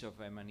units,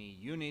 of M&E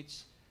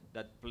units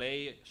that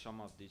play some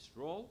of this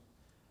role.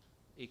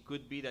 It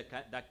could be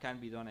that that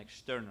can be done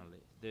externally.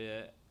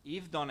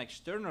 If done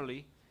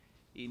externally,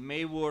 it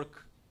may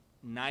work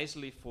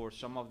nicely for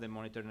some of the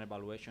monitoring,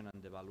 evaluation,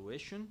 and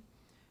evaluation,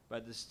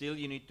 but still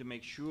you need to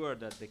make sure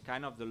that the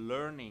kind of the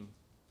learning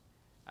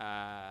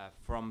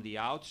from the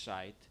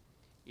outside,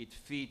 it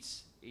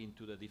fits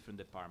into the different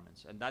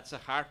departments, and that's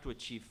hard to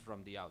achieve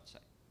from the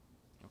outside,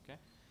 okay?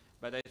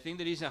 But I think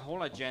there is a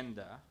whole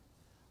agenda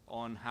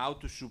on how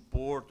to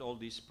support all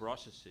these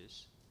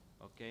processes,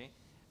 okay,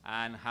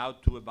 and how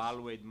to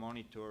evaluate,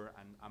 monitor,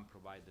 and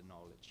provide the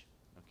knowledge,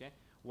 okay?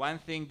 One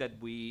thing that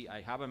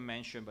I haven't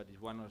mentioned, but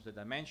it's one of the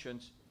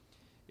dimensions,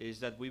 is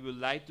that we would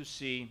like to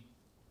see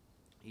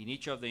in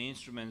each of the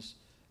instruments,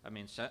 I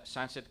mean,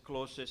 sunset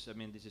clauses, I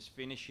mean, this is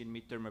finishing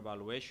midterm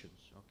evaluations,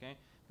 okay?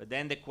 But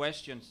then the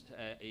question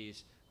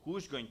is,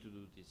 who's going to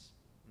do this,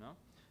 no?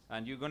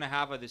 And you're going to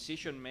have a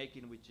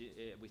decision-making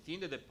within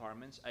the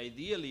departments,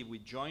 ideally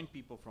with joint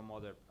people from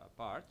other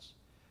parts,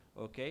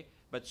 okay?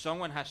 But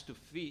someone has to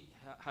feed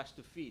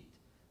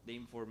the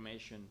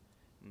information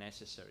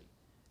necessary.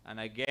 And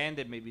again,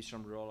 there may be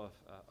some role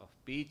of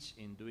PIDS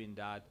in doing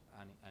that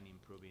and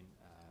improving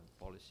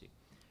policy.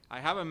 I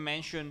haven't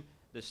mentioned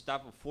the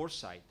staff of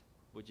foresight,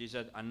 which is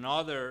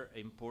another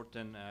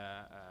important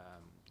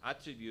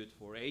attribute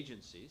for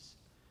agencies,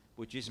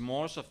 which is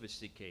more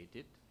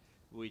sophisticated,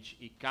 which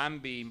it can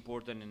be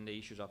important in the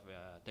issues of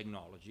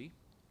technology,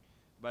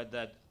 but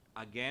that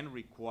again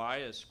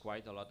requires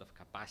quite a lot of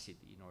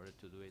capacity in order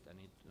to do it and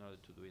in order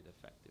to do it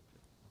effectively,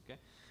 okay?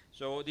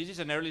 So this is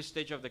an early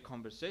stage of the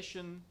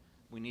conversation.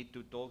 We need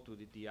to talk to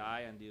the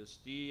DI and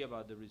DST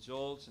about the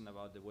results and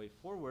about the way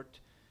forward,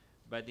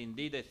 but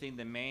indeed I think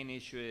the main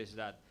issue is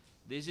that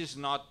this is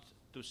not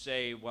to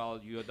say, well,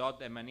 you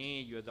adopt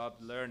M&E, you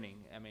adopt learning.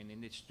 I mean,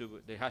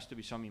 there has to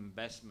be some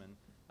investment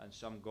and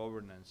some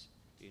governance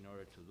in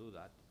order to do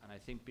that. And I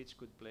think PIDS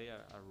could play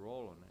a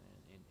role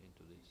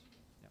into this.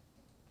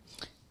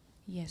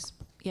 Yeah.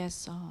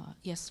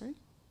 Yes, sir.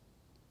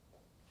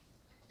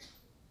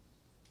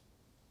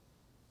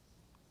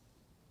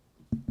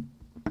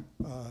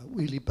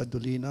 Willie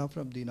Padulina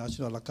from the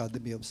National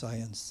Academy of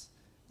Science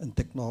and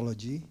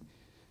Technology.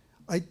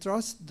 I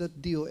trust that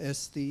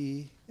DOST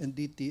and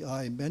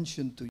DTI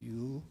mentioned to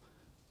you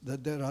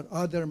that there are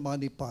other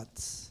money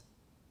pots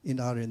in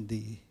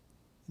R&D,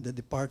 the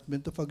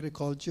Department of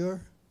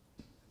Agriculture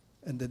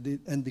and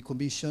the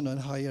Commission on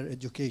Higher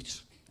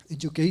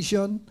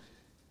Education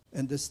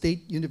and the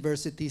state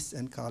universities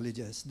and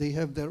colleges. They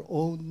have their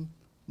own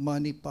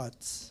money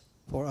pots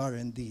for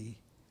R&D.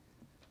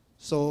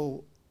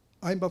 So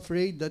I'm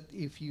afraid that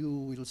if you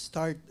will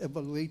start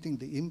evaluating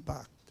the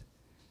impact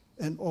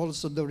and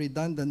also the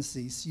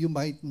redundancies, you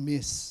might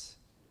miss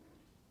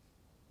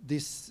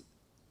these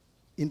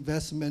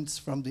investments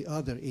from the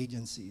other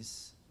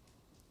agencies.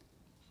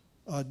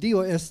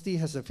 DOST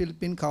has a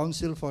Philippine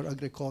Council for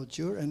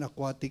Agriculture and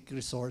Aquatic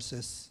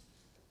Resources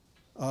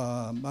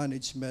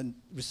Management,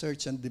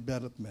 Research and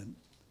Development.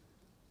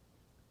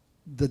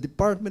 The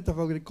Department of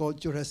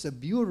Agriculture has a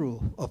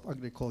Bureau of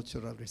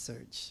Agricultural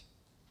Research.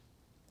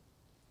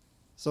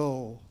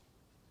 So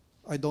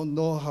I don't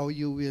know how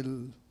you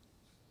will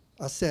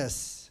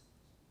assess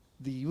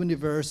the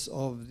universe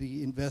of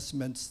the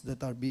investments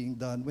that are being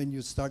done when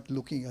you start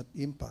looking at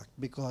impact,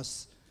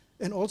 because,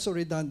 and also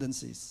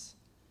redundancies,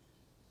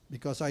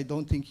 because I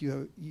don't think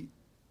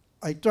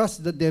I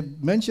trust that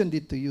they've mentioned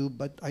it to you,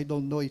 but I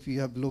don't know if you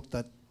have looked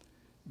at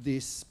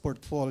these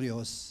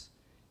portfolios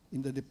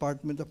in the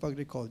Department of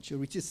Agriculture,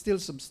 which is still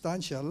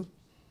substantial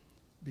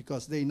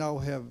because they now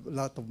have a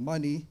lot of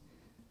money.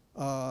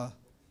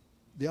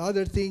 The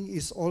other thing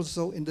is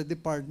also in the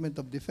Department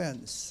of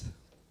Defense.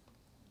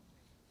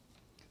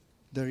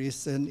 There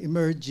is an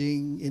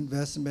emerging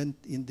investment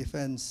in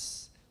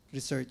defense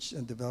research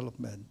and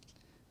development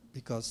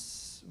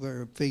because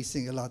we're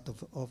facing a lot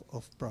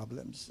of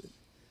problems.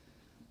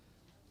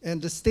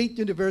 And the state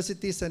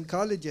universities and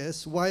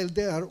colleges, while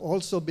they are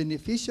also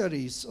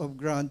beneficiaries of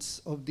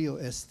grants of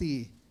DOST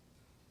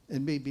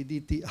and maybe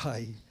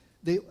DTI,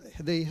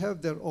 they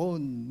have their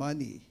own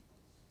money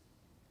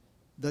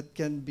that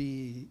can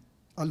be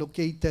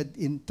allocated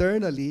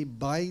internally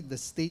by the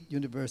state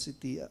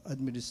university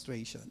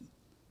administration.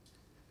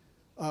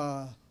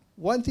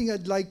 One thing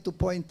I'd like to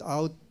point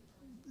out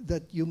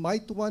that you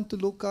might want to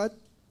look at,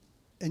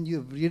 and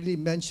you've really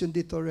mentioned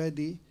it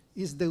already,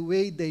 is the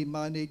way they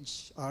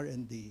manage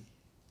R&D.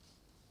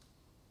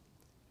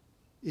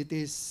 It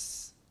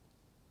is,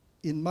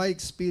 in my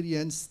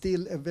experience,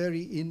 still a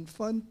very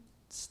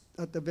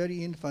at a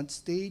very infant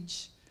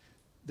stage.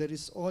 There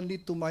is only,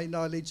 to my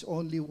knowledge,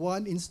 only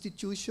one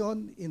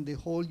institution in the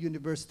whole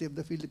University of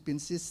the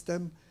Philippines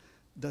system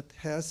that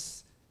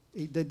has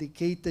a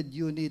dedicated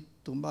unit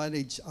to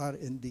manage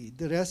R&D.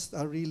 The rest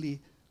are really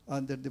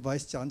under the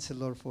Vice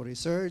Chancellor for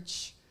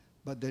Research,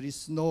 but there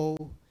is no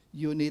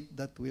unit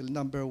that will,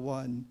 number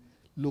one,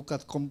 look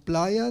at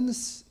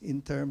compliance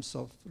in terms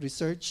of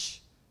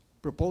research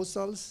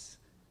proposals,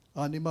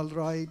 animal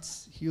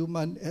rights,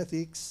 human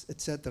ethics,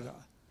 etc.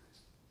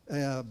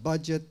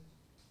 Budget.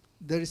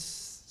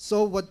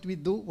 So what we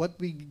do, what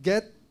we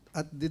get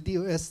at the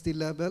DOST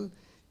level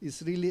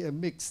is really a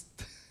mixed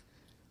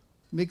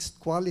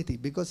quality,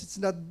 because it's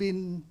not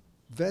been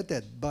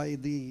vetted by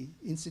the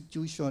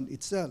institution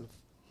itself.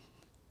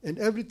 And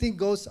everything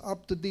goes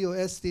up to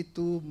DOST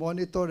to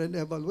monitor and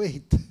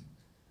evaluate.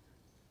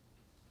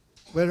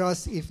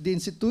 Whereas if the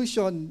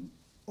institution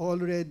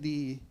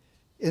already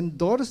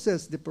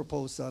endorses the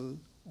proposal,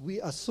 we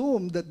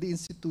assume that the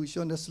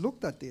institution has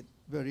looked at it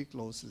very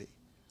closely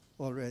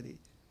already.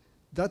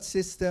 That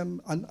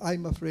system, and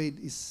I'm afraid,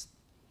 is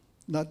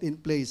not in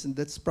place, and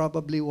that's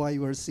probably why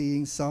we're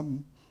seeing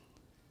some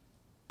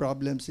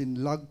problems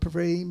in log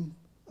frame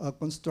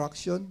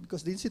construction,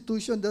 because the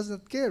institution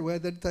doesn't care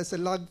whether it has a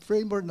log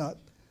frame or not.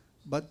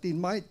 But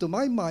to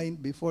my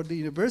mind, before the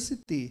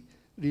university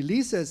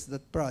releases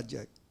that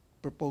project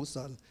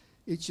proposal,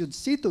 it should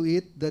see to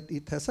it that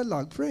it has a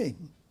log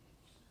frame.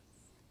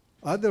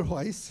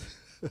 Otherwise,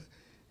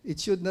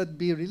 it should not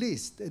be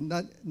released and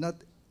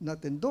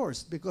not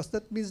endorsed, because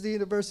that means the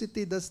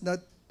university does not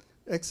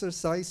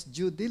exercise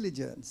due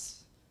diligence.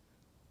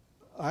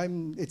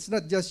 It's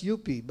not just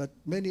UP, but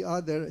many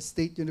other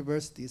state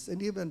universities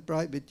and even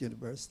private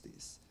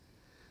universities.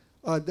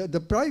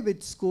 The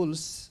private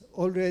schools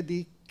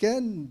already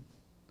can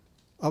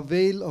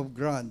avail of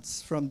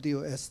grants from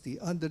DOST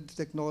under the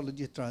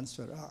Technology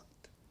Transfer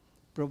Act,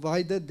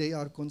 provided they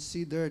are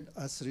considered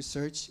as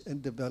research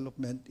and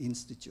development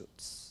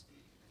institutes.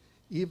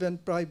 Even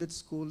private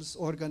schools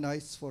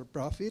organized for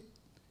profit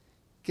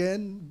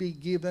can be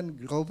given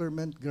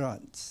government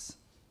grants.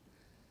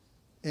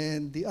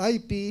 And the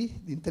IP,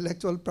 the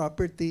intellectual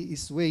property,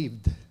 is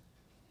waived.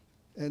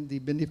 And the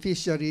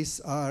beneficiaries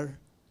are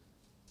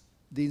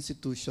the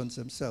institutions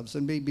themselves.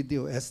 And maybe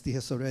DOST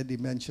has already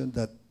mentioned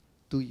that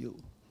to you.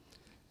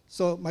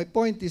 So my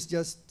point is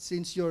just,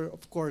 since you're,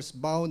 of course,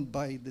 bound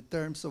by the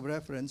terms of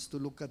reference to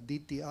look at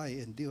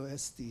DTI and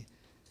DOST,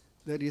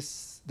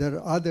 there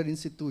are other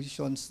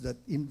institutions that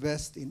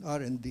invest in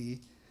R&D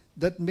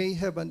that may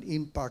have an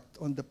impact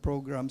on the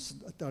programs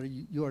that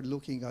you are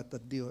looking at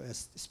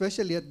DOST,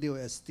 especially at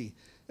DOST,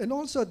 and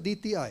also at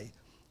DTI,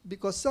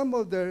 because some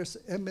of their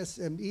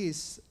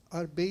MSMEs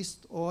are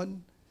based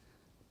on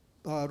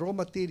raw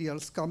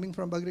materials coming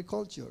from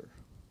agriculture,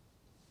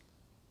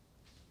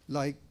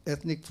 like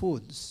ethnic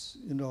foods,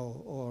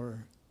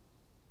 or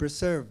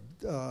preserved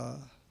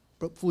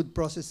food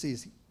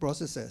processing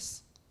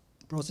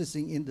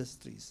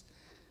industries.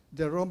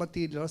 The raw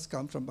materials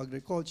come from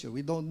agriculture.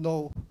 We don't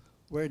know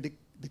where the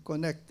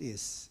connect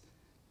is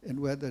and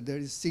whether there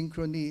is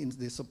synchrony in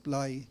the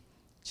supply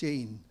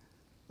chain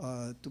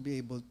to be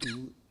able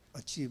to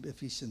achieve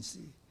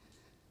efficiency.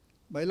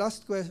 My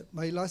last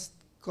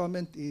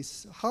comment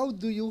is, how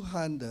do you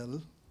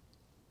handle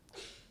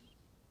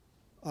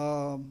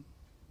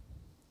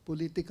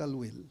political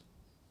will?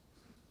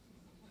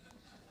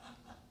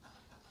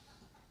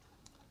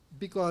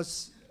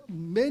 Because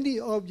many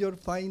of your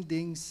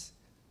findings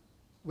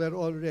were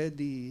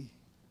already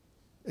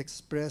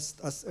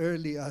expressed as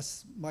early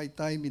as my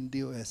time in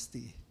DOST.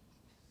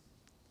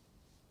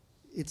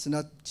 It's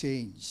not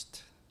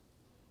changed.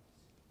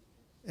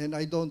 And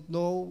I don't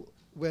know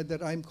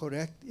whether I'm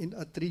correct in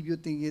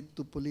attributing it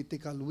to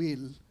political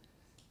will.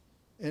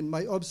 And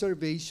my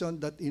observation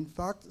that, in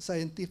fact,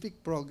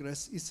 scientific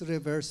progress is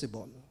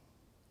reversible.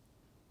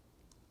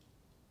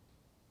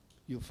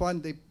 You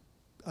fund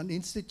an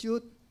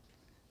institute,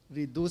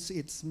 reduce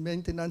its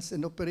maintenance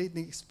and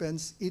operating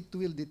expense, it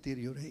will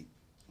deteriorate.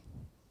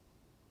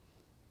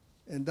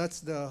 And that's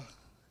the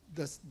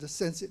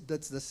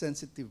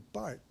sensitive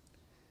part.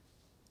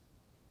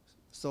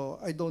 So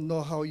I don't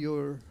know how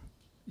your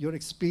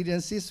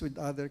experiences with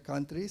other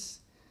countries.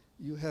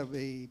 You have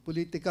a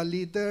political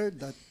leader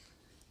that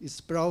is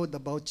proud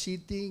about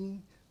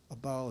cheating,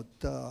 about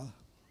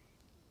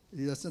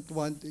he doesn't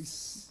want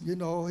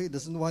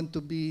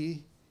to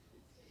be,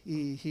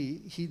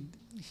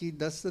 he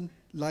doesn't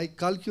like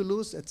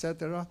calculus,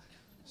 etc.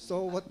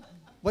 So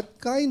what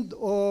kind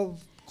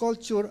of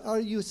culture are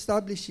you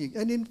establishing?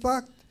 And in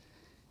fact,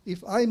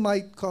 if I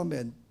might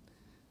comment,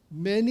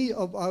 many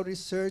of our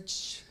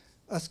research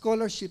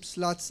scholarship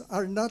slots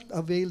are not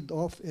availed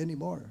of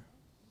anymore.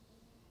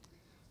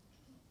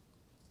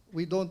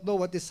 We don't know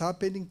what is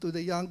happening to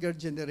the younger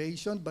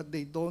generation, but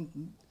they no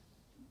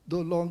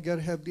longer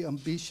have the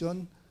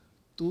ambition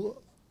to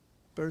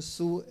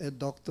pursue a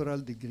doctoral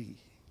degree.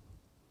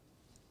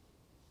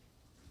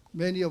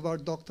 many of our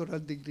doctoral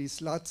degree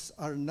slots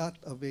are not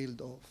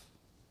availed of.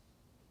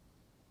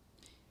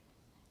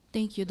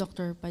 Thank you,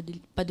 Dr.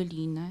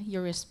 Padolina.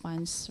 Your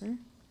response, sir?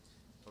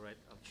 All right,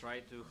 I'll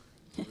try to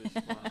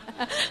respond.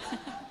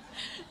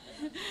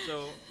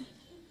 So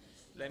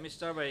let me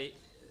start by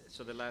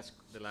the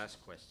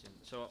last question.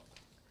 So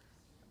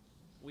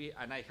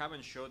and I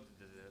haven't showed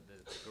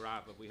the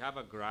graph, but we have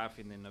a graph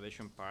in the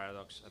innovation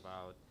paradox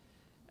about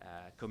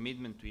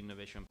commitment to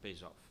innovation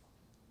pays off,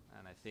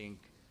 and I think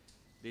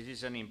this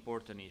is an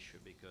important issue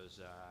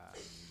because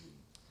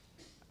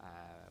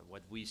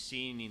what we've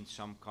seen in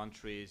some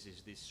countries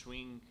is this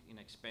swing in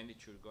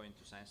expenditure going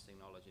to science,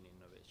 technology, and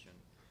innovation,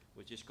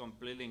 which is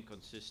completely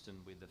inconsistent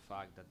with the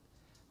fact that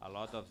a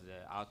lot of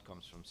the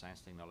outcomes from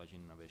science, technology,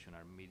 and innovation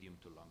are medium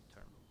to long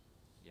term.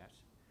 Yes.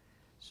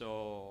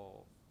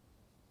 So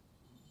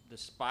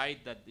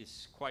despite that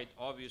is quite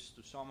obvious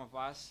to some of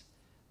us,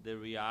 the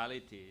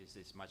reality is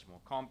it's much more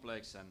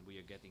complex and we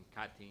are getting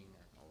cutting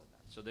and all of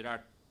that. So there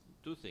are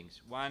two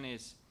things. One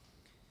is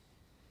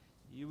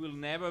you will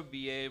never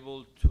be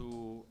able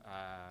to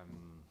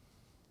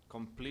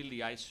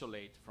completely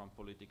isolate from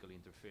political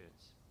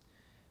interference.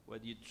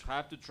 What you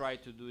have to try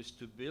to do is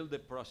to build the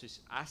process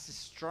as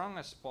strong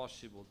as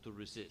possible to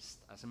resist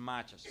as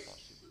much as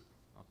possible,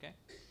 okay?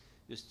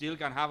 You still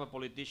can have a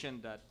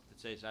politician that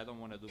says, I don't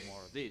want to do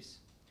more of this,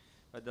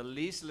 but at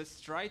least let's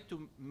try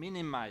to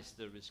minimize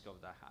the risk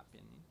of that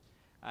happening.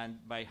 And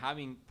by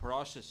having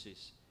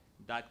processes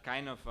that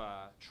kind of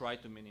try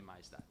to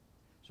minimize that.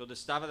 So the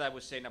stuff that I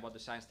was saying about the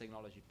science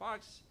technology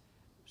parks,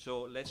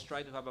 so let's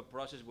try to have a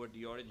process where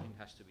the origin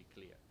has to be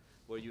clear,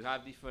 where you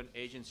have different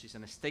agencies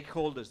and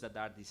stakeholders that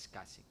are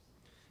discussing.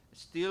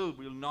 Still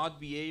will not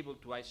be able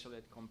to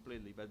isolate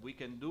completely, but we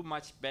can do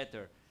much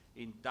better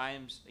in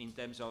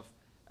terms of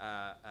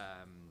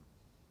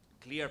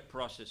clear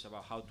process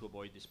about how to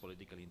avoid this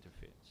political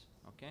interference,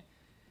 okay?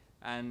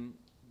 And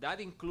that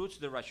includes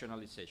the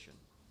rationalization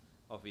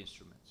of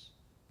instruments,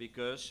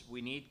 because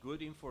we need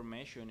good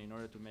information in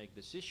order to make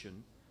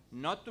decisions,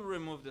 not to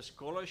remove the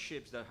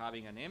scholarships that are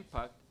having an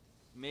impact,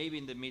 maybe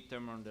in the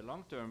midterm or in the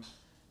long term,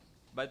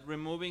 but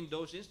removing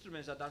those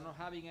instruments that are not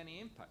having any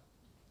impact.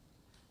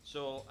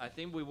 So I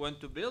think we want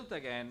to build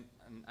again,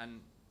 and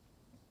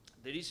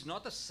there is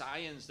not a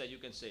science that you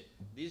can say,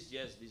 this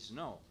yes, this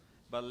no,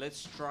 but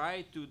let's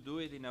try to do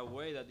it in a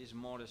way that is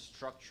more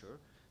structured,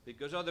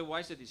 because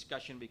otherwise the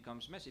discussion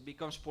becomes messy, it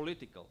becomes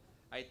political.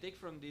 I take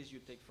from this, you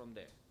take from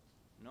there.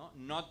 No,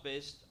 not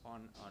based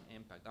on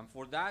impact. And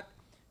for that,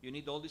 you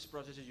need all these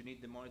processes, you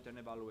need the monitoring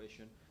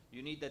evaluation,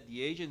 you need that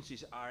the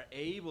agencies are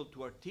able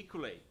to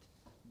articulate,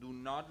 do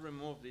not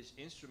remove these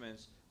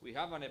instruments. We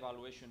have an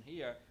evaluation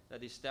here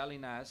that is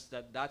telling us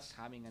that that's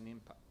having an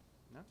impact.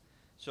 No?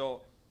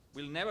 So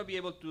we'll never be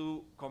able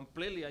to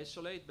completely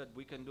isolate, but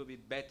we can do a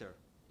bit better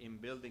in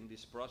building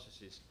these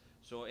processes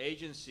so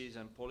agencies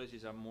and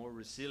policies are more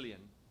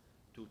resilient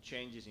to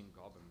changes in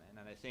government.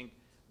 And I think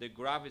the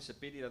graph is a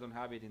pity I don't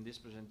have it in this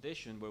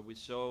presentation, where we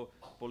saw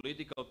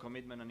political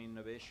commitment on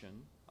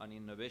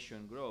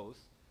innovation growth,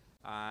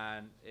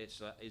 and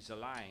it's a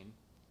line,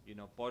 you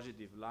know,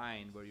 positive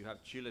line, where you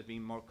have Chile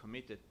being more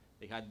committed.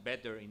 They had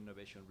better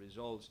innovation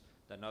results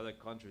than other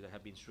countries that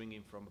have been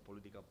swinging from a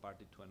political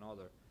party to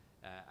another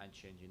and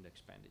changing the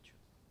expenditure.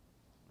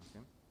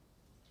 Okay.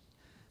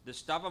 The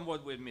stuff on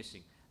what we're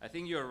missing. I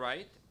think you're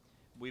right.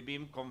 We've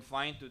been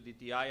confined to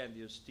DTI and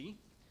DST.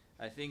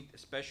 I think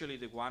especially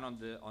the one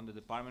on the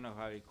Department of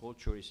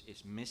Agriculture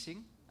is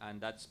missing, and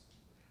that's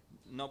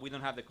we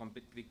don't have the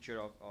complete picture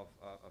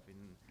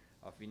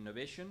of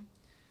innovation.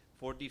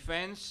 For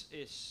defense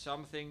is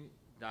something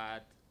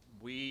that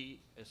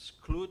we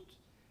exclude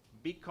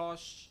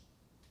because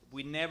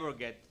we never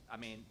get, I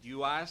mean,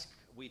 you ask,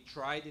 we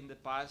tried in the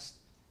past,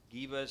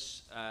 give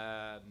us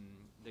the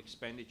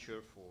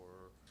expenditure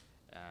for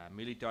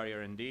military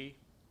R&D,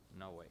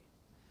 no way.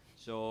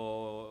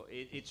 So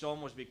it's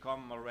almost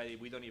become already,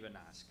 we don't even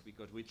ask,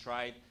 because we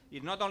tried.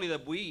 It's not only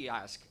that we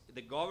ask,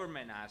 the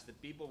government asks, the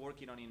people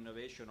working on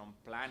innovation, on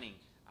planning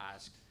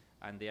ask,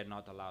 and they are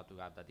not allowed to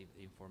have that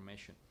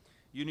information.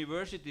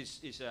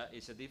 Universities is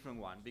a different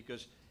one,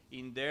 because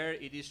in there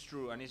it is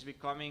true, and it's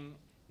becoming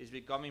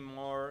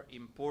more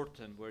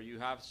important, where you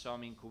have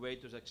some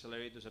incubators,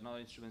 accelerators, and other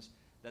instruments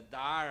that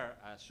are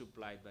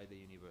supplied by the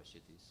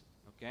universities,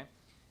 okay?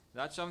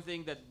 That's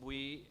something that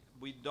we've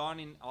done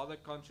in other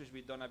countries.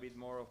 We've done a bit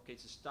more of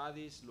case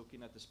studies,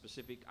 looking at the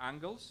specific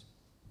angles,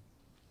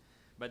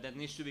 but that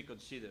needs to be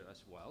considered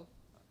as well.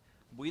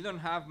 We don't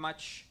have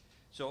much,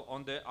 so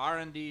on the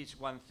R&D is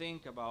one thing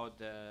about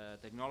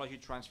technology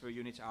transfer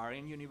units are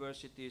in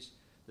universities.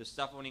 The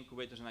stuff on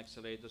incubators and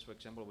accelerators, for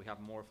example, we have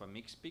more of a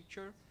mixed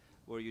picture,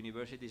 where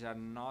universities are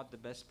not the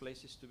best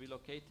places to be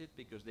located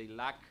because they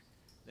lack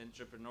the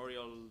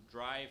entrepreneurial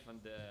drive and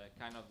the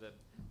kind of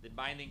the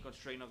binding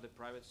constraint of the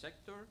private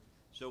sector.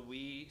 So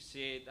we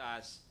see it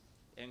as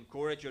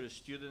encourage your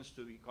students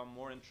to become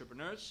more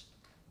entrepreneurs,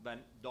 but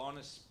don't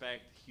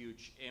expect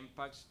huge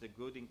impacts. The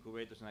good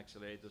incubators and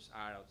accelerators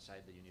are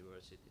outside the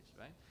universities,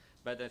 right?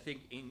 But I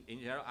think in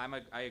general,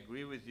 I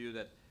agree with you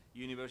that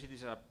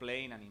universities are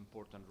playing an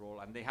important role,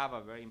 and they have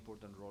a very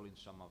important role in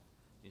some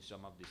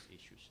of these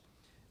issues.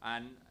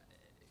 And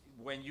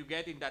when you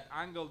get in that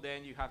angle,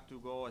 then you have to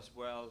go as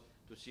well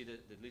to see the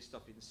list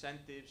of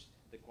incentives,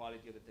 the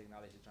quality of the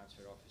technology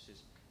transfer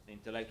offices, the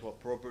intellectual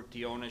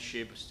property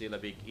ownership, still a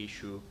big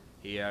issue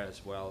here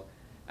as well,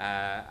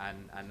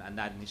 and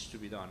that needs to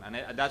be done.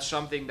 And that's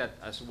something that,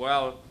 as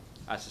well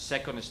as a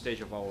second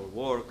stage of our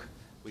work,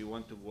 we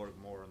want to work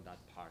more on that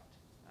part,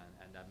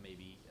 and that may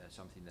be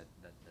something that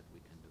we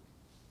can do.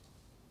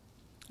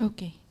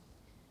 Okay.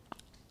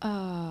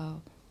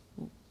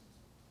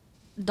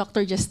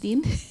 Dr.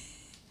 Justine?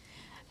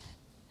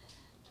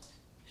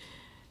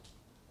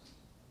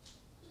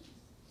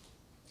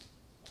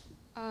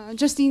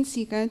 Justine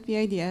Sikat,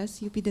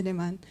 PIDS, UP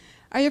Diliman.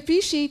 I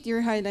appreciate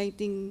your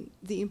highlighting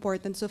the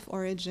importance of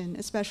origin,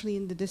 especially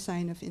in the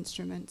design of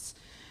instruments.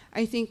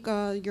 I think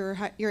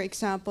your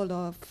example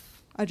of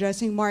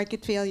addressing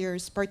market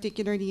failures,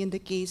 particularly in the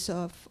case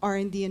of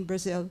R&D in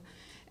Brazil,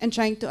 and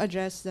trying to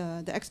address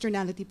the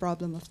externality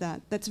problem of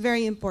that, that's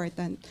very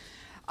important.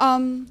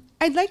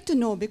 I'd like to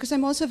know, because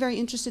I'm also very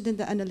interested in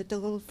the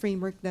analytical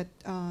framework that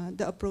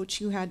the approach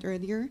you had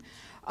earlier.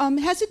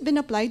 Has it been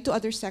applied to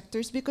other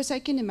sectors? Because I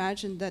can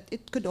imagine that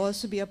it could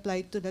also be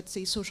applied to, let's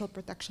say, social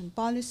protection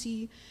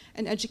policy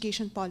and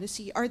education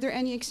policy. Are there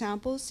any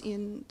examples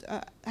in,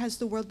 has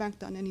the World Bank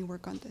done any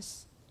work on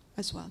this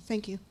as well?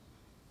 Thank you.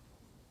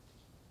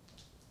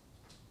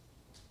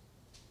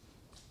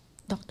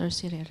 Dr.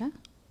 Cirera?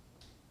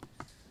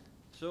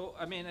 So,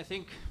 I mean, I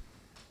think,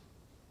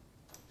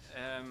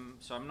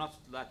 so I'm not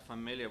that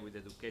familiar with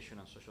education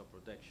and social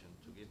protection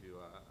to give you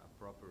a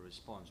proper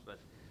response, but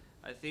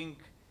I think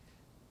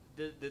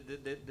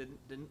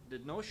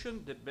the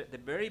notion, the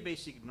very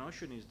basic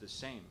notion is the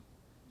same.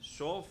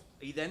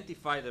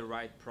 Identify the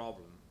right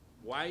problem.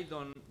 Why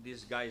don't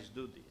these guys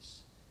do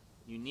this?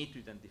 You need to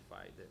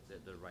identify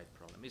the right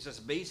problem. It's as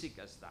basic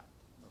as that,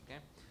 okay?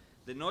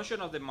 The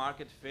notion of the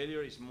market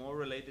failure is more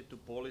related to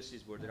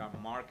policies where there are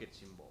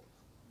markets involved,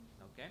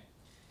 okay?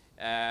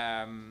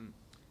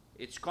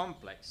 It's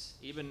complex,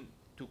 even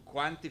to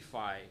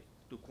quantify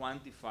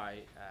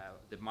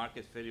the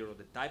market failure or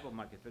the type of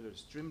market failure is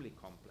extremely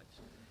complex.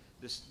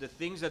 The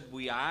things that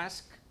we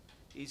ask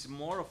is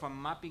more of a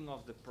mapping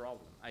of the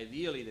problem,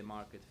 ideally the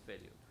market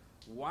failure.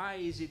 Why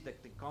is it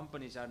that the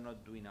companies are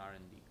not doing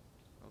R&D?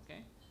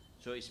 Okay?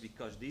 So it's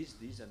because this,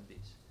 and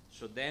this.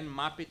 So then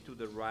map it to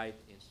the right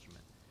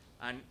instrument.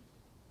 And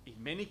in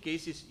many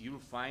cases, you'll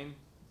find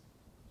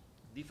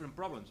different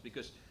problems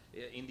because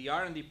in the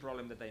R&D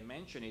problem that I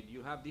mentioned,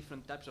 you have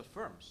different types of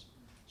firms.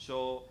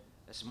 So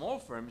small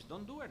firms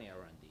don't do any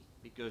R&D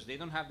because they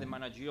don't have the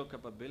managerial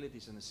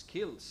capabilities and the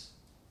skills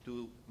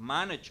to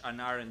manage an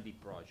R&D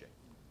project.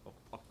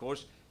 Of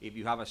course, if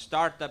you have a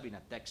startup in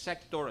a tech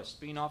sector, a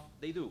spin-off,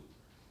 they do.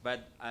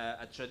 But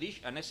an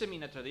SME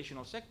in a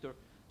traditional sector,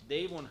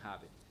 they won't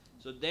have it.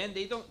 So then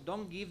they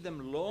don't give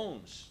them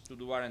loans to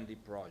do R&D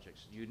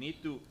projects. You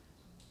need to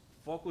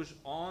focus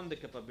on the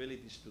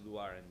capabilities to do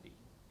R&D.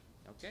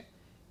 Okay?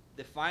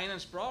 The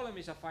finance problem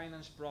is a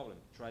finance problem.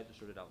 Try to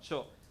sort it out.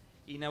 So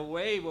in a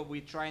way, what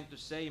we're trying to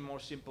say in more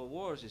simple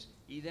words is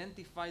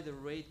identify the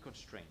right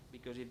constraint,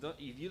 because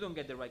if you don't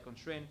get the right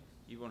constraint,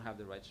 you won't have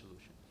the right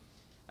solution.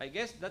 I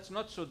guess that's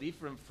not so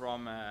different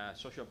from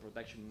social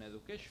protection in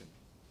education.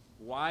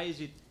 Why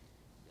is it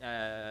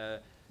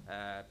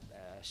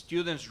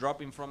students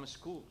dropping from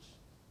schools?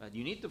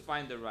 You need to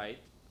find the right,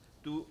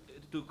 to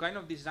kind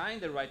of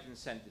design the right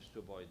incentives to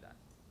avoid that,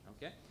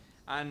 okay?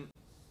 And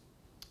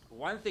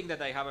one thing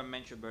that I haven't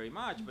mentioned very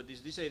much, but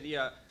is this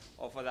idea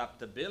of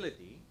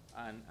adaptability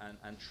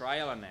and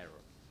trial and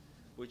error,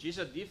 which is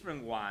a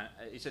different one.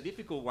 It's a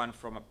difficult one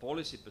from a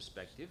policy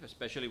perspective,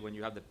 especially when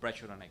you have the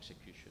pressure on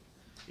execution.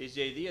 Is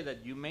the idea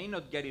that you may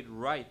not get it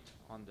right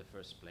on the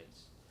first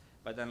place,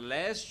 but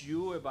unless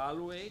you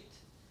evaluate,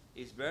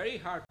 it's very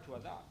hard to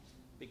adapt,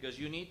 because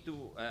you need to,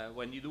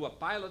 when you do a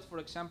pilot, for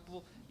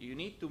example, you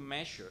need to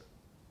measure,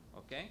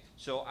 okay?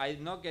 So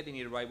I'm not getting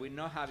it right, we're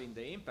not having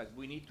the impact,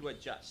 we need to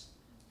adjust.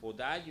 For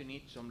that, you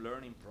need some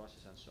learning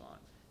process and so on.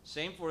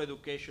 Same for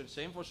education,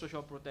 same for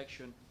social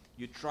protection.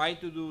 You try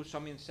to do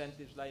some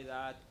incentives like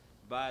that,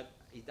 but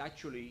it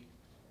actually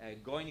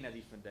going in a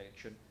different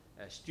direction.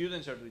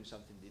 Students are doing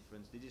something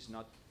different. This is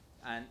not,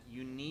 and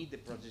you need the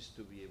process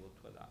to be able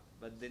to adapt.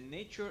 But the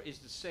nature is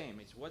the same.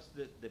 It's what's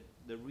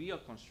the real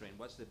constraint,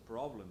 what's the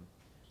problem,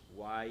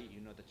 why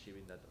you're not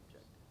achieving that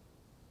objective.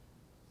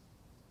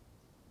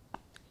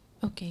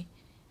 Okay.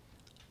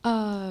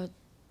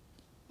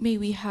 May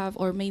we have,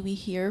 or may we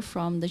hear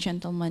from the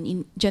gentleman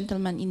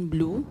in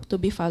blue, to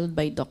be followed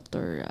by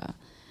Dr.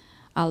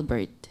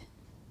 Albert.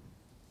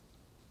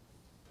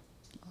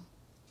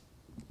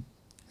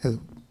 Hello.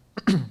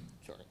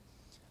 Sorry.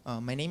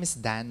 My name is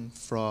Dan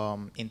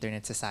from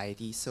Internet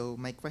Society. So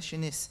my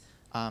question is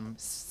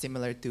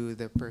similar to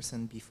the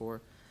person before.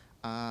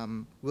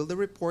 Will the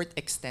report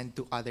extend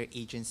to other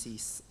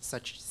agencies,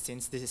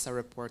 since this is a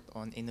report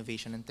on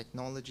innovation and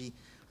technology?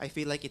 I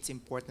feel like it's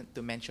important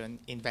to mention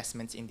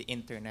investments in the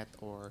internet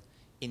or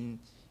in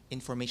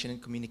information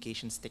and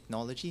communications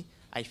technology.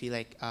 I feel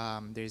like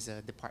there's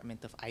a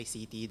department of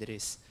ICT that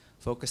is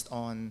focused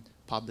on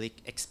public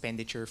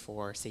expenditure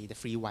for, say, the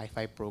free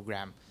Wi-Fi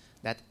program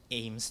that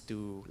aims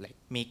to like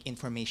make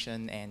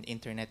information and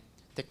internet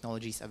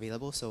technologies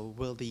available. So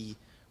will the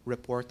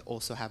report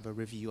also have a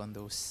review on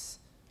those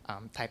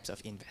types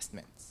of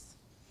investments?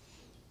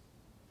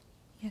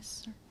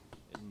 Yes, sir.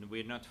 And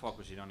we're not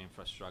focusing on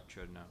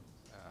infrastructure now.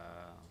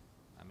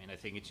 I mean, I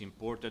think it's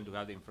important to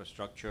have the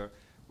infrastructure.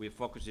 We're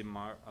focusing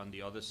more on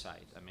the other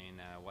side. I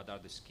mean, what are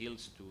the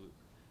skills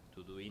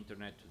to do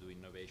internet, to do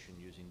innovation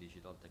using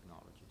digital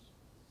technologies?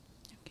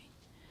 Okay.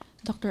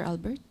 Dr.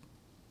 Albert,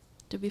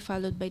 to be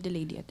followed by the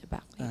lady at the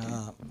back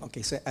later.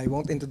 Okay, so I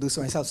won't introduce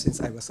myself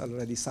since I was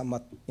already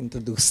somewhat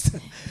introduced.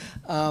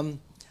 One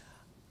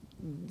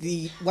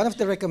of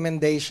the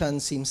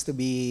recommendations seems to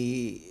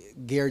be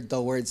geared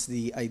towards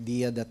the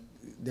idea that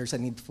there's a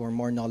need for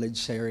more knowledge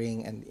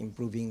sharing and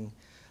improving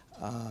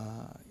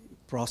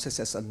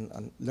processes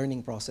and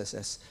learning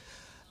processes.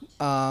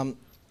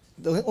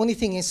 The only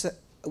thing is,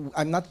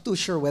 I'm not too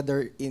sure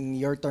whether in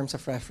your terms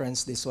of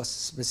reference this was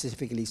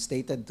specifically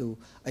stated to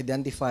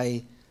identify.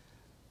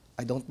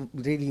 I don't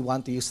really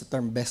want to use the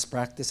term best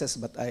practices,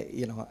 but I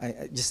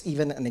just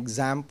even an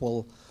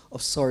example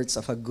of sorts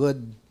of a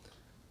good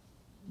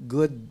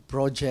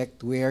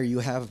project where you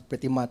have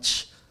pretty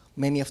much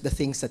many of the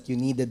things that you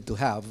needed to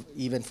have,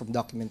 even from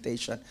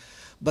documentation.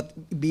 But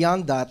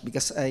beyond that,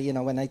 because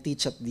when I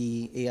teach at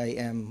the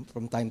AIM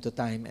from time to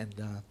time, and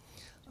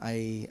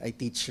I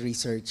teach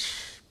research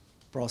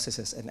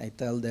processes, and I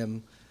tell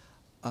them,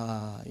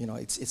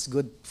 it's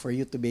good for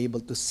you to be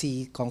able to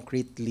see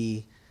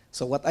concretely.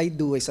 So what I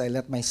do is I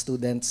let my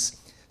students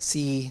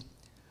see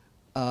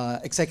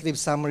executive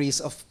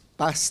summaries of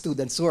past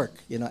students'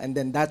 work, and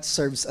then that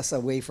serves as a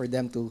way for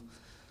them to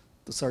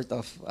sort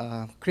of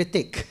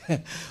critique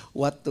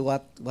what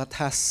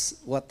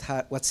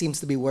seems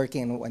to be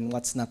working and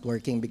what's not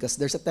working, because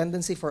there's a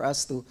tendency for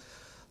us to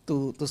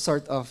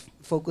sort of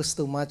focus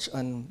too much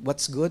on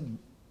what's good,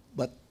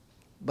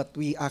 but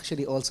we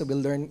actually also will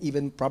learn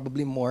even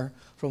probably more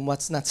from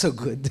what's not so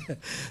good.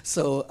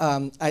 So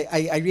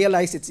I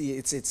realize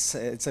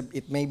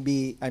it may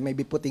be, I may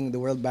be putting the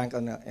World Bank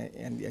on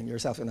and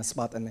yourself in a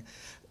spot, and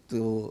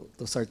to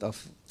sort of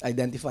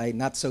identify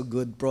not so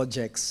good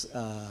projects,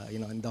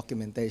 in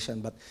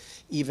documentation. But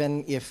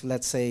even if,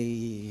 let's say,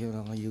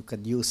 you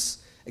could use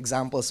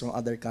examples from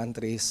other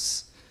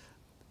countries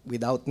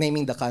without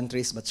naming the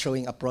countries, but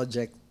showing a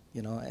project,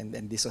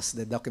 and this was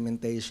the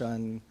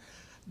documentation,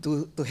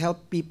 to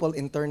help people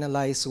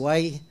internalize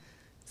why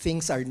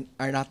things are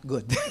not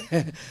good.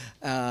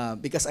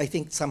 Because I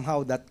think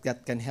somehow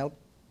that can help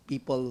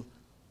people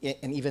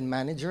and even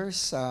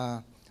managers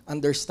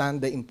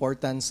understand the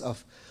importance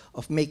of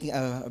making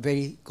a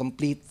very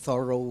complete,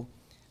 thorough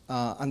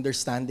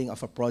understanding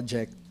of a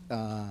project,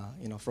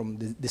 from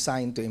the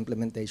design to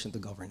implementation to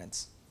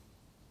governance.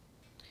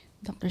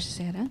 Dr.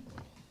 Cirera?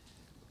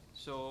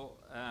 So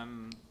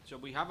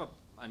we have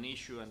an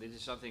issue, and this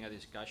is something, a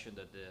discussion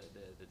that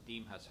the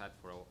team has had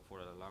for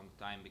a long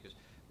time, because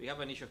we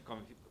have an issue of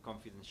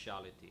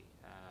confidentiality,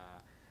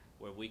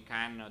 where we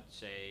cannot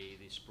say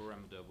this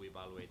program that we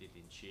evaluated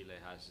in Chile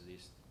has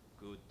this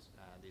good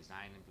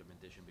design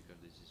implementation because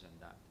this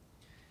and that.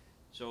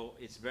 So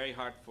it's very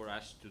hard for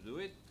us to do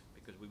it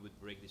because we would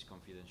break this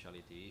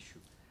confidentiality issue.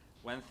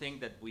 One thing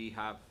that we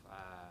are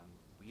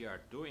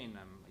doing,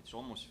 it's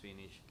almost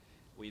finished.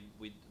 We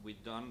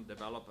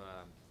develop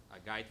a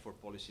guide for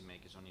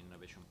policymakers on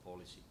innovation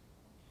policy,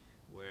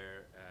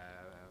 where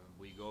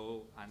we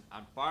go,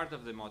 and part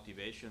of the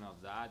motivation of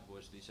that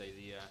was this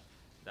idea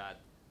that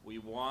we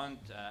want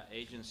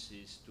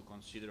agencies to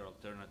consider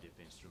alternative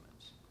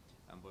instruments.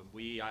 And when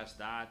we asked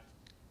that,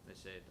 they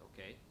said,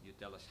 okay, you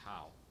tell us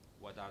how.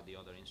 What are the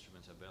other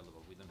instruments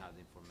available? We don't have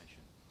the information.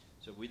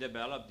 So we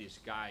developed this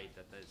guide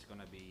that is going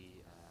to be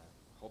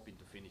hoping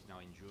to finish now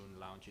in June,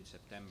 launch in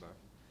September,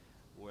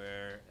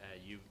 where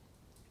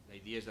the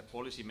idea is that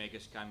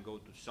policymakers can go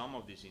to some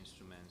of these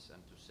instruments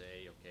and to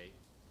say, okay,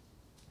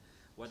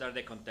 what are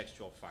the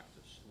contextual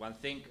factors? One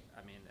thing,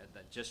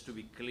 that just to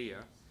be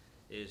clear,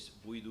 is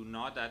we do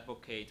not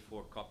advocate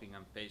for copying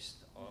and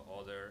paste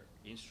other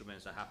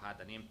instruments that have had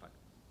an impact.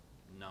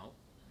 No.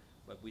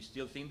 But we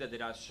still think that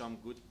there are some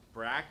good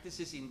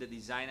practices in the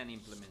design and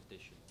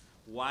implementation.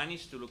 One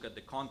is to look at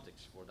the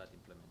context for that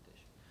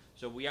implementation.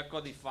 So we are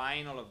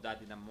codifying all of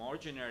that in a more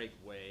generic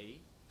way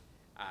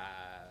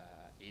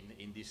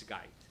in this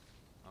guide.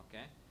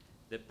 Okay?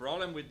 The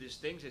problem with these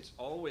things, it's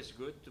always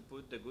good to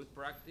put the good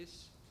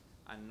practice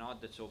and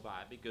not the so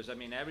bad, because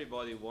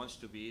everybody wants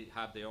to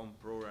have their own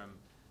program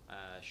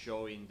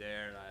showing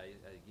their,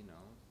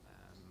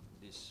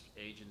 this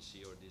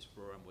agency or this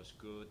program was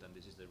good and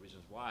this is the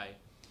reasons why.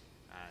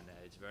 And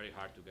it's very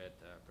hard to get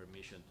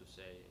permission to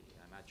say,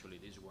 and actually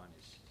this one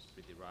is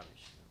pretty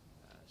rubbish.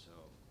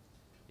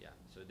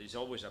 So there's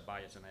always a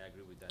bias, and I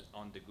agree with that,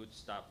 on the good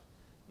stuff,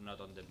 not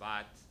on the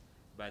bad.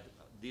 But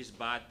these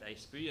bad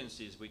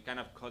experiences, we kind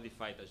of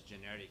codified as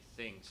generic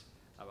things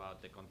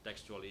about the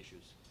contextual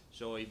issues.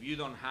 So if you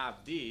don't have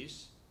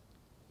this,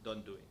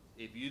 don't do it.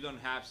 If you don't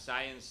have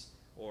science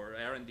or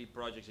R&D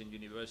projects in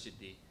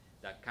university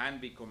that can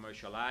be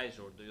commercialized,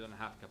 or you don't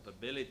have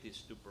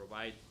capabilities to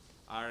provide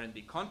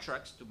R&D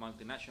contracts to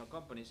multinational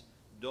companies,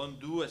 don't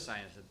do a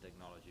science and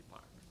technology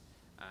park.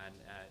 And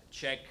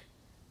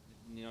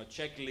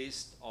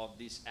checklist of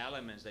these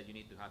elements that you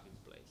need to have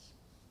in place.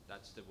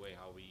 That's the way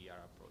how we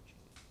are approaching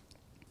it.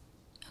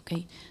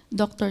 Okay,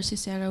 Dr.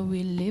 Cirera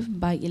will leave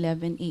by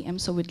 11 a.m.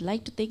 So we'd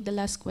like to take the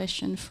last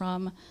question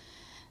from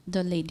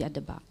the lady at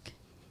the back.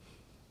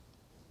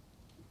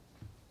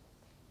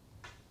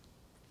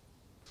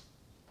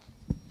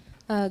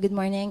 Good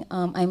morning.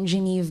 I'm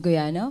Genevieve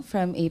Guyano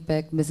from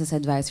APEC Business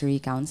Advisory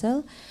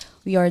Council.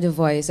 We are the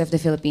voice of the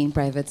Philippine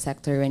private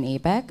sector in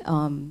APEC.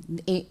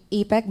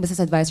 APEC Business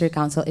Advisory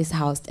Council is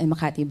housed in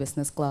Makati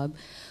Business Club,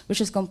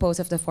 which is composed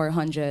of the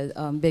 400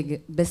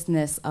 big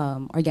business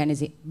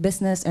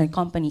business and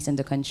companies in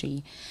the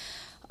country.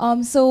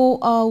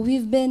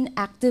 We've been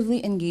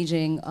actively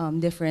engaging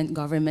different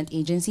government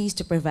agencies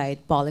to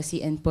provide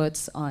policy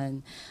inputs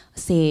on,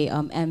 say,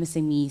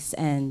 MSMEs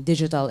and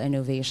digital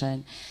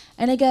innovation.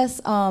 And I guess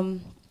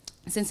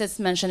since it's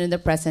mentioned in the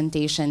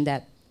presentation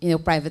that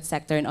private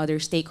sector and other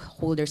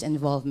stakeholders'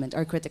 involvement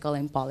are critical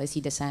in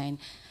policy design,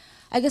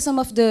 I guess some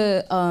of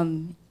the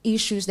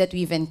issues that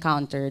we've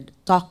encountered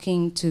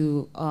talking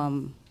to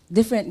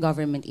different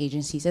government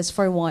agencies is,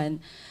 for one,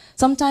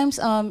 sometimes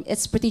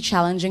it's pretty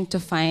challenging to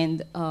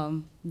find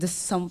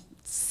some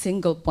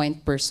single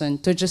point person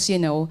to just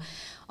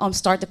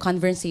start a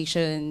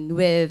conversation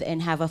with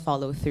and have a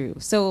follow through.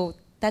 So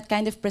that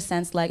kind of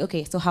presents like,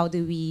 okay, so how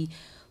do we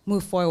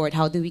move forward?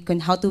 How do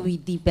we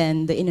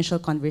deepen the initial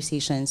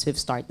conversations we've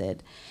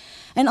started?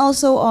 And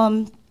also,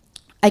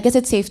 I guess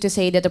it's safe to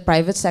say that the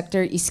private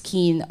sector is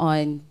keen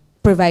on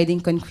providing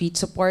concrete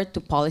support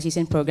to policies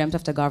and programs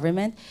of the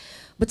government,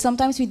 but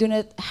sometimes we do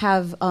not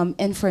have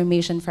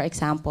information, for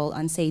example,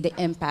 on, say, the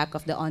impact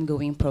of the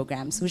ongoing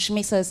programs, which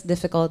makes us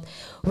difficult.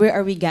 Where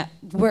are we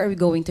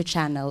going to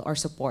channel our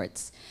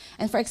supports?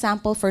 And for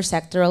example, for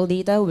sectoral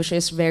data, which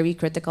is very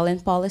critical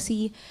in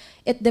policy,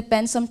 it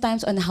depends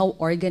sometimes on how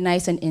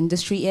organized an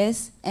industry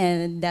is,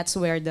 and that's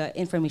where the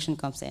information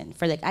comes in.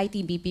 For like IT,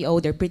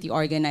 BPO, they're pretty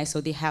organized,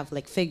 so they have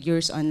like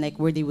figures on like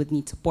where they would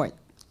need support.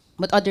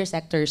 But other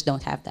sectors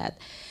don't have that.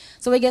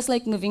 So I guess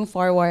like moving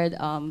forward,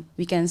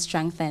 we can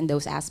strengthen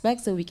those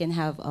aspects so we can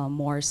have a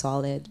more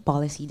solid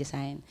policy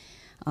design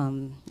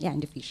in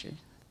the future.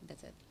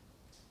 That's it.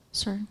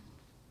 Sir,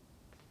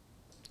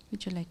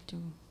 would you like to?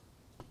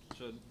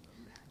 So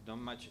not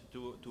much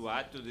to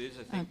add to this.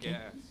 I think Okay.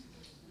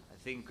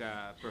 I think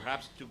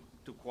perhaps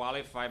to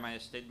qualify my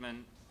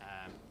statement,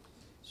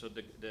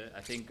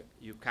 I think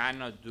you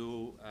cannot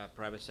do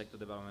private sector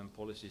development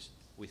policies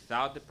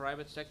without the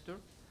private sector,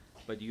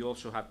 but you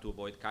also have to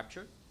avoid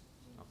capture.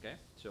 Okay,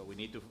 so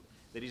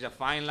there is a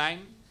fine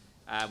line.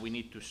 We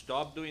need to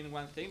stop doing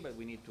one thing, but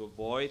we need to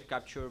avoid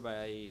capture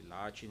by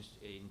large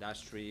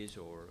industries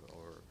or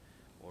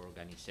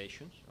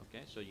organizations.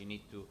 Okay, so you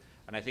need to,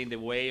 and I think the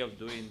way of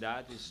doing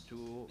that is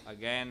to,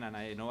 again, and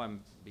I know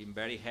I'm being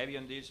very heavy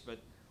on this, but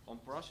on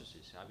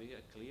processes, having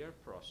a clear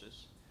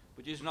process,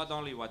 which is not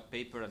only what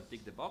paper and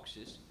tick the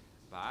boxes,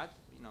 but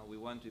we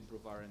want to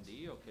improve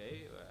R&D,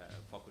 okay,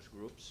 focus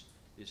groups,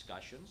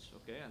 discussions,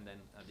 okay, and then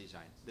a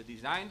design. The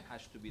design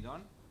has to be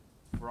done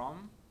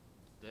from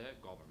the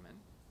government,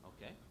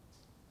 okay,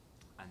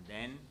 and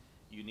then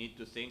you need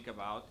to think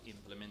about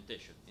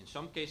implementation. In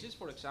some cases,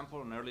 for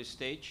example, on early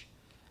stage,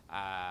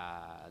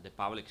 the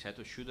public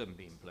sector shouldn't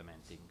be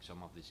implementing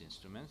some of these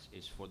instruments.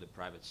 It's for the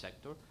private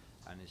sector,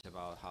 and it's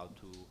about how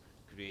to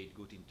create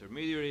good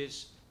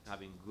intermediaries,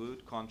 having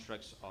good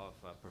contracts of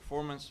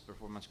performance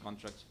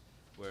contracts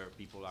where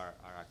people are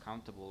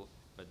accountable,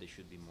 but they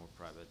should be more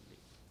privately.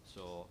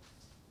 So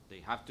they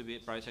have to be,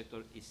 private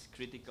sector is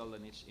critical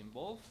and it's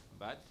involved,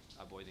 but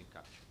avoiding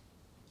capture.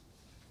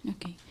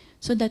 Okay,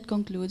 so that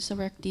concludes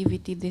our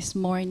activity this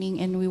morning,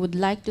 and we would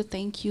like to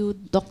thank you,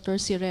 Dr.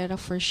 Cirera,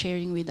 for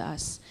sharing with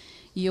us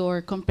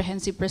your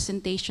comprehensive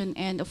presentation,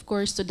 and of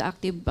course to the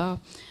active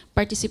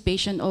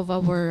participation of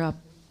our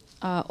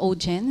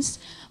audience.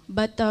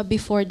 But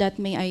before that,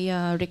 may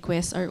I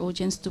request our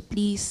audience to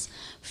please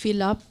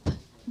fill up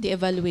the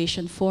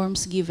evaluation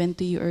forms given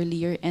to you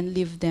earlier and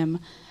leave them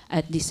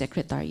at the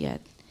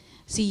Secretariat.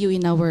 See you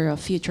in our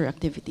future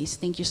activities.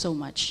 Thank you so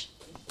much.